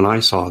when I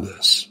saw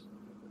this.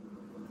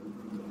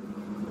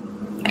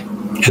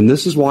 And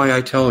this is why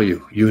I tell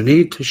you, you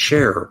need to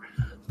share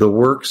the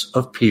works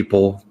of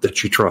people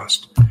that you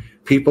trust.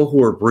 People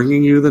who are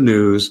bringing you the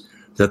news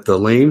that the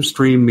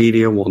lamestream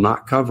media will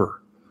not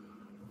cover.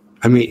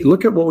 I mean,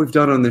 look at what we've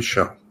done on this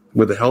show.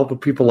 With the help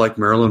of people like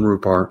Marilyn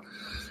Rupar,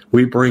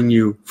 we bring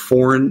you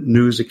foreign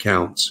news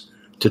accounts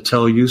to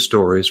tell you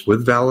stories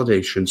with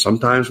validation,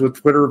 sometimes with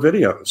Twitter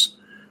videos,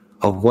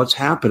 of what's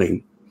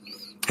happening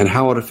and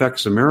how it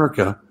affects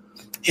America.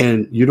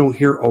 And you don't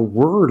hear a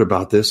word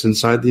about this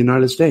inside the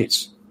United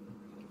States.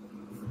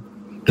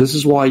 This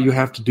is why you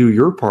have to do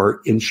your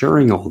part in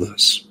sharing all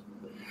this.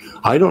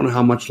 I don't know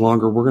how much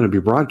longer we're going to be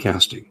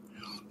broadcasting.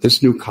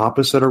 This new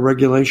COPPA set of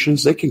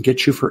regulations, they can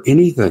get you for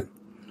anything.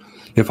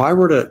 If I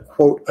were to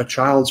quote a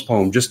child's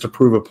poem just to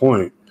prove a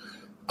point,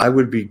 I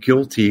would be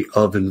guilty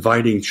of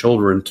inviting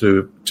children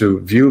to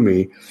view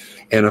me.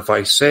 And if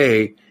I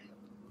say,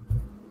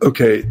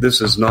 okay,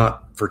 this is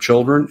not for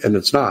children, and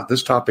it's not.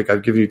 This topic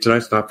I've given you tonight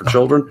is not for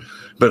children.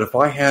 But if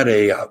I had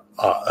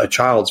a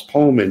child's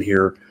poem in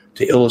here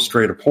to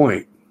illustrate a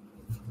point,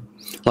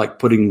 like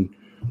putting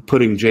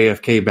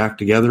JFK back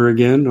together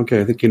again,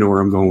 okay, I think you know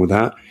where I'm going with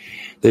that.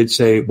 They'd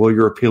say, well,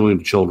 you're appealing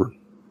to children.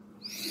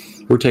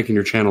 We're taking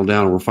your channel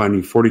down and we're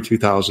finding you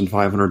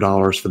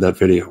 $42,500 for that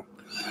video.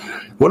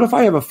 What if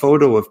I have a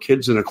photo of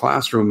kids in a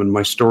classroom and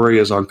my story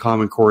is on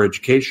Common Core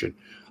education?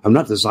 I'm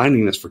not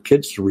designing this for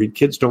kids to read.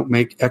 Kids don't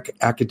make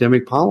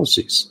academic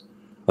policies.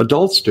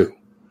 Adults do.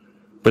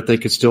 But they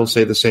could still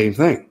say the same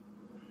thing.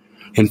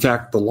 In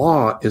fact, the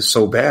law is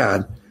so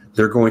bad,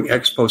 they're going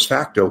ex post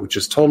facto, which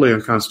is totally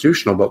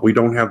unconstitutional, but we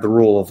don't have the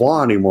rule of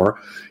law anymore.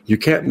 You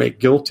can't make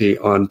guilty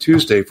on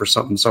Tuesday for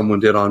something someone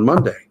did on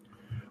Monday.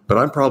 But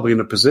I'm probably in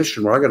a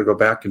position where I got to go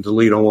back and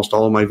delete almost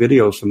all of my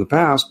videos from the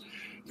past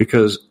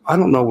because I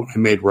don't know when I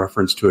made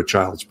reference to a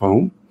child's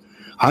poem.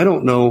 I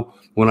don't know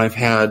when I've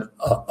had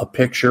a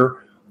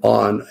picture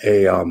on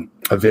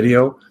a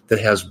video that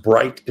has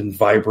bright and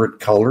vibrant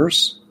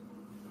colors.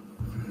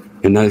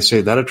 And I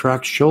say that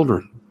attracts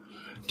children.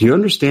 Do you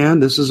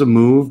understand this is a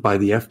move by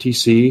the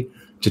FTC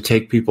to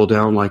take people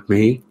down like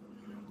me,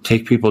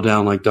 take people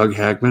down like Doug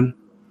Hagman?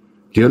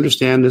 Do you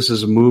understand this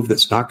is a move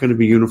that's not going to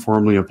be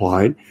uniformly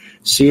applied?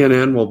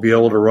 CNN will be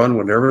able to run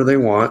whatever they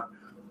want,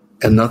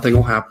 and nothing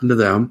will happen to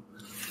them.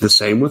 The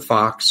same with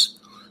Fox.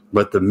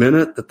 But the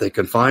minute that they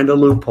can find a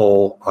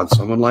loophole on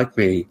someone like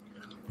me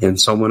and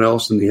someone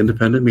else in the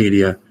independent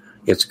media,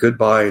 it's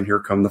goodbye, and here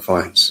come the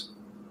fines.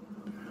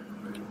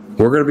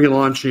 We're going to be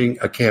launching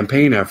a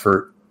campaign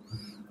effort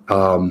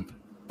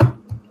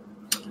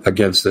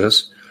against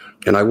this.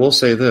 And I will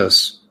say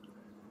this.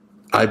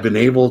 I've been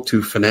able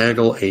to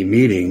finagle a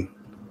meeting.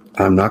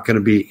 I'm not going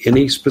to be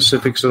any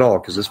specifics at all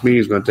because this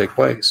meeting is going to take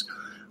place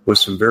with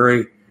some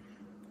very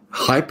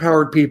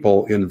high-powered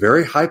people in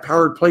very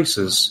high-powered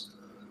places.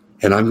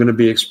 And I'm going to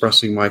be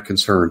expressing my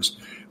concerns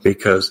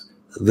because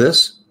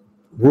this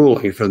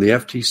ruling from the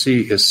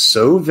FTC is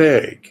so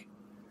vague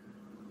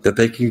that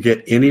they can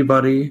get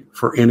anybody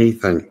for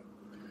anything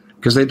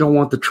because they don't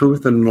want the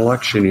truth in an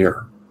election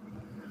year.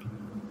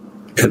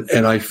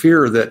 And I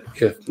fear that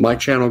if my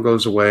channel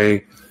goes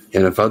away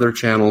and if other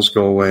channels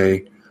go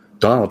away,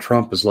 Donald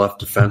Trump is left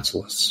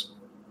defenseless.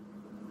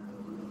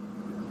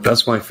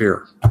 That's my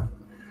fear.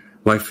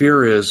 My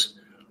fear is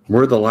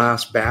we're the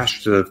last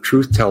bastion of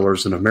truth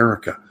tellers in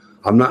America.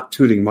 I'm not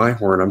tooting my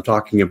horn. I'm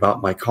talking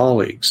about my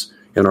colleagues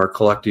and our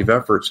collective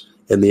efforts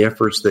and the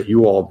efforts that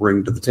you all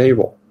bring to the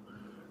table.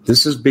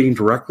 This is being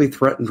directly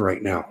threatened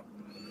right now.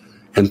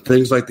 And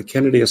things like the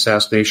Kennedy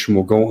assassination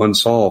will go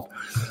unsolved.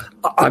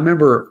 I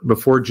remember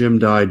before Jim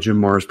died, Jim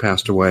Marrs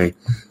passed away.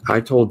 I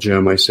told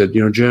Jim, I said,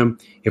 Jim,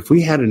 if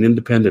we had an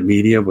independent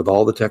media with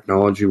all the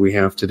technology we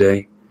have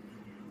today,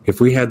 if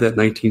we had that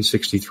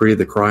 1963,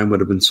 the crime would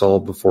have been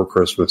solved before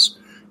Christmas.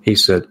 He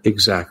said,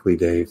 exactly,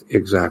 Dave,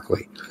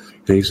 exactly.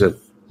 And he said,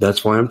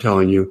 that's why I'm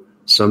telling you,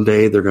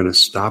 someday they're going to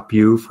stop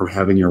you from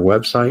having your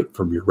website,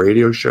 from your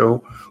radio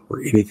show,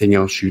 or anything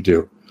else you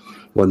do.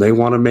 When they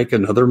want to make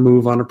another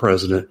move on a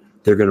president,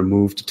 they're going to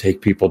move to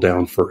take people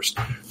down first.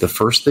 The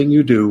first thing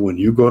you do when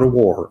you go to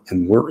war,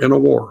 and we're in a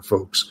war,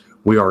 folks,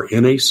 we are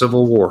in a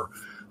civil war.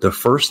 The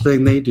first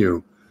thing they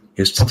do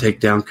is to take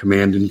down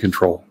command and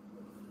control.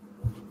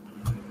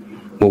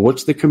 Well,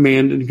 what's the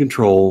command and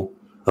control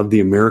of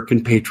the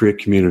American patriot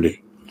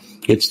community?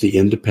 It's the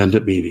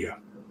independent media.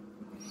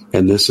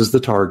 And this is the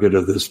target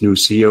of this new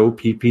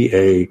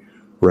COPPA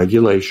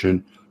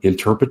regulation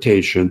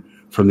interpretation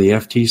from the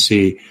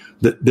FTC.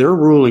 That their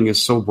ruling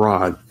is so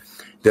broad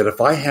that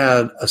if I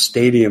had a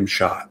stadium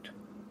shot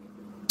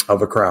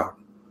of a crowd,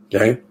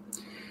 okay,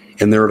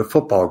 and they're at a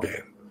football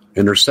game,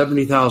 and there's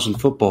 70,000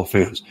 football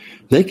fans,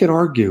 they could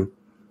argue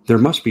there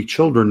must be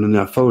children in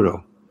that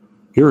photo.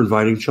 You're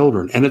inviting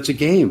children, and it's a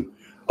game.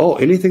 Oh,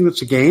 anything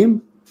that's a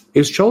game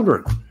is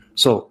children.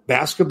 So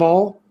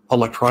basketball,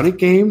 electronic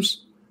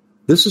games,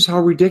 this is how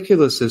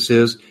ridiculous this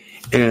is,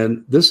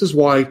 and this is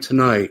why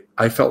tonight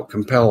I felt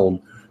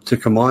compelled to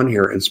come on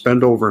here and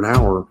spend over an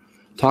hour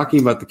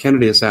talking about the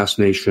Kennedy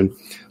assassination,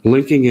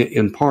 linking it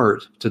in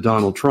part to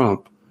Donald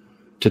Trump,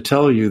 to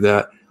tell you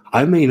that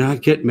I may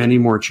not get many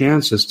more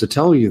chances to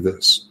tell you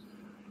this.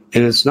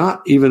 And it's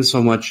not even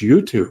so much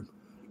YouTube.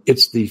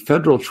 It's the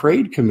Federal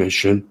Trade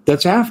Commission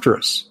that's after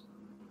us.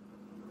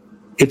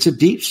 It's a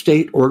deep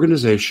state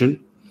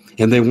organization,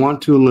 and they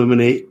want to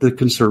eliminate the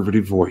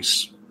conservative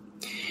voice.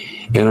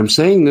 And I'm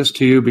saying this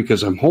to you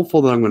because I'm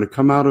hopeful that I'm going to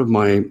come out of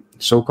my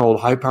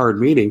so-called high-powered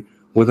meeting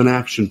with an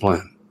action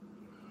plan.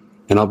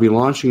 And I'll be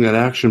launching that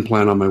action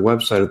plan on my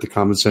website at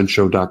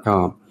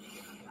thecommonsenseshow.com.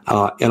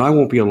 And I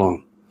won't be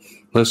alone.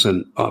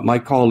 Listen, my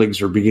colleagues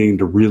are beginning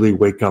to really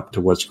wake up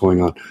to what's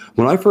going on.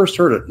 When I first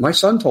heard it, my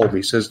son told me,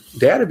 he says,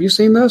 Dad, have you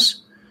seen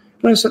this?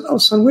 And I said, oh,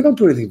 son, we don't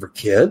do anything for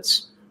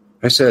kids.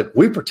 I said,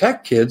 we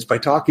protect kids by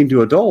talking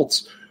to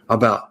adults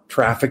about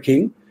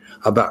trafficking,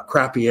 about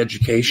crappy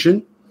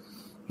education,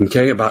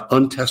 okay, about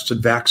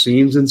untested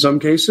vaccines in some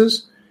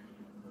cases.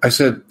 I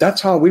said, that's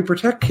how we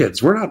protect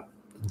kids. We're not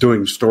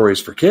doing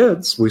stories for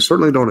kids. We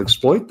certainly don't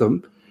exploit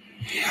them.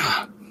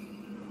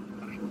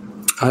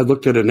 I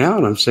looked at it now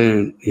and I'm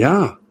saying,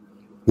 yeah,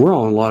 we're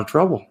all in a lot of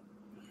trouble.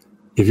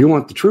 If you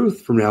want the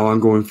truth from now on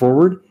going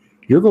forward,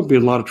 you're going to be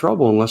in a lot of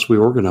trouble unless we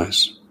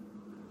organize.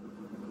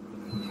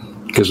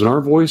 Because when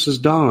our voice is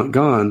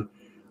gone,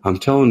 I'm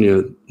telling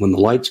you, when the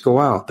lights go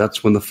out,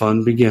 that's when the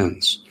fun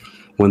begins.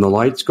 When the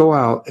lights go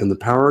out and the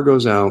power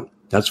goes out,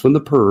 that's when the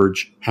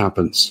purge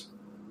happens.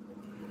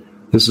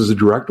 This is a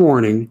direct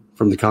warning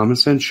from the Common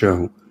Sense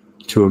Show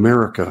to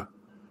America.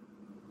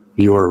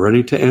 You are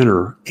ready to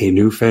enter a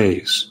new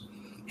phase,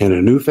 and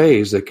a new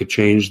phase that could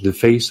change the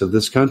face of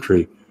this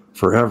country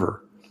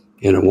forever.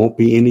 And it won't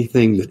be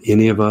anything that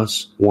any of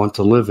us want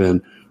to live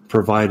in,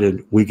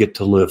 provided we get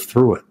to live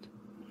through it.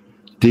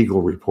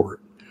 Deagle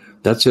Report.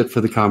 That's it for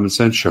the Common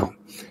Sense Show.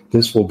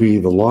 This will be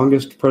the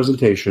longest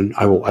presentation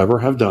I will ever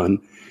have done.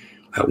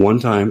 At one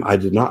time, I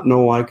did not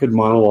know I could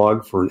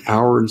monologue for an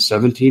hour and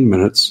 17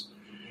 minutes.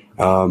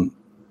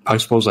 I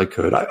suppose I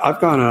could. I've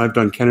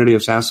done Kennedy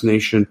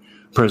assassination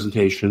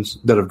presentations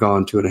that have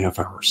gone 2.5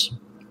 hours.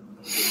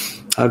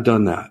 I've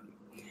done that.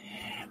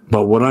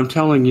 But what I'm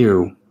telling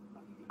you,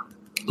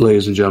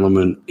 ladies and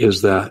gentlemen,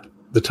 is that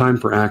the time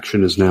for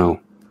action is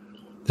now.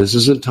 This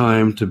isn't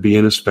time to be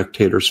in a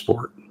spectator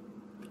sport.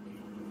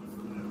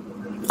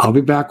 I'll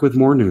be back with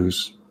more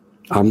news.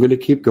 I'm going to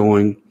keep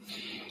going.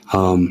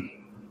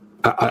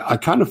 I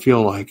kind of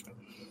feel like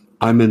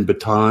I'm in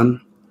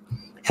Bataan,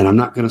 and I'm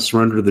not going to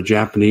surrender to the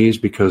Japanese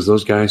because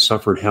those guys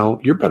suffered hell.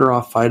 You're better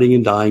off fighting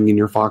and dying in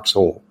your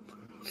foxhole.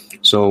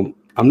 So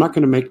I'm not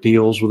going to make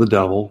deals with the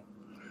devil.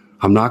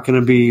 I'm not going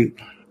to be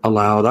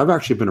allowed. I've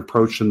actually been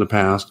approached in the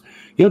past.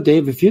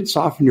 Dave, if you'd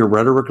soften your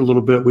rhetoric a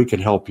little bit, we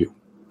could help you.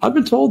 I've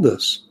been told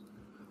this.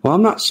 Well,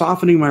 I'm not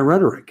softening my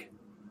rhetoric.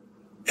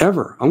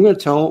 Ever. I'm going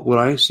to tell what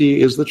I see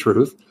is the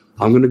truth.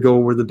 I'm going to go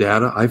where the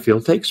data I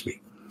feel takes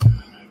me.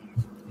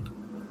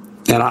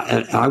 And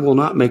I will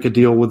not make a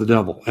deal with the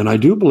devil. And I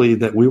do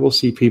believe that we will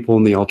see people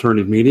in the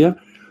alternative media.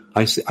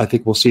 I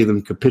think we'll see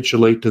them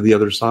capitulate to the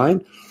other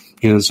side.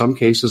 And in some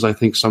cases, I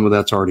think some of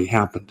that's already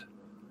happened.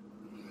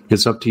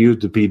 It's up to you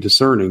to be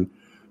discerning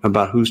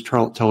about who's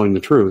telling the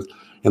truth.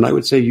 And I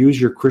would say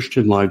use your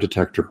Christian lie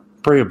detector.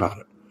 Pray about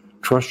it.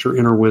 Trust your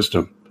inner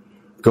wisdom.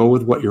 Go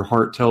with what your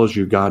heart tells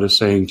you God is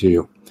saying to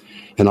you.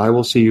 And I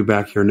will see you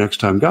back here next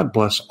time. God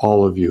bless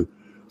all of you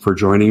for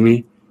joining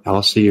me.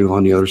 I'll see you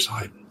on the other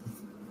side.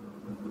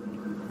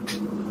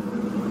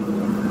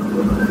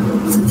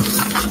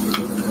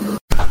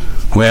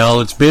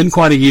 Well, it's been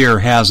quite a year,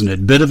 hasn't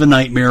it? Bit of a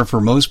nightmare for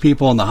most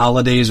people, and the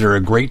holidays are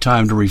a great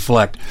time to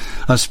reflect,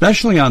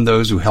 especially on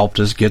those who helped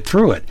us get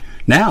through it.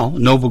 Now,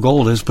 Noble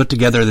Gold has put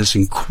together this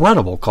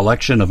incredible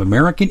collection of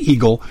American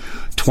Eagle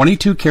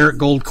 22-karat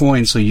gold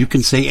coins so you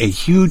can say a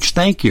huge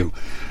thank you.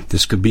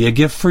 This could be a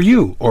gift for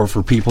you or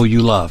for people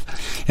you love.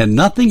 And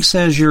nothing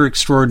says you're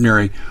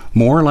extraordinary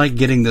more like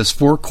getting this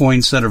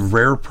 4-coin set of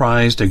rare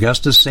prized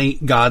Augusta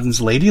St.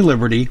 Gaudens Lady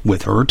Liberty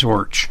with her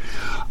torch.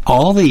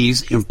 All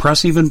these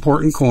impressive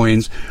important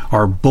coins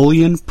are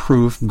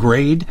bullion-proof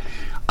grade,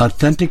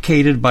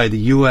 authenticated by the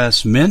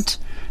U.S. Mint.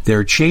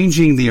 They're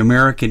changing the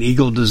American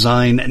Eagle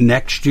design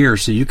next year,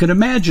 so you can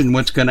imagine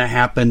what's going to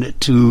happen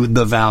to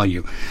the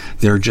value.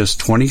 There are just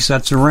 20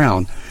 sets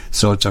around,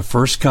 so it's a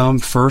first-come,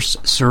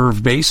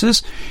 first-served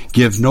basis.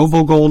 Give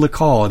Noble Gold a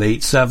call at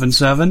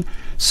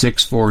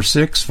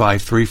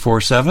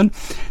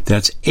 877-646-5347.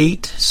 That's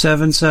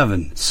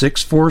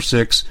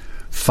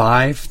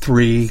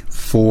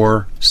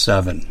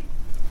 877-646-5347.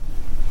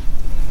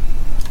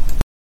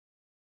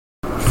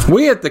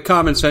 We at the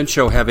Common Sense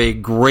Show have a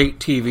great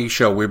TV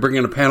show. We bring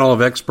in a panel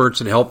of experts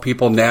and help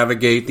people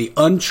navigate the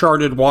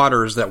uncharted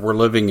waters that we're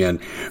living in.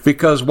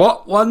 Because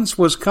what once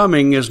was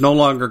coming is no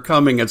longer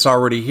coming. It's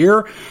already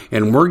here,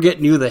 and we're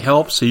getting you the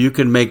help so you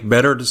can make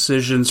better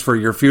decisions for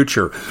your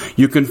future.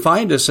 You can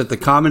find us at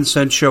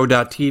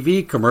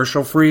thecommonsenseshow.tv,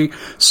 commercial-free,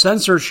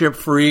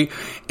 censorship-free,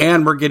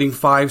 and we're getting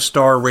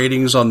 5-star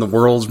ratings on the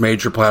world's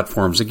major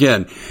platforms.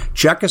 Again,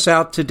 check us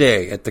out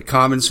today at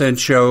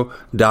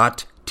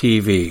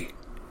thecommonsenseshow.tv.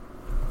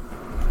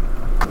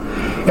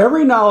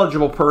 Every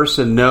knowledgeable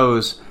person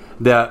knows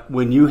that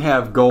when you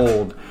have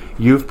gold,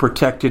 you've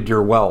protected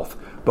your wealth.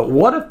 But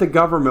what if the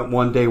government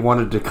one day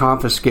wanted to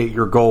confiscate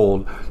your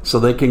gold so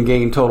they can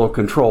gain total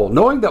control,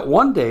 knowing that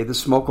one day the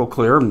smoke will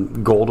clear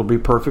and gold will be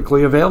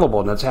perfectly available,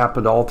 and that's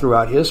happened all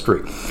throughout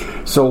history.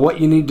 So what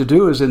you need to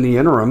do is, in the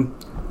interim,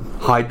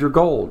 hide your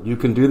gold. You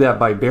can do that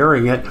by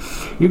burying it.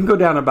 You can go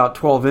down about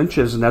 12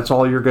 inches, and that's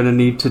all you're going to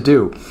need to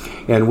do.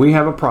 And we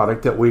have a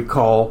product that we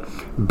call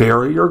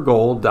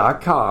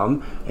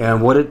buryyourgold.com,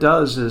 and what it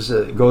does is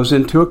it goes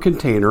into a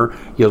container.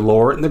 You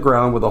lower it in the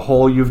ground with a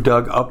hole you've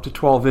dug up to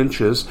 12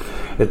 inches.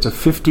 It's a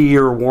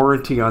 50-year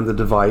warranty on the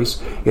device.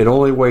 It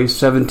only weighs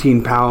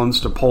 17 pounds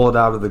to pull it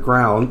out of the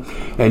ground,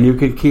 and you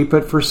can keep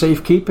it for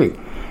safekeeping.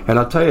 And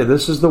I'll tell you,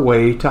 this is the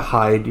way to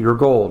hide your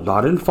gold,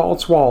 not in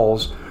false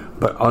walls,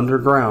 but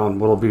underground,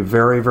 will be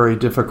very, very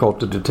difficult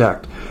to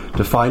detect.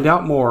 To find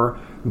out more,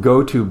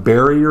 go to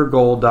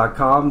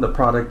buryyourgold.com. The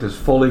product is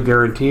fully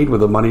guaranteed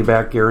with a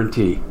money-back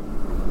guarantee.